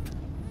camp?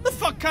 The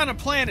fuck kind of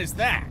plan is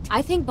that?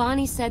 I think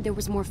Bonnie said there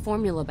was more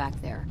formula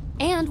back there.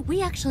 And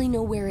we actually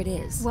know where it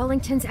is.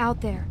 Wellington's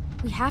out there.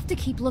 We have to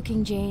keep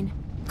looking, Jane.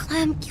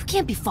 Clem, you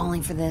can't be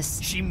falling for this.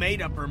 She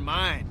made up her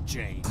mind,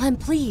 Jane. Clem,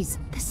 please.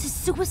 This is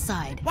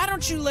suicide. Why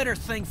don't you let her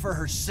think for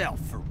herself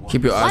for once?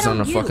 Keep your eyes on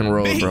the fucking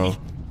road, bro.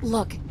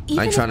 Look,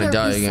 even if trying to there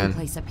die is again.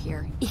 someplace up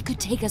here, it could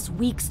take us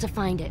weeks to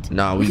find it.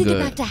 Nah, we could good.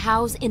 get back to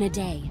house in a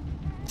day.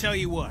 Tell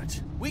you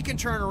what, we can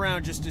turn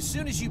around just as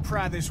soon as you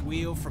pry this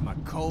wheel from my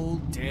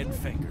cold, dead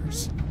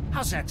fingers.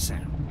 How's that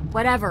sound?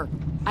 Whatever.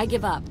 I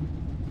give up.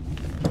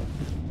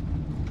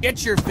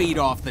 Get your feet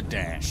off the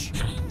dash.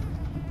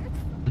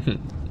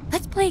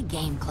 Let's play a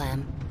game,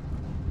 Clem.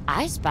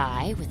 I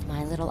spy with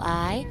my little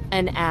eye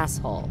an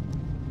asshole.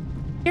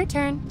 Your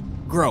turn.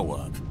 Grow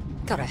up.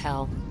 Go to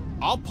hell.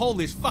 I'll pull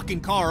this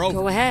fucking car over.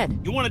 Go ahead.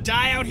 You want to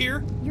die out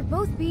here? You're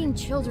both being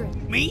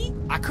children. Me?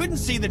 I couldn't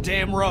see the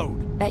damn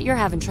road. Bet you're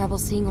having trouble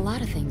seeing a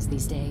lot of things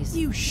these days.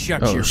 You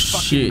shut your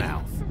fucking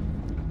mouth.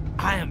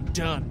 I am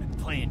done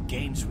playing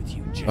games with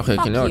you, Jane. Okay,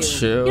 can y'all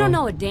chill? You don't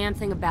know a damn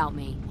thing about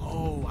me.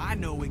 Oh, I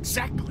know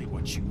exactly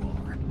what you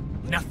are.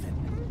 Nothing.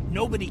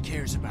 Nobody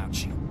cares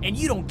about you. And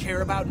you don't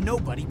care about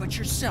nobody but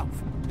yourself.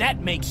 That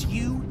makes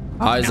you...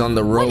 Eyes on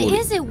the road. What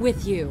is it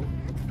with you?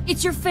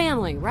 It's your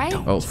family, right?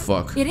 Oh,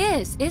 fuck. It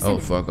is, isn't it? Oh,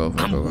 fuck.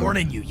 I'm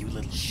warning you, you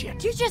little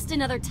shit. You're just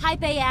another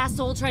type A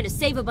asshole trying to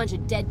save a bunch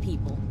of dead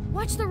people.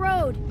 Watch the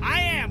road.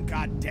 I am,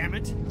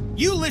 goddammit.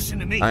 You listen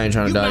to me. I ain't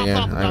trying to die again. You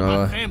mouth off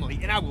about my family,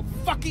 and I will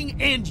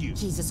fucking end you.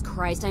 Jesus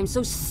Christ, I'm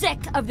so sick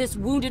of this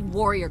wounded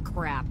warrior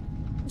crap.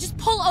 Just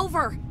pull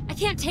over. I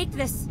can't take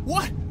this.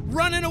 What?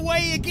 Running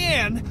away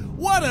again?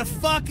 What a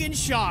fucking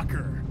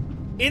shocker.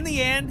 In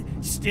the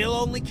end, still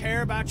only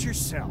care about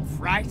yourself,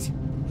 right?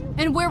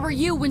 And where were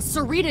you when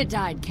Sarita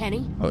died,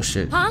 Kenny? Oh,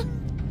 shit. Huh?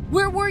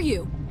 Where were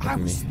you? I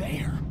was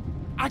there.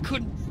 I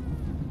couldn't...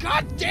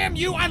 God damn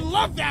you, I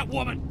love that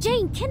woman!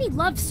 Jane, Kenny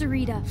loved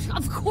Sarita.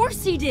 Of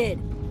course he did.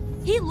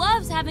 He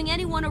loves having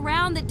anyone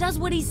around that does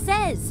what he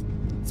says.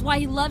 That's why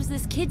he loves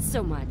this kid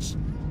so much.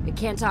 It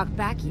can't talk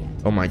back yet.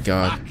 Oh my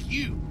God. Fuck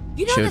you.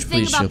 You know the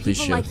thing about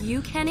people like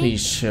you, Kenny?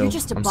 Please chill. You're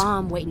just a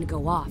bomb waiting to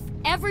go off.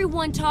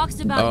 Everyone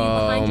talks about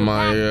you behind your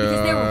back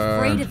because they're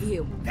afraid of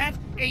you. That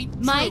ain't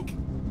true. Mike,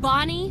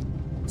 Bonnie,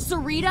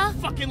 Sarita.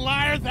 Fucking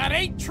liar, that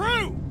ain't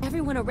true.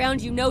 Everyone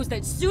around you knows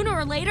that sooner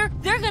or later,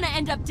 they're gonna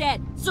end up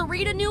dead.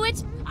 Sarita knew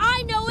it.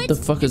 I know it. What the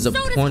fuck is the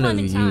point of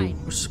you?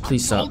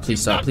 Please stop.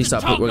 Please stop. Please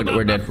stop. We're dead.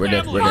 We're dead. We're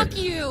dead.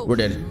 We're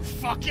dead.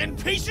 Fucking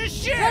piece of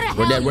shit.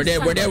 We're dead. We're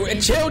dead. We're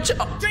dead. Chill.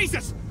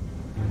 Jesus.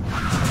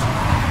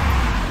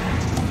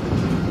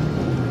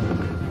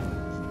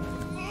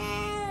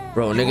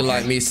 Bro, nigga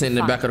like me sitting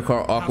in the back of the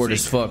car awkward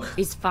as fuck.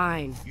 He's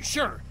fine. You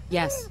sure?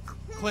 Yes.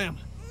 Clem,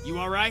 you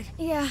alright?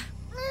 Yeah.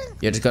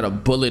 Yeah, just got a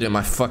bullet in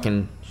my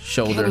fucking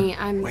shoulder.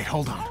 Kenny, Wait,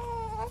 hold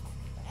on.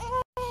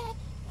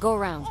 Go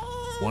around.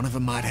 One of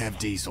them might have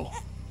diesel.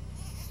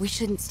 We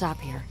shouldn't stop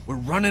here. We're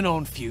running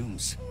on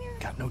fumes.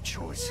 Got no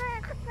choice.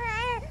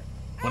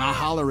 When I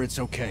holler, it's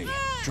okay.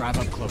 Drive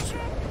up closer.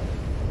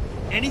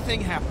 Anything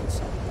happens,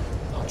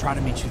 I'll try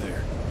to meet you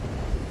there.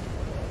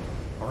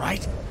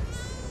 Alright?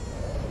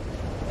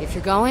 If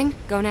you're going,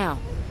 go now.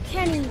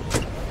 Kenny.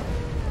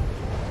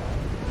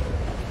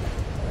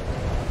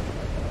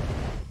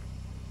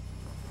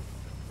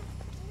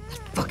 That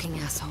fucking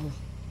asshole.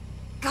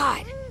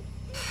 God.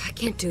 I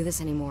can't do this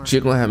anymore.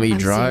 She gonna have me I'm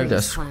drive?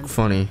 serious, That's Clem.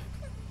 funny.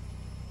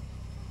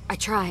 I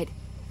tried,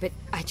 but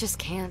I just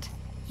can't.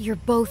 You're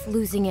both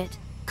losing it.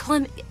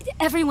 Clem,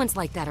 everyone's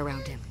like that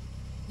around him.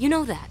 You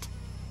know that.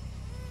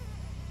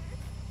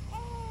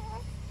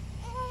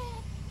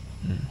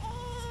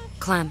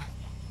 Clem,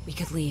 we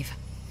could leave.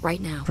 Right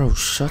now. Bro,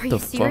 shut the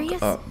serious?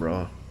 fuck up,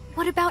 bro.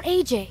 What about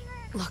AJ?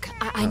 Look,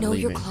 I know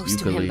you're close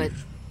to him, but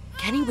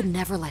Kenny would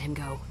never let him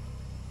go.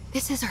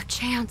 This is our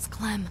chance,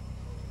 Clem.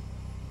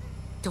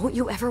 Don't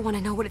you ever want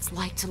to know what it's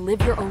like to live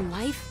your own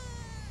life?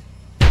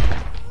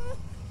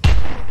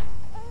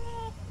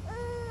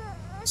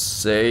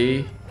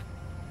 Say...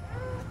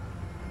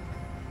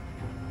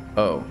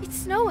 Oh.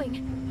 It's snowing.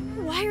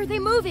 Why are they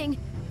moving?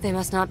 They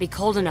must not be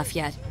cold enough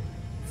yet.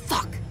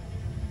 Fuck.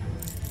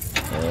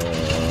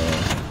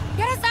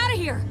 Get us out of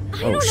here.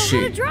 I don't know how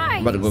to drive.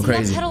 I'm about to go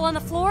crazy. See that pedal on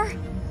the floor?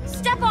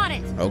 Step on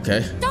it.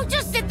 Okay. Don't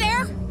just sit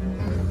there.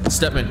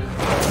 Step in.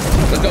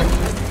 Let's go.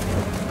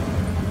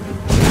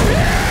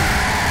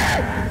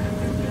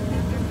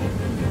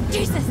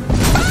 Jesus.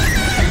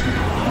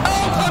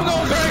 Oh, I'm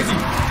going crazy.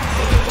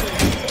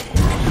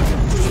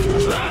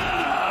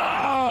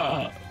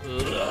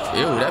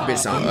 Ew, that bitch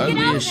sound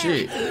ugly as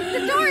shit.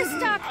 The door is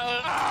stuck.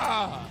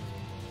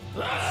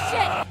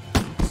 Shit.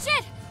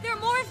 Shit. There are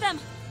more of them.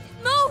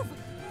 Move.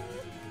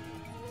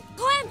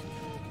 Clem.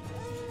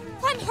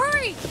 Clem,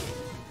 hurry.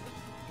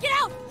 Get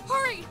out.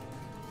 Hurry.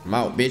 I'm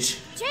out, bitch.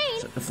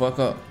 Jane. Shut the fuck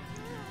up.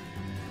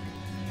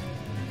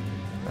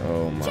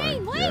 Oh my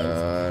Jane, wait.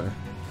 god.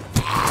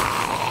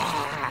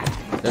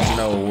 There's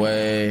no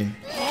way.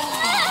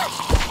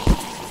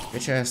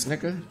 Bitch ass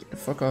nigga, get the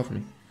fuck off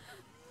me.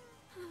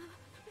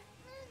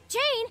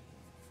 Jane.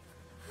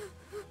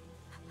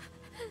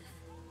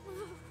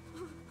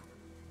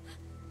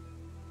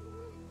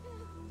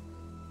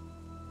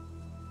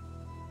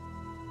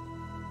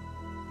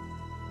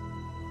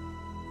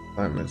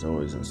 Simon's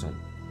always in some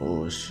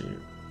bullshit.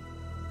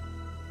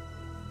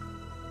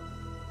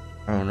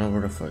 I don't know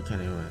where the fuck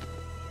Kenny went.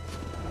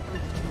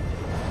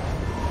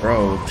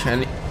 Bro,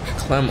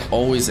 Clem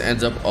always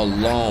ends up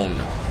alone.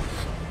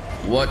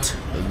 What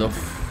the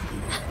f...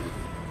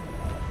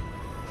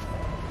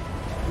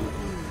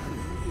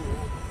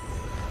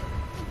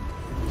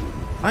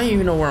 I don't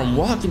even know where I'm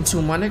walking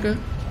to, my nigga.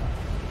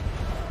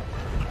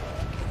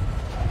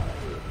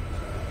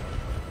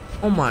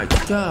 Oh my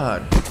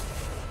god.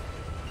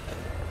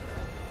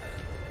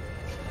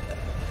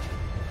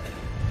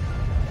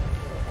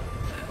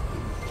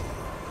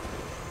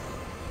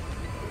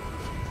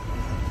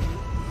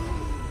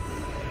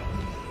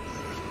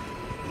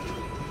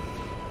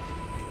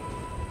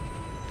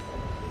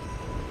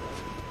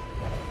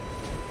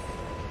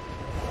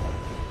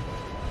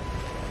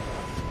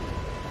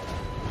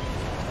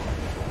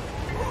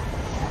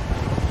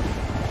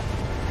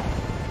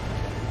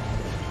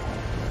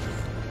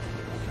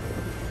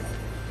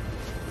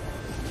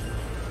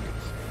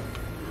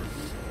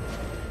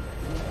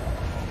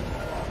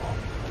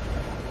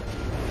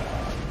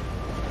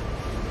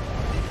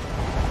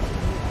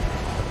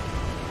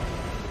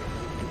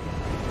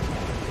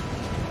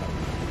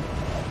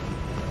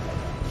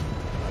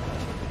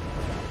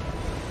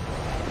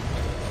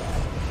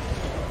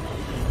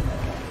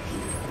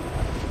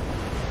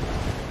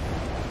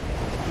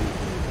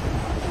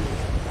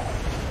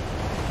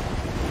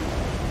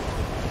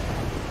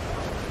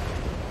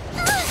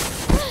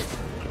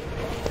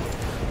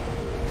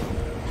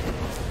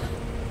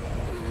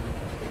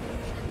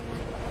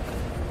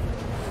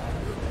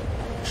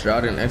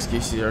 Shroud and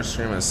XKCR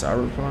stream at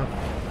Cyberpunk?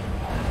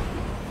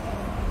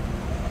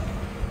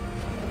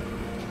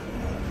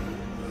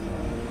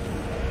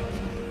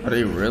 Are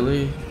they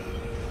really?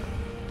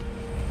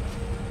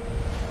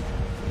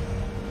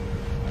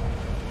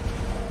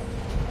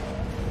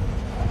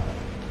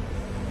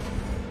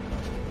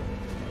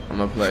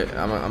 I'm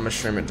gonna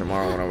stream it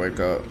tomorrow when I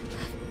wake up.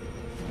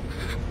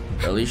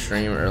 Early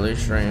stream, early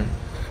stream.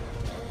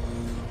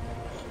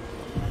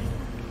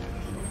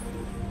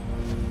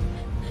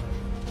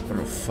 Where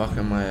the fuck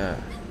am I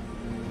at?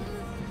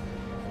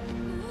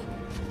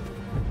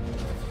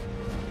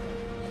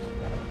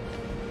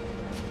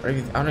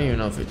 I don't even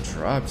know if it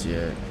dropped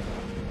yet.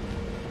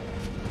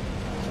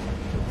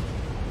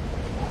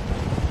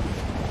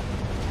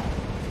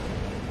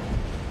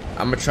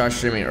 I'm gonna try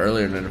streaming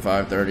earlier than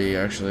 5:30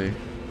 actually.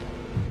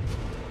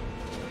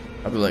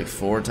 I'll be like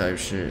 4 type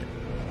shit.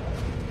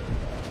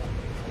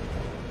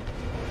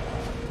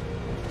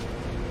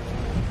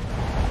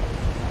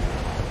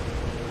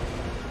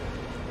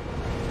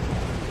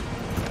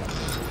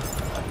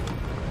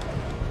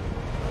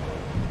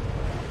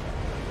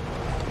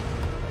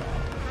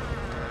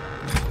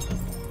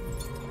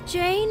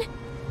 Jane?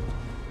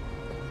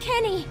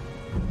 Kenny?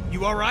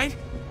 You alright?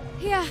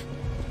 Yeah,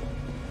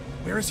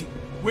 Where is he?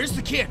 Where's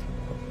the kid?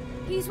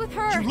 he's with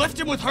her. You left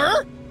him with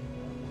her?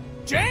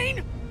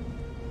 Jane?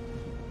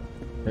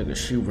 Nigga,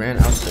 she ran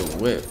out the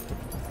whip.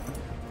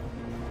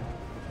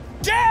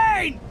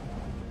 Jane!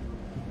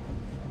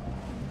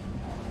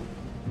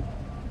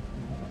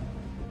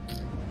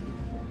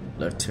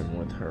 Left him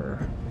with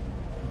her.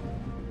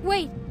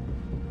 Wait,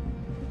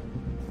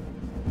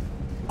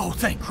 Oh,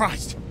 thank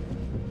Christ.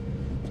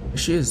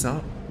 She is, huh?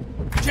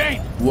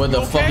 Jane! Where the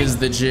you fuck okay? is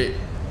the jit?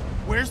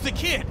 Where's the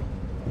kid?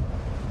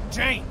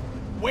 Jane,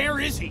 where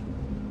is he?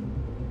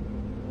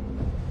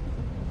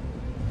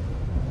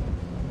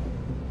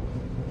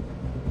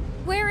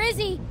 Where is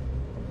he?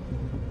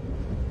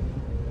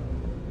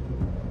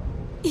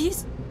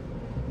 He's...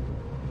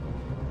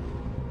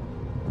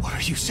 What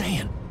are you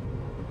saying?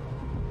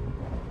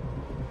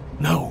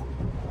 No.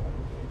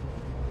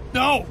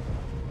 No!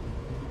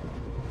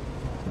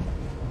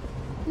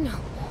 No,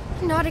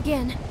 not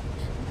again.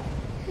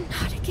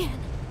 Not again.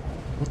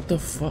 What the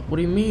fuck? What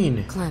do you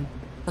mean? Clem,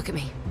 look at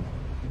me.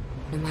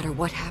 No matter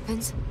what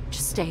happens,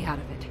 just stay out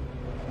of it.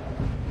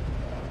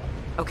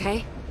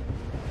 Okay?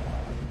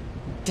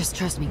 Just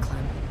trust me,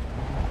 Clem.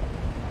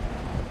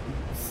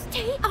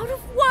 Stay out of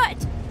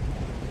what?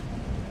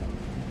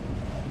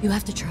 You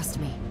have to trust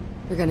me.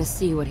 You're gonna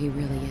see what he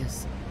really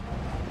is.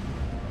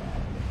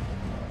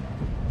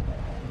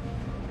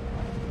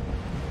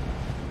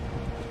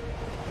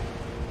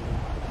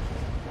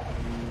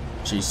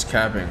 She's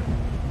capping.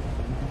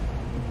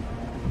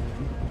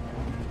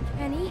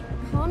 Kenny,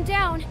 calm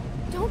down.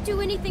 Don't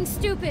do anything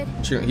stupid.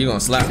 He gonna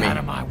slap me. Out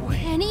of my way.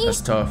 Kenny? That's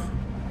tough.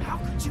 How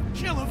could you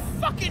kill a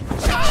fucking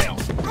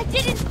child? I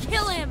didn't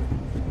kill him!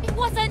 It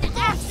was an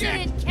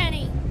accident,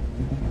 Kenny!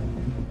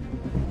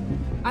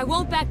 I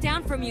won't back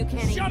down from you,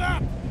 Kenny. Shut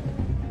up!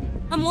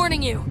 I'm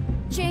warning you.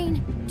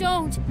 Jane,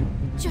 don't.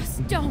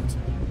 Just don't.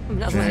 I'm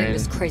not letting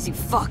this crazy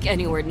fuck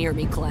anywhere near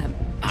me, Clem.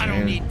 I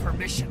don't need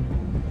permission.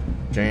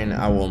 Jane,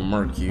 I will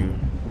murk you.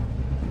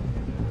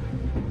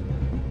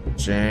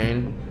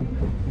 Jane.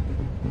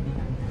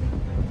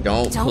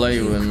 Don't play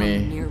you with come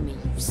me. near me,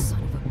 you son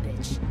of a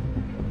bitch.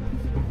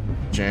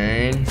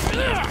 Jane.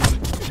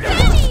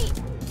 Kenny!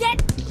 Get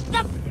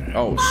the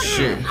Oh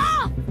shit.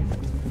 off!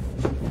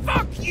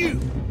 Fuck you!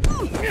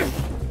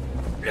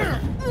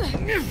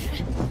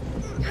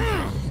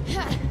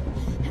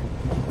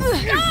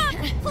 Stop!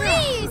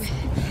 Please!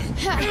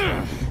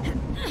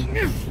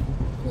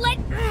 Let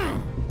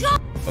go!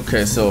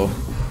 Okay, so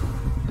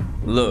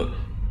look.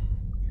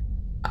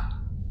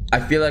 I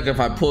feel like if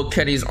I pull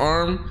Kenny's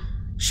arm,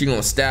 she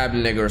gonna stab the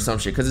nigga or some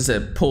shit, cause it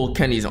said pull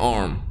Kenny's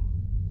arm.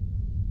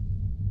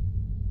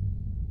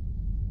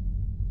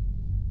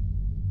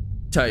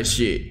 Tight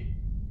shit.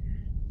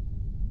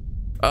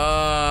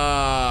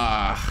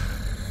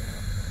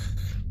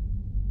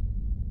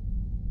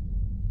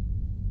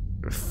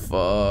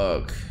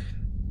 Fuck.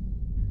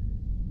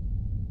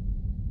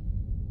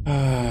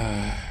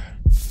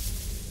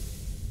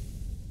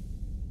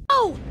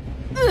 Oh!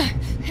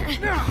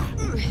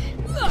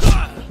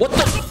 What the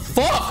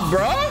fuck,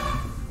 bruh?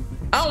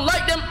 I don't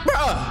like them,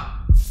 bruh.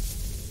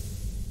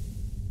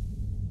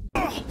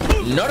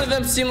 None of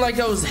them seemed like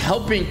I was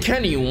helping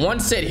Kenny. One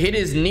said hit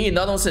his knee, and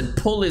the other one said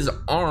pull his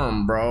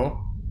arm, bro.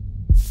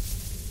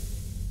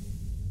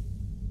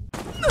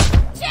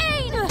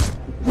 Jane!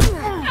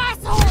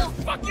 Asshole!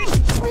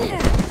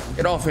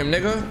 Get off him,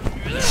 nigga.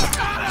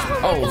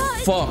 Oh,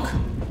 fuck.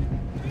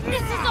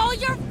 This is all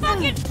your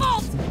fucking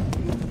fault!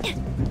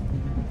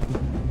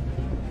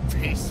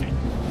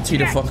 Tee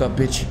the fuck up,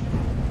 bitch.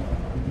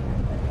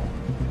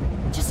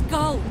 Just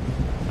go.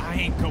 I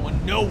ain't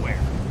going nowhere.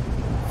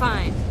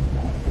 Fine.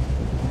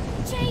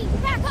 Jane,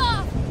 back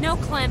off! No,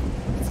 Clem.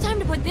 It's time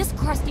to put this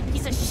crusty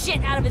piece of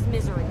shit out of his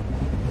misery.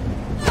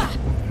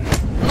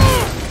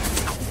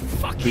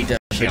 Beat that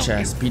bitch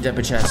ass. Beat that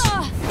bitch ass.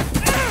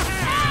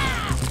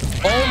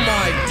 Oh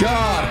my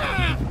god.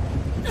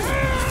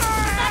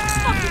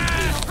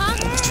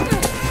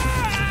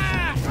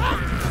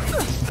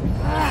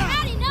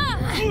 Had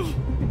enough!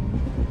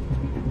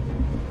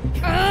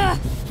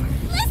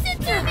 Listen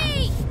to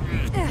me!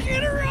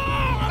 Get her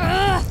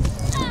off!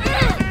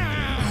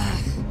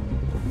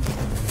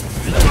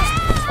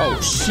 Oh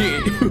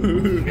shit.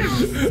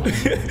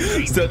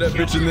 Stab that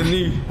bitch in the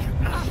knee.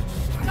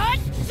 God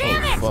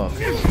damn it! Oh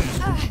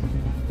fuck.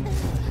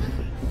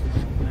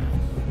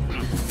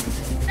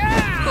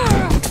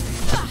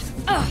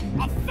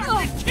 I'll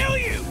fucking kill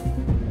you!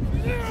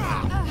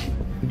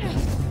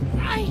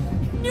 I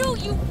knew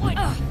you would!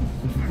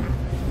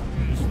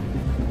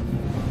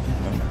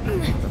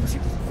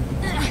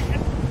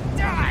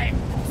 Die!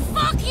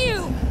 Fuck you!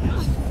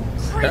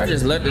 Can I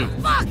just let the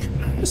Fuck!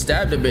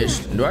 stab the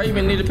bitch? Do I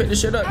even need to pick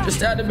this shit up? Just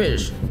stab the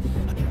bitch.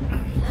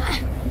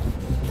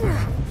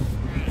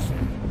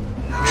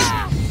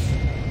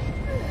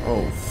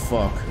 Oh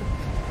fuck.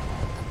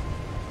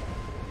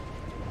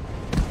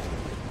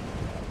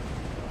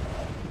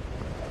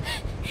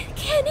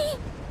 Kenny!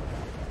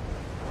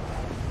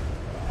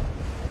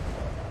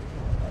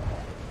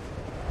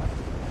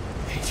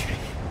 AJ.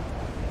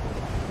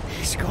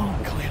 He's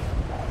gone, Clem.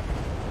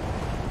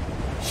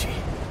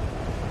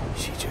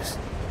 She just...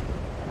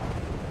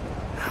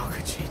 How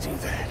could she do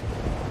that?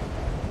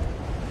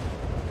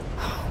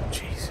 Oh,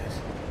 Jesus.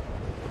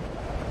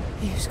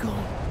 He's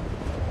gone.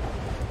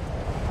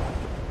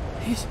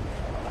 He's...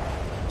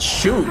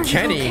 Shoot,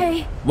 Kenny.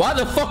 Okay? Why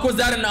the fuck was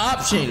that an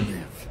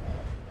option?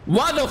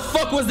 Why the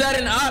fuck was that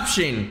an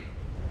option?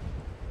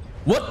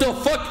 What the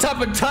fuck type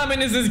of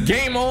timing is this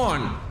game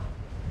on?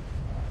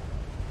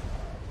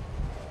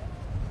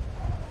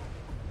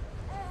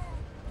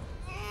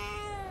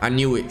 I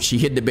knew it. She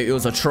hid the baby. It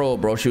was a troll,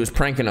 bro. She was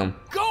pranking him.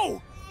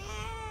 Go!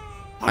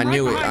 I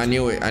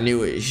knew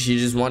it. She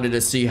just wanted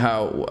to see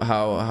how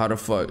the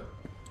fuck.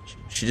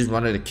 She just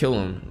wanted to kill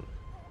him.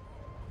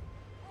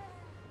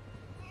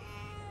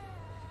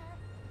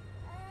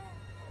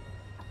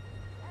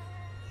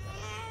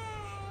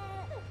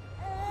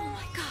 Oh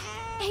my god,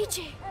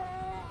 AJ.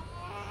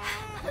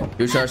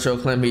 You try to show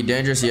Clem he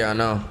dangerous? Yeah, I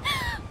know.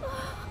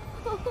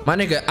 My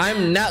nigga,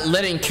 I'm not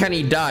letting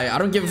Kenny die. I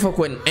don't give a fuck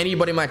what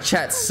anybody in my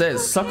chat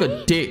says. Suck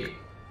a dick.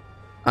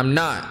 I'm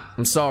not.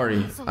 I'm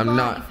sorry. I'm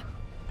not.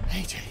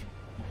 AJ.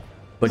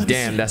 But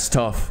damn, that's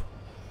tough.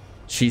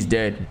 She's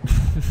dead.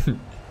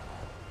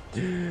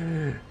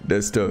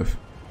 That's tough.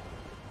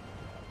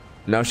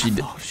 Now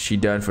she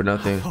died for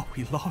nothing. I thought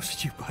we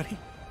lost you, buddy.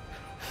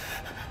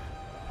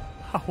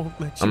 I won't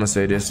let you. I'm gonna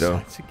say this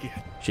though.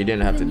 She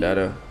didn't have to die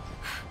though.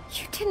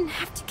 You didn't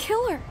have to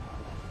kill her.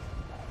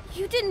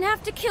 You didn't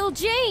have to kill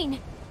Jane.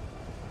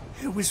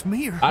 It was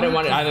me or her. I didn't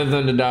want either of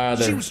them to die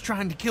either. She was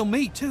trying to kill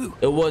me too.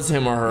 It was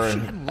him or her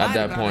at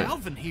that point.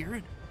 Alvin here,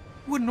 it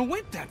wouldn't have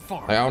went that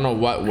far. Like, I don't know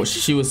what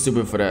she was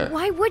stupid for that.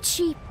 Why would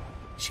she?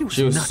 She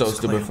was nuts, so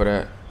stupid for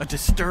that. A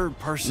disturbed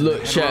person. Look,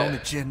 had chat, her own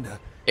agenda.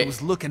 It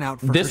was looking out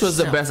for this herself. was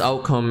the best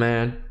outcome,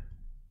 man.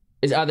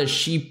 It's either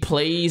she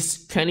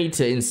plays Kenny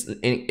to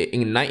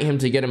ignite him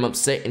to get him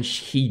upset, and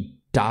he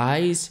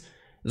dies.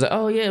 It's like,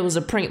 oh yeah, it was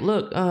a prank.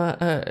 Look,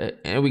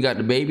 and we got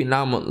the baby.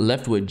 Now I'm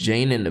left with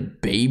Jane and the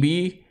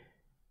baby,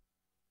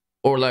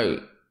 or like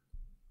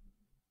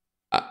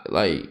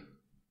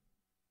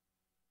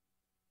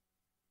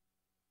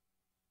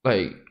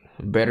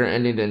better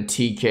ending than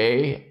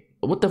TK.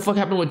 What the fuck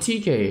happened with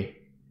TK?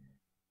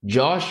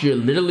 Josh, you're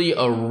literally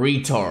a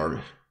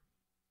retard.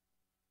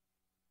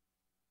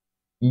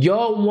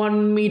 Y'all want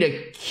me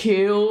to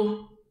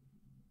kill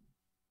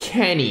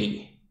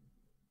Kenny.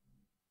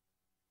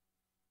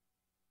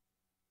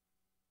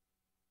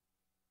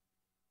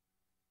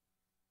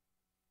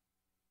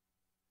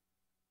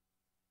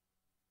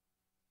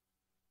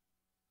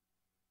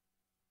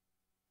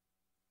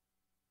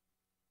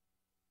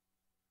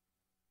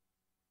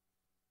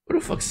 What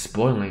the fuck's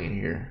spoiling in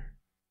here?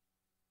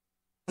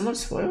 Someone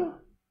spoil?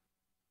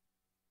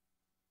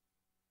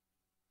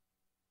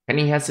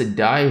 Kenny has to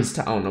die. His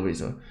time. I don't know what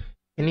he's on.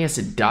 Kenny has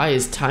to die.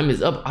 His time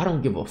is up. I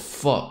don't give a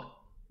fuck.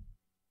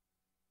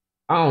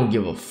 I don't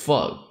give a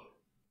fuck.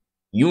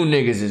 You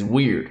niggas is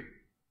weird.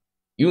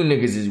 You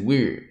niggas is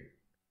weird.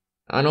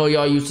 I know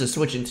y'all used to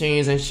switching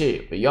teams and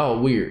shit, but y'all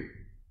weird.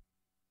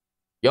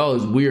 Y'all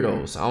is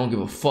weirdos. I don't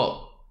give a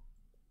fuck.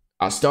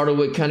 I started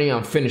with Kenny.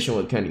 I'm finishing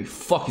with Kenny.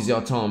 Fuck is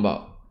y'all talking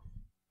about?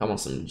 I want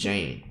some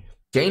Jane.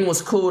 Jane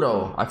was cool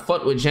though. I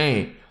fucked with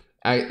Jane.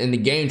 And the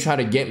game tried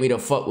to get me to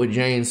fuck with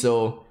Jane,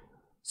 so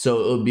it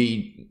would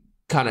be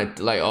kind of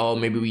like, oh,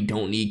 maybe we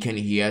don't need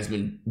Kenny. He has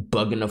been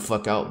bugging the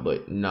fuck out,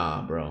 but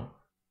nah, bro.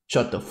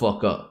 Shut the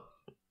fuck up.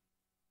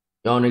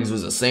 Y'all niggas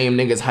was the same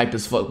niggas hype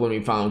as fuck when we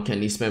found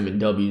Kenny spamming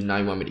W's. Now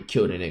you want me to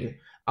kill the nigga.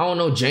 I don't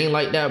know Jane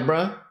like that,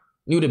 bruh.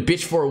 Knew the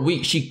bitch for a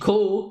week. She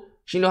cool.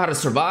 She know how to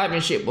survive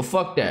and shit, but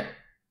fuck that.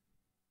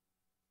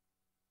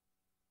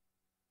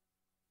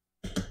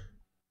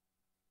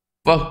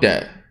 Fuck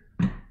that.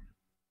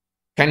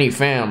 Kenny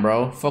fam,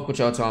 bro. Fuck what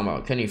y'all talking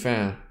about. Kenny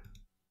fam.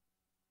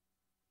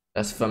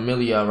 That's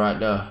familiar right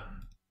there.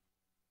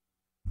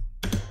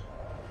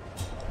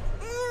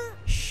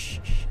 Shh.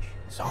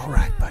 It's all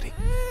right, buddy.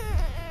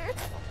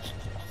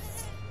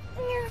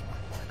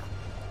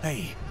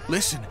 Hey,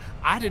 listen.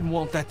 I didn't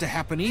want that to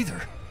happen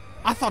either.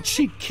 I thought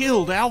she'd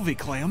killed Alvy,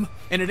 Clem,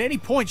 and at any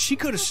point she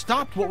could have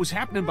stopped what was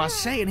happening by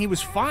saying he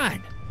was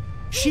fine.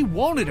 She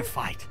wanted a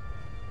fight.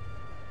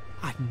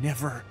 I'd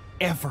never,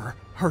 ever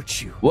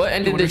hurt you. What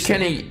ended did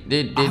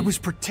Kenny I was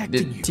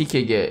protecting you.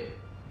 TK get?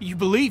 You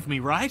believe me,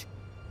 right?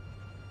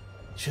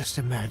 Just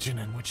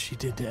imagining what she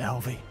did to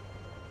Alvy.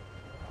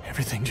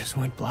 Everything just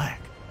went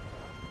black.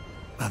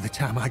 By the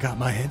time I got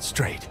my head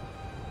straight,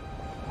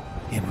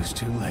 it was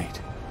too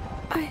late.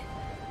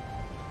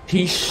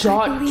 He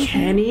shot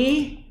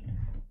Kenny?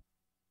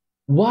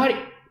 What?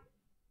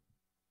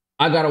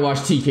 I gotta watch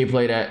TK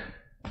play that.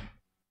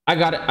 I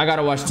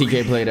gotta watch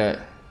TK play that.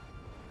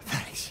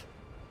 Thanks.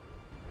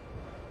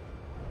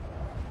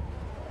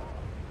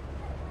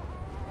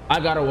 I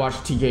gotta watch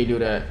TK do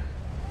that.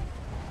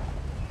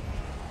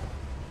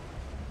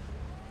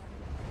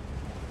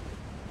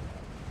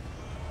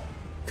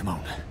 Come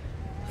on.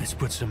 Let's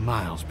put some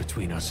miles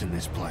between us and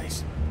this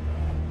place.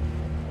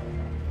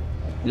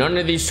 None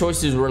of these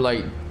choices were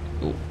like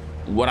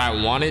what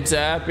I wanted to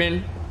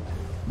happen,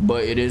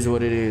 but it is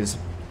what it is.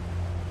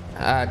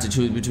 I had to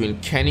choose between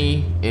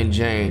Kenny and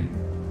Jane.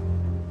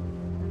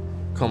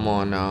 Come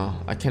on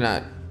now. I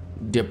cannot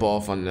dip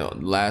off on the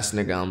last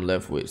nigga I'm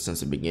left with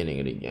since the beginning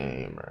of the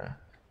game, bruh.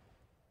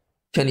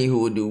 Kenny, who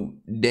would do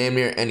damn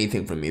near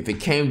anything for me. If it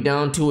came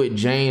down to it,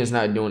 Jane is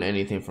not doing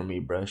anything for me,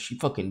 bruh. She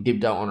fucking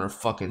dipped out on her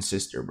fucking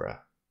sister, bruh.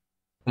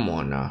 Come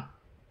on now.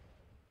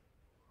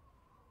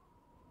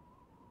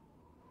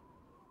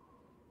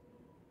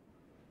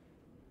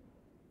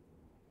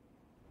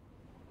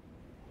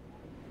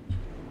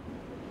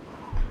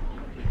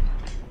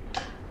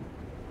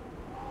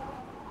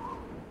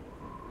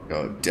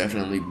 Yo,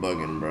 definitely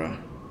bugging, bro.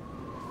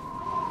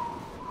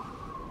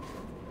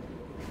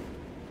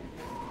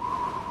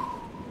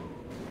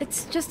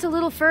 It's just a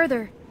little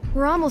further.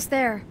 We're almost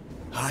there.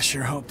 I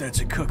sure hope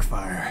that's a cook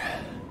fire.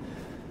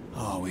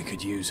 Oh, we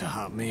could use a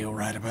hot meal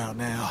right about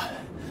now.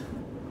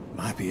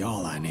 Might be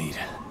all I need.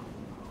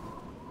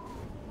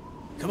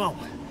 Come on,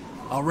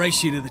 I'll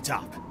race you to the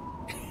top.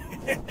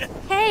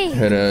 Hey!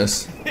 Hit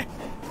us.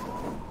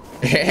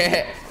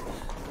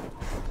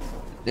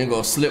 Then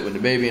go slip with the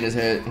baby in his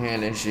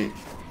hand and shit.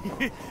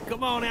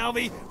 Come on,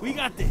 Albie, we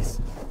got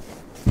this.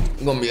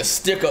 You're gonna be a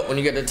stick up when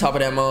you get to the top of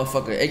that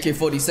motherfucker.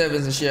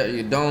 AK-47s and shit,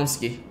 you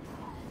domski.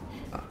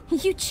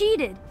 You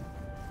cheated.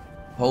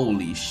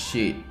 Holy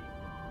shit.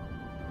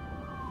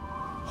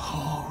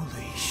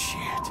 Holy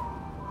shit.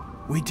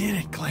 We did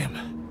it, Clem.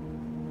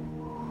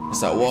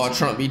 That's that wall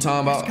Trump be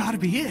talking about. That's gotta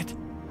be it.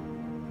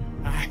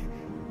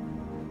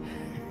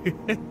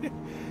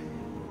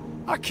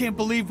 I can't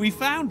believe we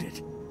found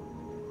it.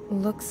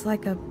 Looks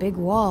like a big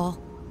wall.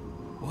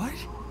 What?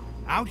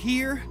 Out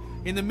here?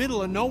 In the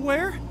middle of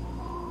nowhere?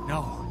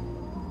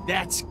 No.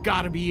 That's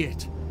gotta be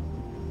it.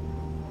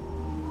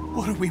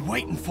 What are we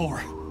waiting for?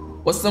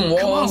 What's them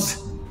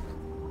walls?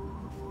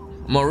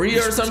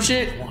 Maria or some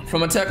shit?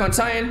 From Attack on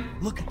Titan?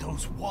 Look at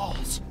those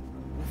walls.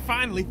 We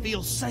finally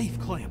feel safe,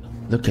 Clem.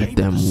 Look at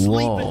them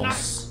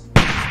walls.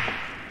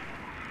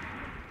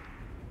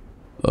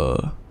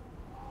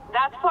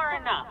 That's far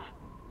enough.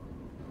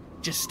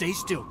 Just stay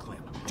still, Clem.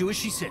 Do as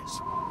she says.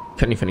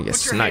 Kenny finna get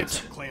Put your hands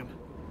sniped. up, Clem.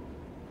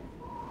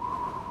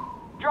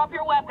 Drop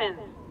your weapons.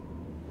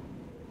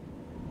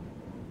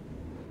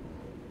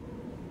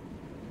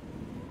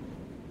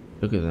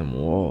 Look at them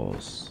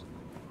walls.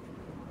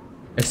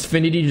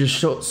 Xfinity just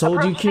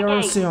sold you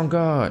KRC on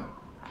God.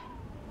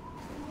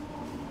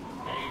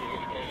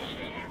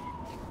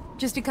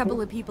 Just a couple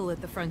of people at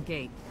the front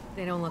gate.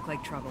 They don't look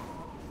like trouble.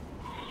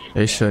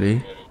 Hey,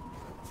 Shuddy.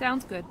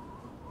 Sounds good.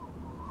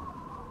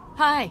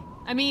 Hi,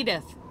 I'm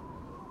Edith.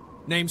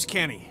 Name's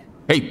Kenny.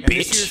 Hey, And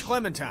this here's bitch.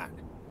 Clementine.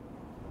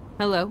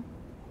 Hello.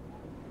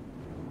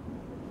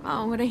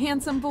 Oh, what a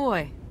handsome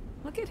boy.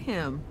 Look at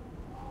him.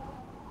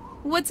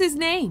 What's his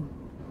name?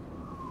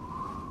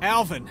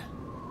 Alvin.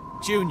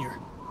 Jr.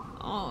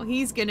 Oh,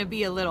 he's gonna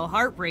be a little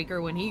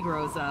heartbreaker when he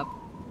grows up.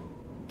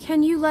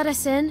 Can you let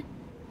us in?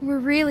 We're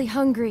really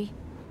hungry.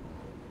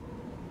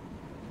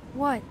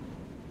 What?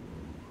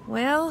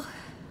 Well,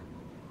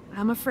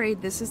 I'm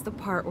afraid this is the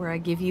part where I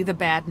give you the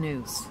bad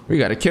news. We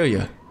gotta kill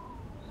you.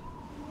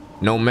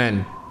 No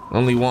men.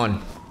 Only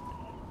one.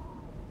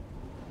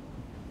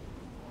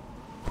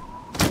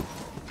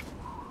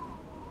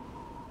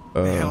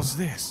 The hell's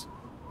this?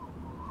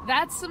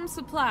 That's some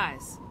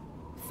supplies.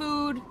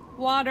 Food,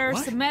 water,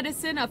 What? some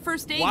medicine, a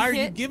first aid Why are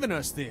kit. you giving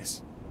us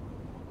this?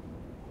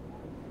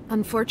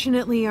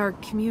 Unfortunately, our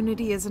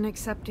community isn't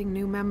accepting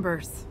new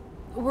members.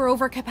 We're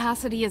over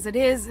capacity as it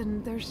is,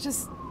 and there's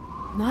just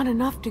not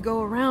enough to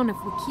go around if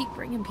we keep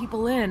bringing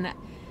people in.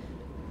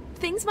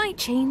 Things might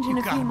change in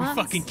a few You gotta months.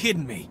 be fucking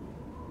kidding me.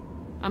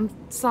 I'm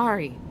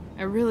sorry.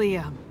 I really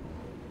am.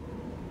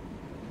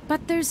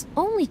 But there's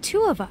only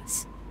 2 of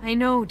us. I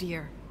know,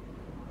 dear.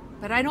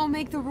 But I don't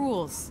make the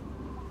rules.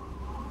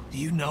 Do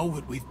you know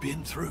what we've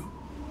been through?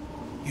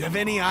 You have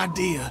any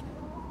idea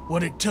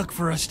what it took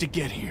for us to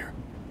get here?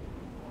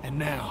 And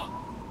now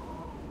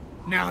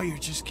you're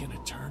just gonna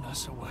turn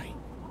us away.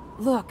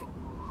 Look,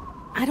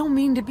 I don't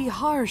mean to be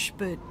harsh,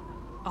 but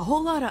a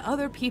whole lot of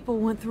other people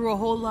went through a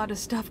whole lot of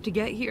stuff to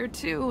get here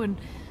too,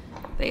 and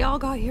they all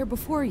got here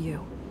before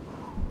you.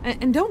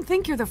 And don't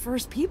think you're the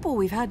first people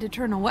we've had to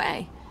turn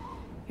away.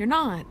 You're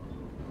not.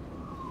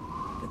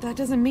 But that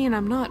doesn't mean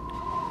I'm not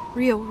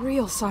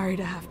real sorry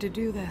to have to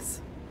do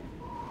this.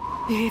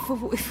 If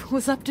it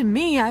was up to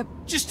me,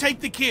 Just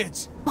take the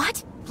kids.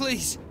 What?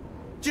 Please.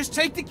 Just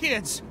take the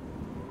kids.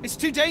 It's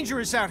too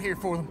dangerous out here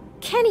for them.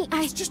 Kenny,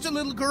 It's just a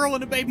little girl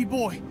and a baby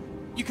boy.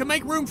 You can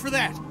make room for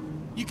that.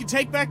 You can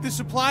take back the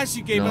supplies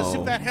you gave us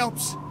if that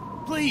helps.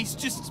 Please,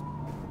 just...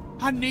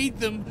 I need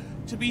them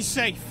to be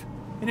safe.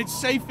 And it's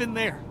safe in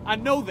there. I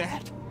know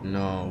that.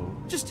 No.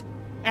 Just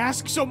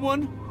ask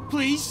someone,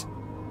 please.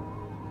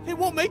 They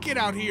won't make it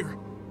out here.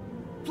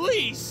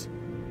 Please.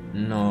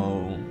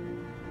 No.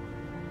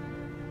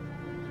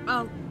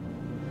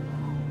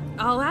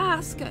 I'll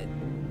ask.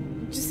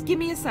 Just give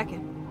me a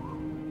second.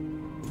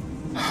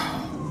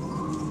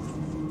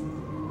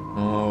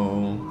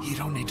 Oh. You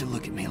don't need to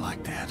look at me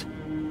like that.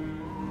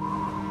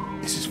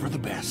 This is for the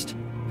best.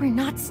 We're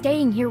not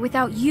staying here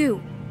without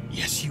you.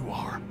 Yes, you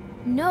are.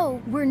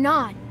 No, we're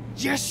not.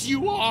 Yes,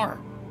 you are.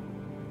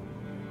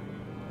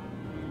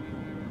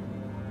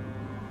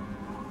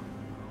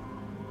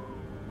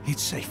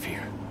 It's safe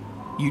here.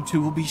 You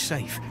two will be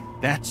safe.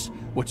 That's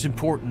what's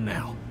important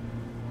now.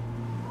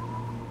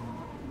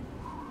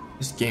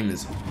 This game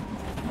is...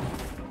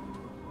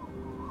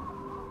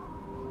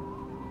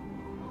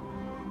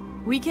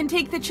 We can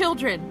take the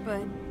children,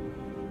 but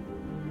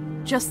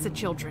just the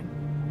children.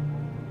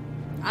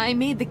 I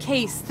made the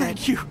case that...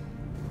 Thank you.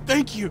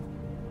 Thank you.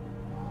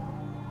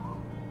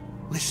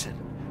 Listen,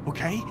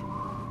 okay?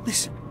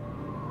 Listen.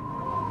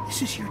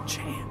 This is your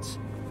chance.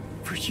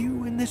 For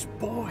you and this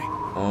boy.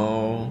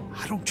 Oh.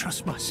 I don't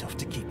trust myself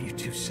to keep you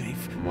two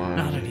safe. My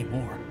Not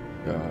anymore.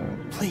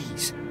 God.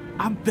 Please,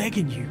 I'm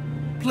begging you.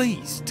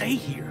 Please, stay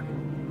here.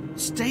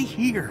 Stay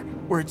here,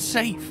 where it's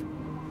safe.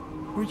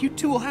 Where you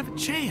two will have a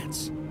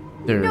chance.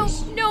 No,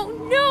 no,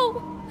 no!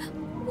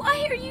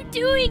 Why are you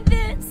doing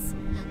this?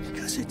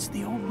 Because it's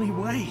the only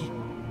way.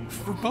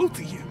 For both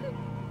of you.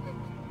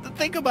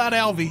 Think about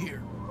Alvy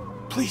here.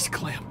 Please,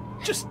 Clem.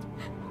 Just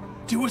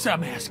do as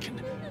I'm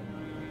asking.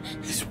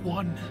 This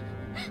one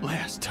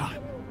last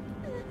time.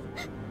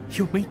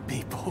 You'll meet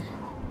people.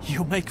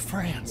 You'll make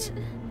friends.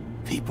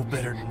 People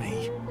better than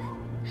me.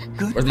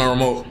 Good. Where's my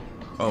remote?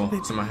 Oh,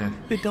 it's in my hand.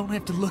 They don't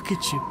have to look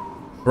at you.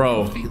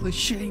 Bro. Feel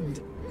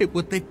ashamed at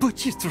what they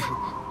put you through.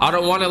 I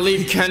don't want to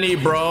leave Kenny,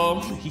 bro.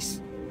 Please.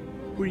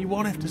 Where you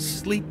won't have to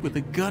sleep with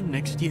a gun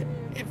next to you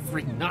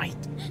every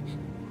night.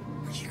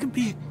 Where you can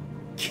be a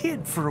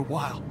kid for a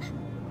while.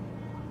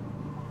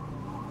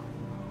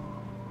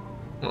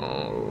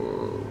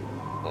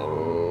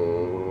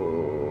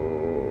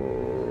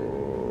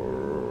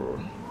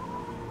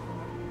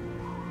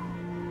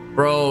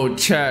 Bro,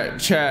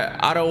 chat.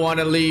 I don't want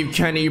to leave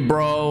Kenny,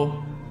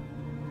 bro.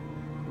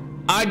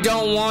 I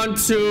don't want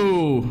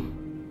to.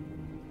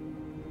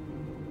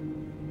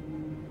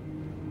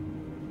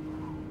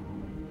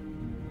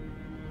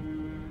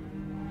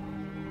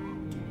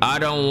 I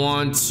don't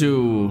want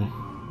to.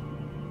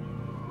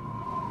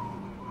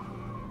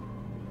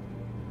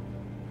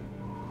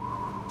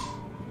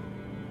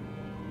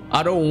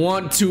 I don't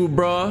want to,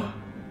 bruh.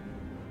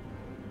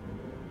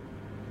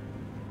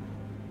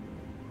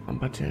 I'm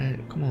about to,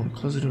 come on,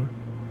 close the door.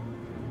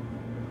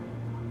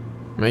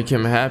 Make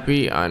him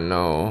happy? I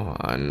know.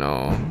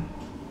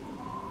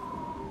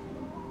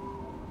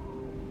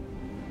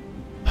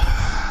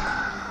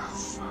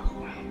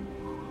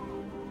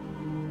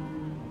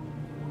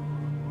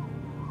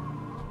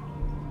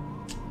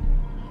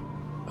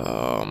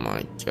 Oh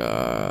my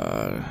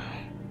God.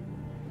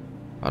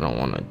 I don't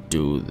want to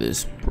do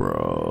this,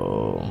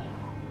 bro.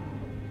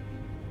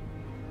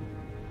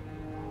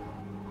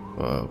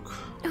 Fuck.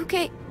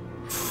 Okay.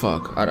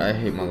 Fuck. I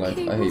hate my life.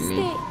 I hate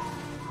me.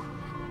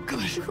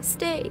 Good. We'll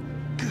stay.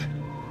 Good.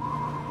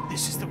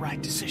 This is the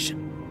right decision.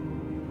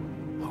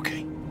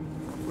 Okay.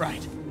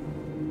 Right.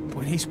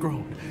 When he's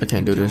grown, I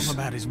can't do this. tell him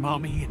about his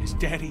mommy and his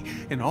daddy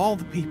and all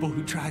the people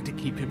who tried to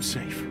keep him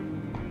safe.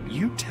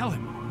 You tell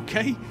him,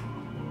 okay?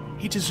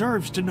 He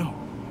deserves to know.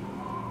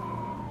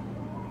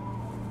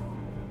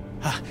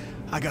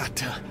 I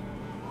got,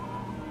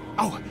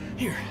 oh,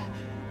 here.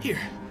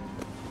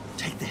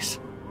 Take this.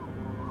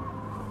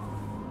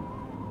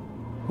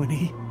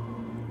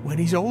 When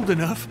he's old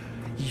enough,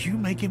 you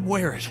make him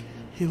wear it.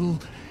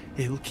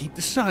 It'll keep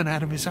the sun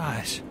out of his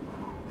eyes.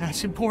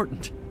 That's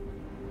important.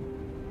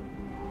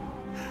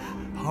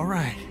 All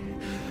right.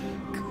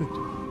 Good.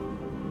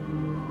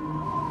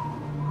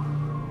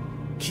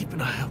 Keep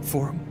an eye out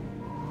for him.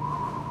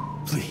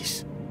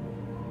 Please.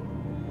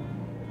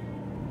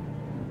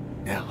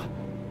 Now,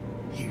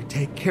 you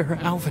take care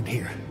of Alvin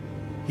here.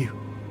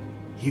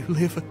 You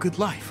live a good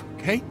life,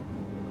 okay?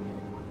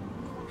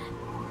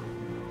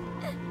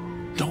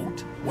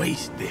 Don't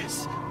waste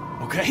this,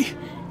 okay?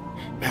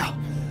 Now,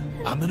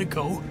 I'm gonna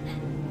go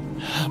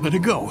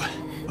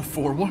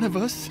before one of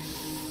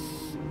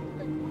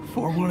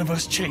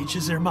us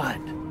changes their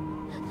mind.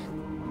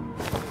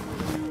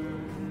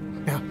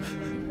 Now,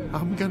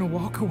 I'm gonna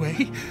walk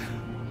away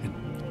and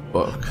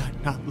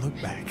not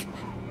look back.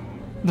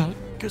 Not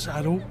because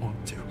I don't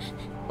want to.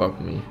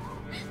 Fuck me.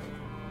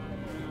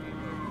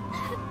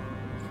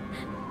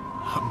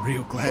 I'm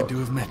real glad to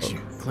have met you,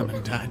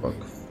 Clementine.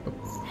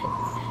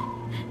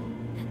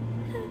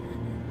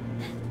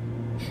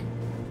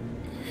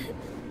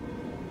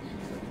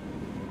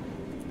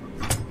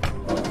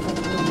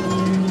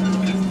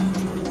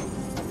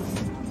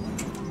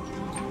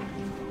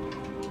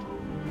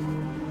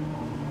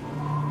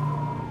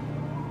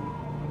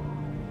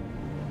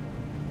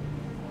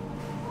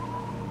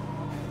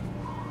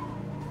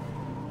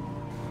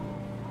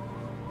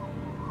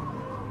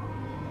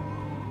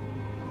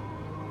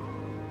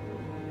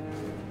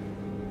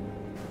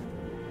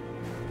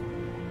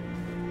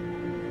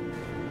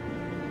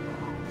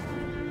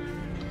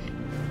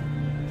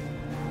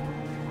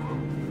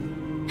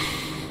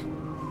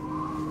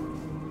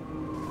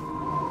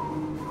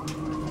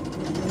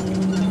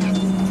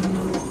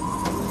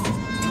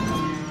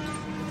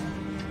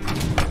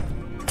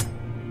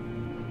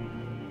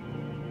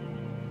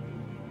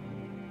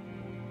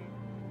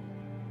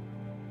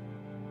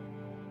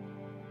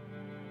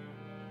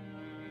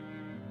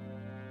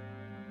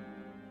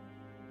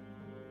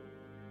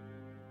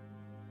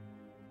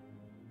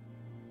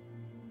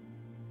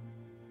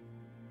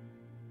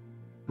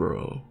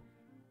 Bro.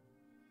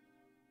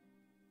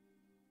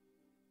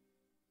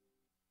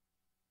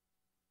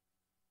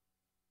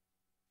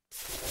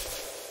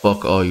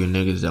 Fuck all you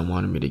niggas that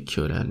wanted me to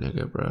kill that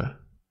nigga, bro.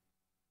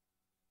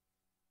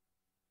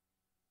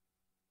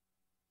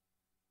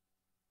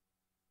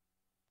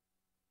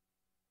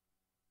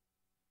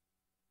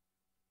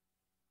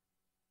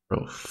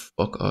 Bro,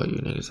 fuck all you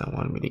niggas that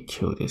wanted me to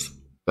kill this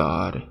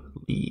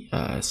godly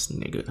ass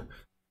nigga.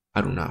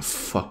 I do not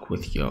fuck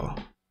with y'all.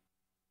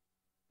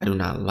 I do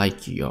not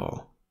like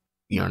y'all.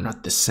 We are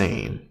not the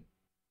same.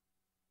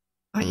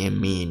 I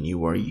am me and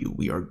you are you.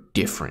 We are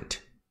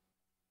different.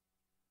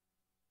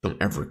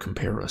 Don't ever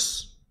compare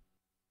us.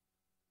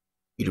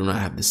 We do not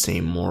have the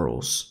same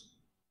morals.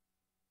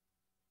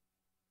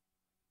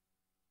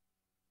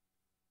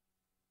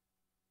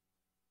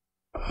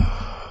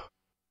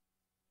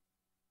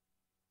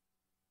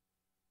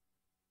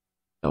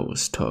 That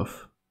was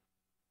tough.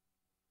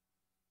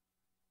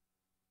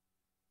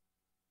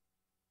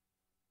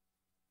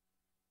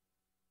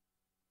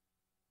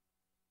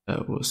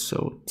 That was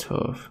so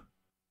tough.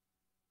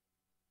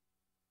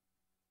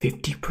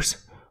 50%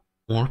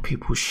 more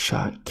people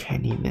shot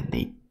Kenny than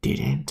they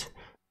didn't.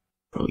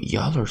 Bro,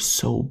 y'all are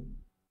so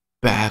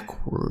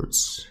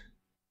backwards.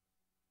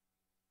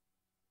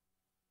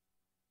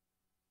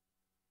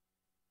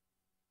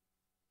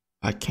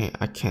 I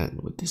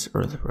can't with this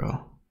earth,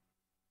 bro.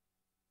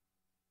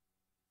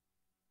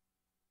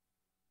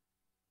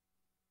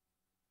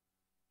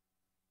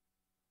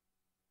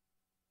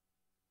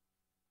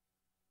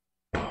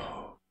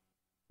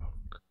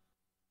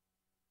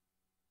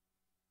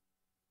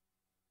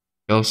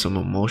 Yo, some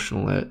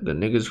emotional at the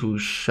niggas who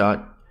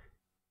shot.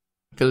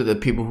 I feel like the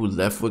people who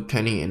left with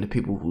Kenny and the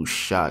people who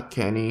shot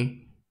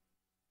Kenny,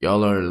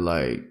 y'all are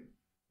like,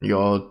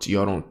 y'all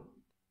don't.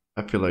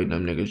 I feel like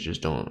them niggas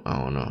just don't. I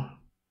don't know.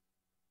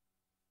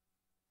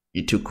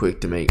 You're too quick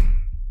to make.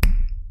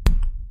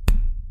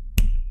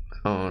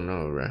 I don't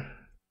know, right?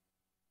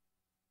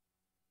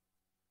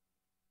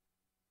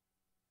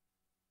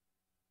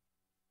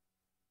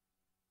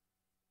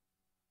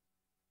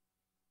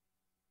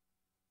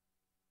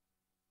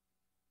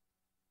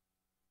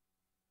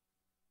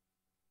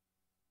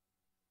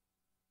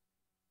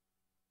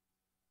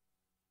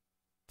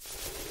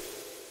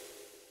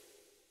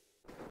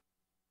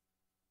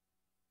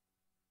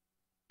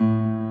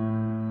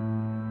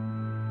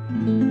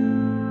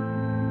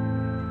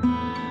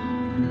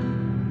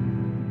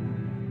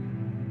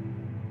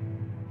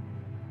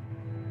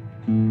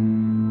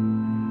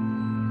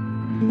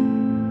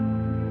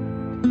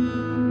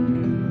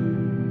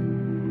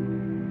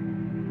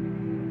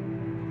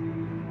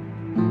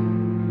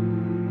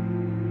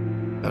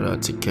 Shout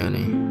out to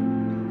Kenny.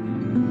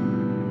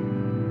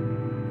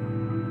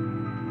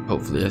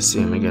 Hopefully I see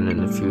him again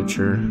in the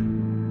future.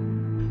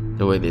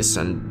 The way they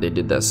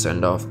did that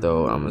send off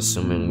though, I'm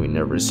assuming we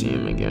never see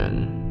him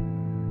again.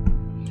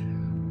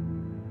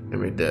 They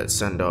made that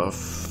send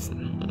off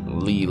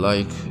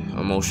Lee-like,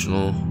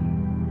 emotional.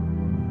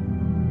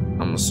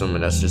 I'm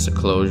assuming that's just a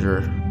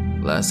closure.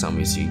 Last time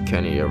we see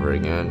Kenny ever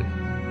again.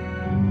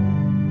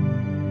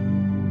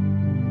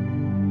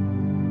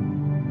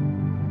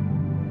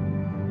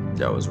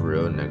 That was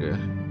real, nigga.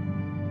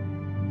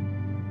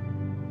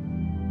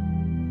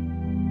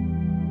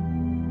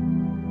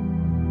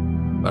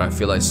 But I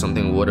feel like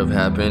something would have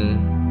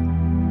happened.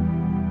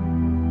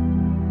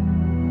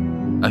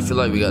 I feel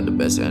like we got the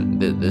best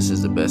end. This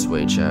is the best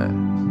way, chat.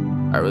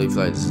 I really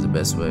feel like this is the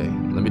best way.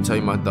 Let me tell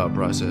you my thought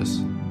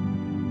process.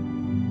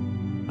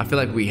 I feel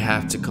like we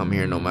have to come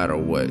here no matter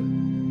what.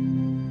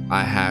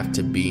 I have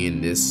to be in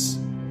this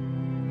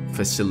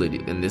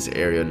facility, in this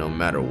area, no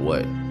matter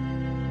what.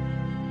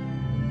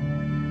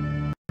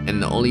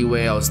 And the only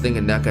way I was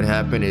thinking that could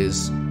happen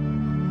is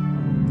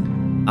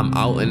I'm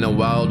out in the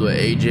wild with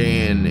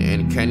AJ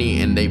and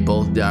Kenny and they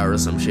both die or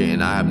some shit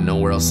and I have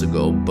nowhere else to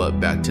go but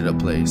back to the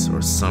place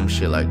or some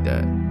shit like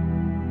that.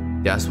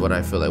 That's what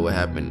I feel like would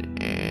happen,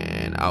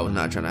 and I was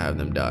not trying to have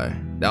them die.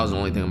 That was the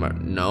only thing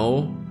about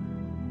no.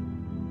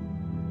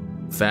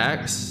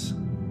 Facts.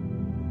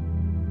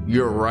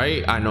 You're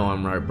right. I know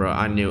I'm right, bro.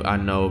 I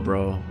know,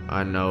 bro.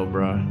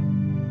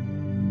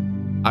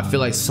 I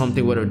feel like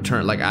something would have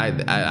turned, like and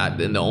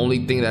the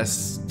only thing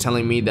that's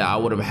telling me that I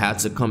would have had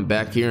to come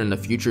back here in the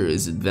future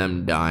is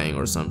them dying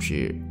or some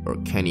shit, or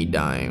Kenny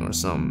dying or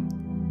something.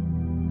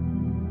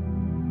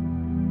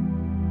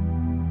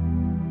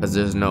 Cause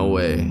there's no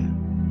way.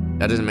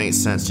 That doesn't make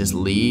sense. Just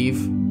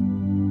leave.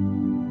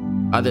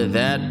 Either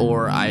that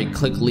or I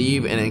click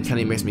leave and then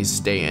Kenny makes me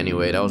stay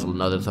anyway. That was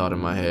another thought in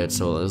my head.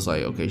 So it was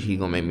like, okay, he's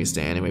gonna make me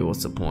stay anyway.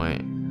 What's the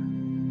point?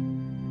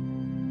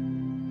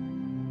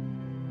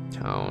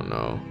 I don't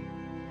know.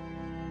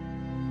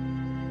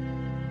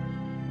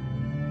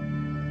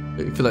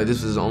 I feel like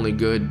this was only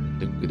good,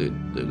 the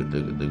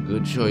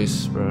good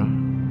choice, bro.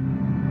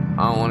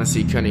 I don't want to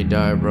see Kenny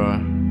die,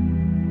 bro.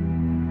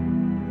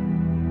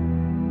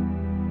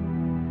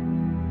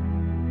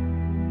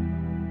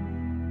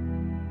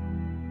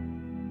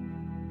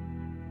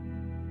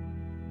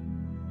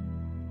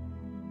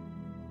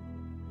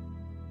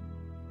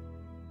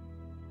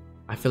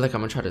 I feel like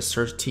I'm gonna try to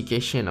search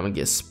TK shit and I'm gonna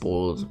get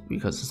spoiled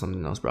because of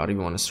something else, bro. I don't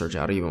even want to search.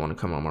 I don't even want to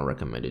come on my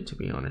recommended, to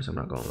be honest. I'm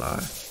not gonna lie.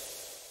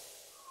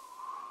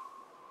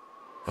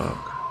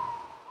 Fuck.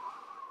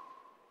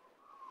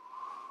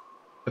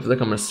 I feel like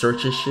I'm gonna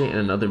search this shit and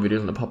another video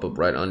is gonna pop up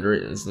right under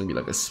it and it's gonna be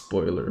like a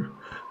spoiler.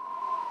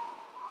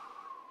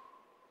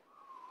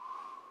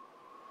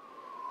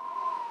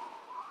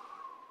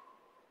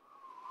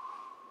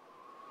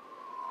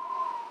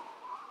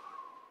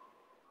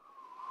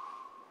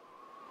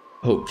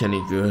 Hope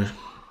Kenny good.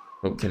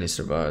 Hope Kenny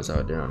survives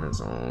out there on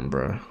his own,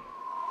 bruh.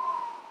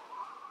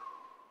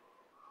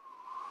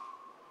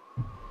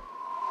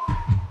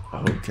 I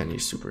hope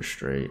Kenny's super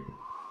straight.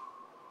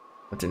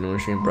 What's the new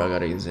stream, bro? I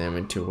gotta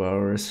examine 2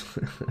 hours.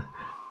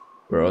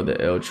 Where are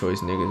the L choice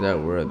niggas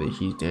at? Where are the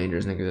He's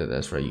Dangerous niggas at?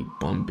 That's right, you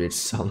bum bitch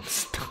selling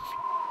stuff.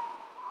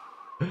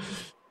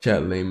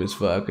 Chat lame as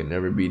fuck. I could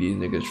never be these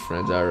niggas'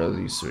 friends. I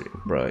really sweet.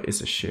 Bro,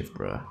 it's a shift,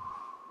 bro.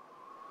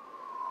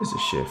 It's a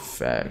shift.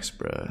 Facts,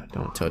 bro.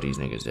 Don't tell these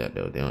niggas that,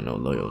 though. They don't know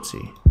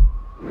loyalty.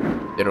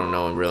 They don't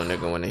know a real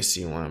nigga when they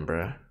see one,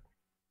 bro.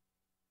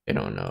 They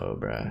don't know,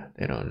 bro.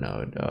 They don't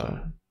know,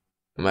 dog.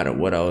 No matter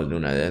what I was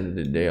doing, at the end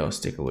of the day, I was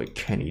sticking with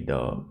Kenny,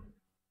 dog.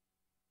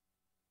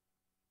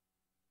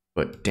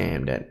 But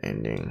damn, that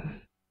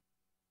ending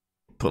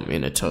put me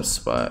in a tough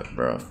spot,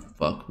 bro.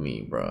 Fuck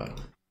me, bro.